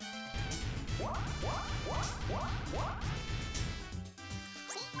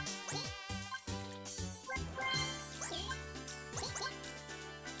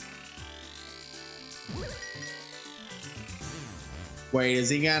 Wait, is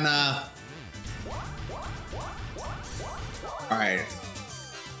he gonna... Alright.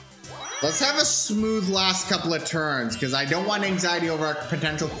 Let's have a smooth last couple of turns, because I don't want anxiety over a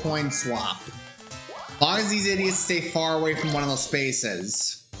potential coin swap. As long as these idiots stay far away from one of those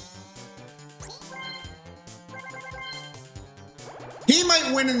spaces. He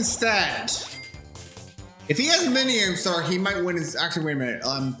might win instead. If he has mini star, he might win. Actually, wait a minute.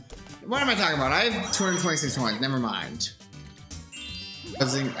 What am I talking about? I have 226 coins. Never mind. I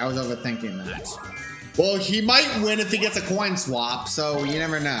was overthinking that. Well, he might win if he gets a coin swap, so you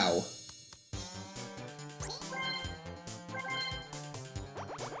never know.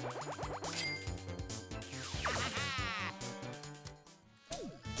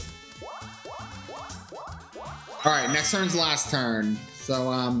 All right, next turn's last turn,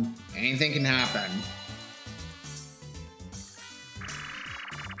 so anything can happen.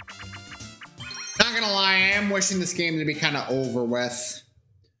 Not gonna lie, I am wishing this game to be kind of over with.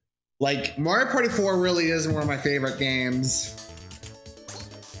 Like, Mario Party 4 really isn't one of my favorite games.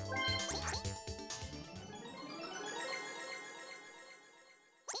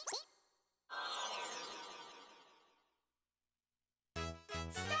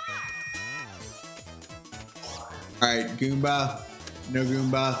 Alright, Goomba. No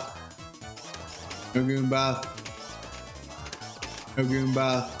Goomba. No Goomba. No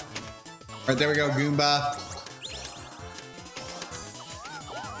Goomba. Alright, there we go, Goomba.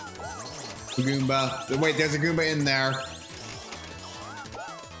 Goomba. Wait, there's a Goomba in there.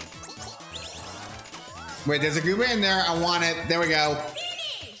 Wait, there's a Goomba in there. I want it. There we go.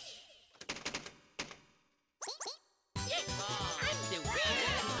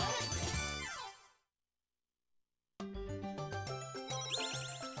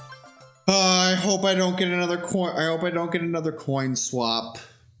 I hope I don't get another coin. I hope I don't get another coin swap.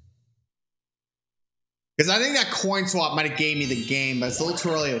 Because I think that coin swap might have gave me the game, but it's a little too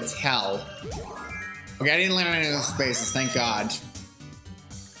early to tell. Okay, I didn't land on any of those spaces, thank God.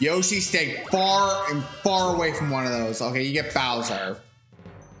 Yoshi, stay far away from one of those. Okay, you get Bowser.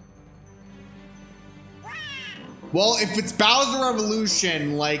 Well, if it's Bowser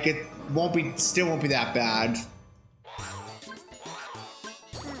Revolution, like, it won't be, still won't be that bad.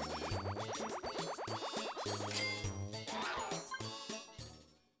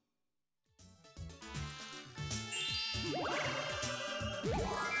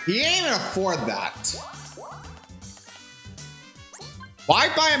 He ain't even afford that. Why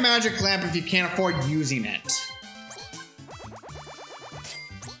buy a magic lamp if you can't afford using it?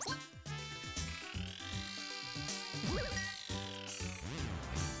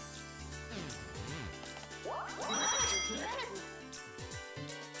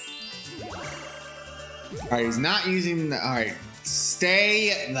 Alright, he's not using the... Alright,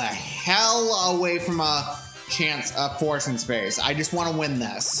 stay the hell away from a chance of fortune space. I just want to win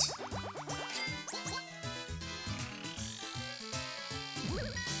this.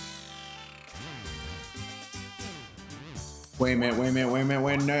 Wait a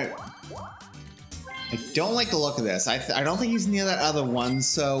minute. I don't like the look of this. I don't think he's near that other one,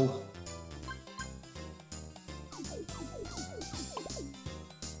 so...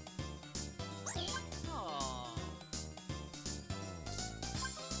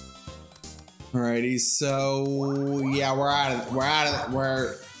 Alrighty, so yeah, we're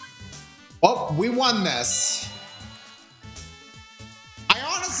oh, we won this.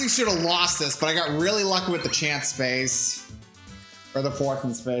 honestly should have lost this, but I got really lucky with the chance space. Or the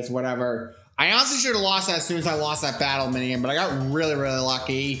fortune space, whatever. I honestly should have lost that as soon as I lost that battle minigame, but I got really, really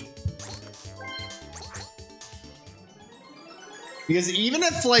lucky. Because even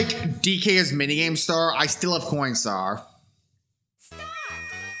if, like, DK is minigame star, I still have coin star.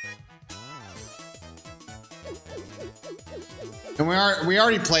 And we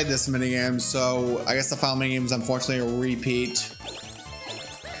already played this minigame, so I guess the final minigame is unfortunately a repeat.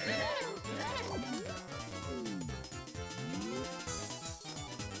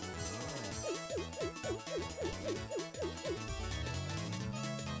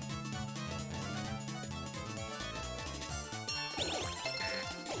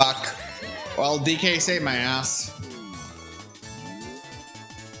 Fuck. Well, DK saved my ass.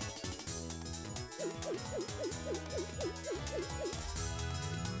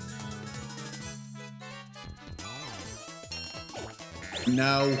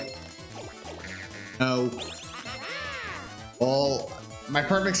 No. No. Well, my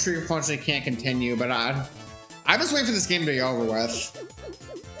perfect streak unfortunately can't continue, but I'm just waiting for this game to be over with.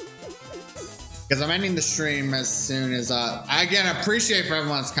 Because I'm ending the stream as soon as, again, I appreciate for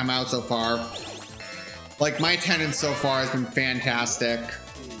everyone that's come out so far. Like, my attendance so far has been fantastic.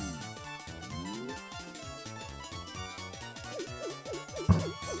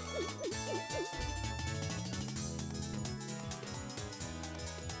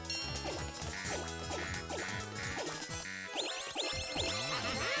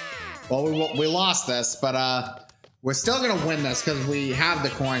 Well, we lost this, but we're still gonna win this because we have the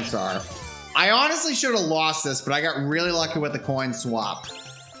coin star. I honestly should have lost this, but I got really lucky with the coin swap.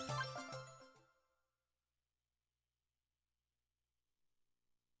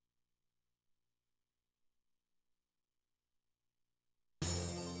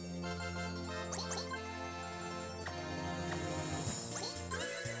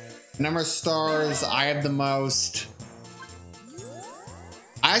 Number of stars, I have the most.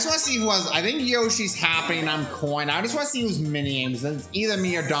 I just want to see who was. I think Yoshi's happening. I'm coin. I just want to see who's minigames. It's either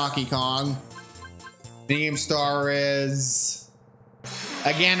me or Donkey Kong. Minigame star is.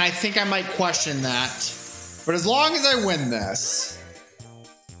 Again, I think I might question that. But as long as I win this.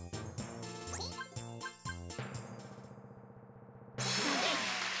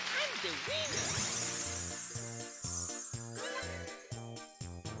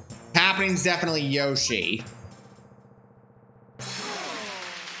 Happening's definitely Yoshi.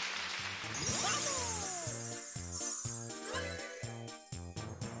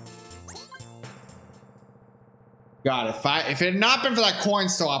 God, if it had not been for that coin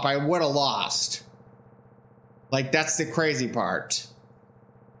swap, I would have lost. Like, that's the crazy part.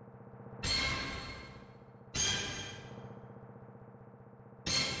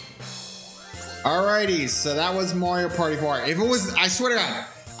 Alrighty, so that was Mario Party 4. If it was, I swear to God,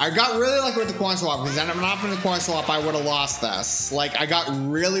 I got really lucky with the coin swap, because if not for the coin swap, I would have lost this. Like, I got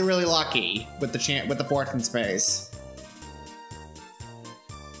really, really lucky with the fortune space.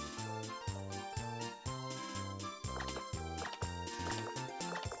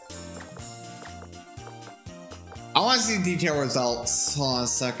 I want to see detailed results. Hold on a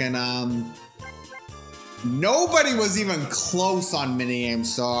second. Nobody was even close on minigame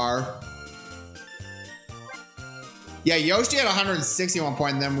star. Yeah, Yoshi had 161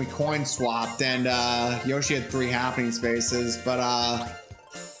 points, and then we coin swapped, and Yoshi had 3 happening spaces. But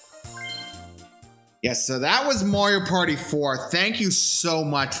yeah, so that was Mario Party 4. Thank you so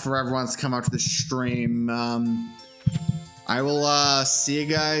much for everyone that's come out to the stream. I will see you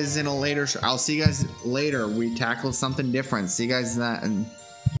guys in a later. I'll see you guys later. We tackle something different. See you guys in that and.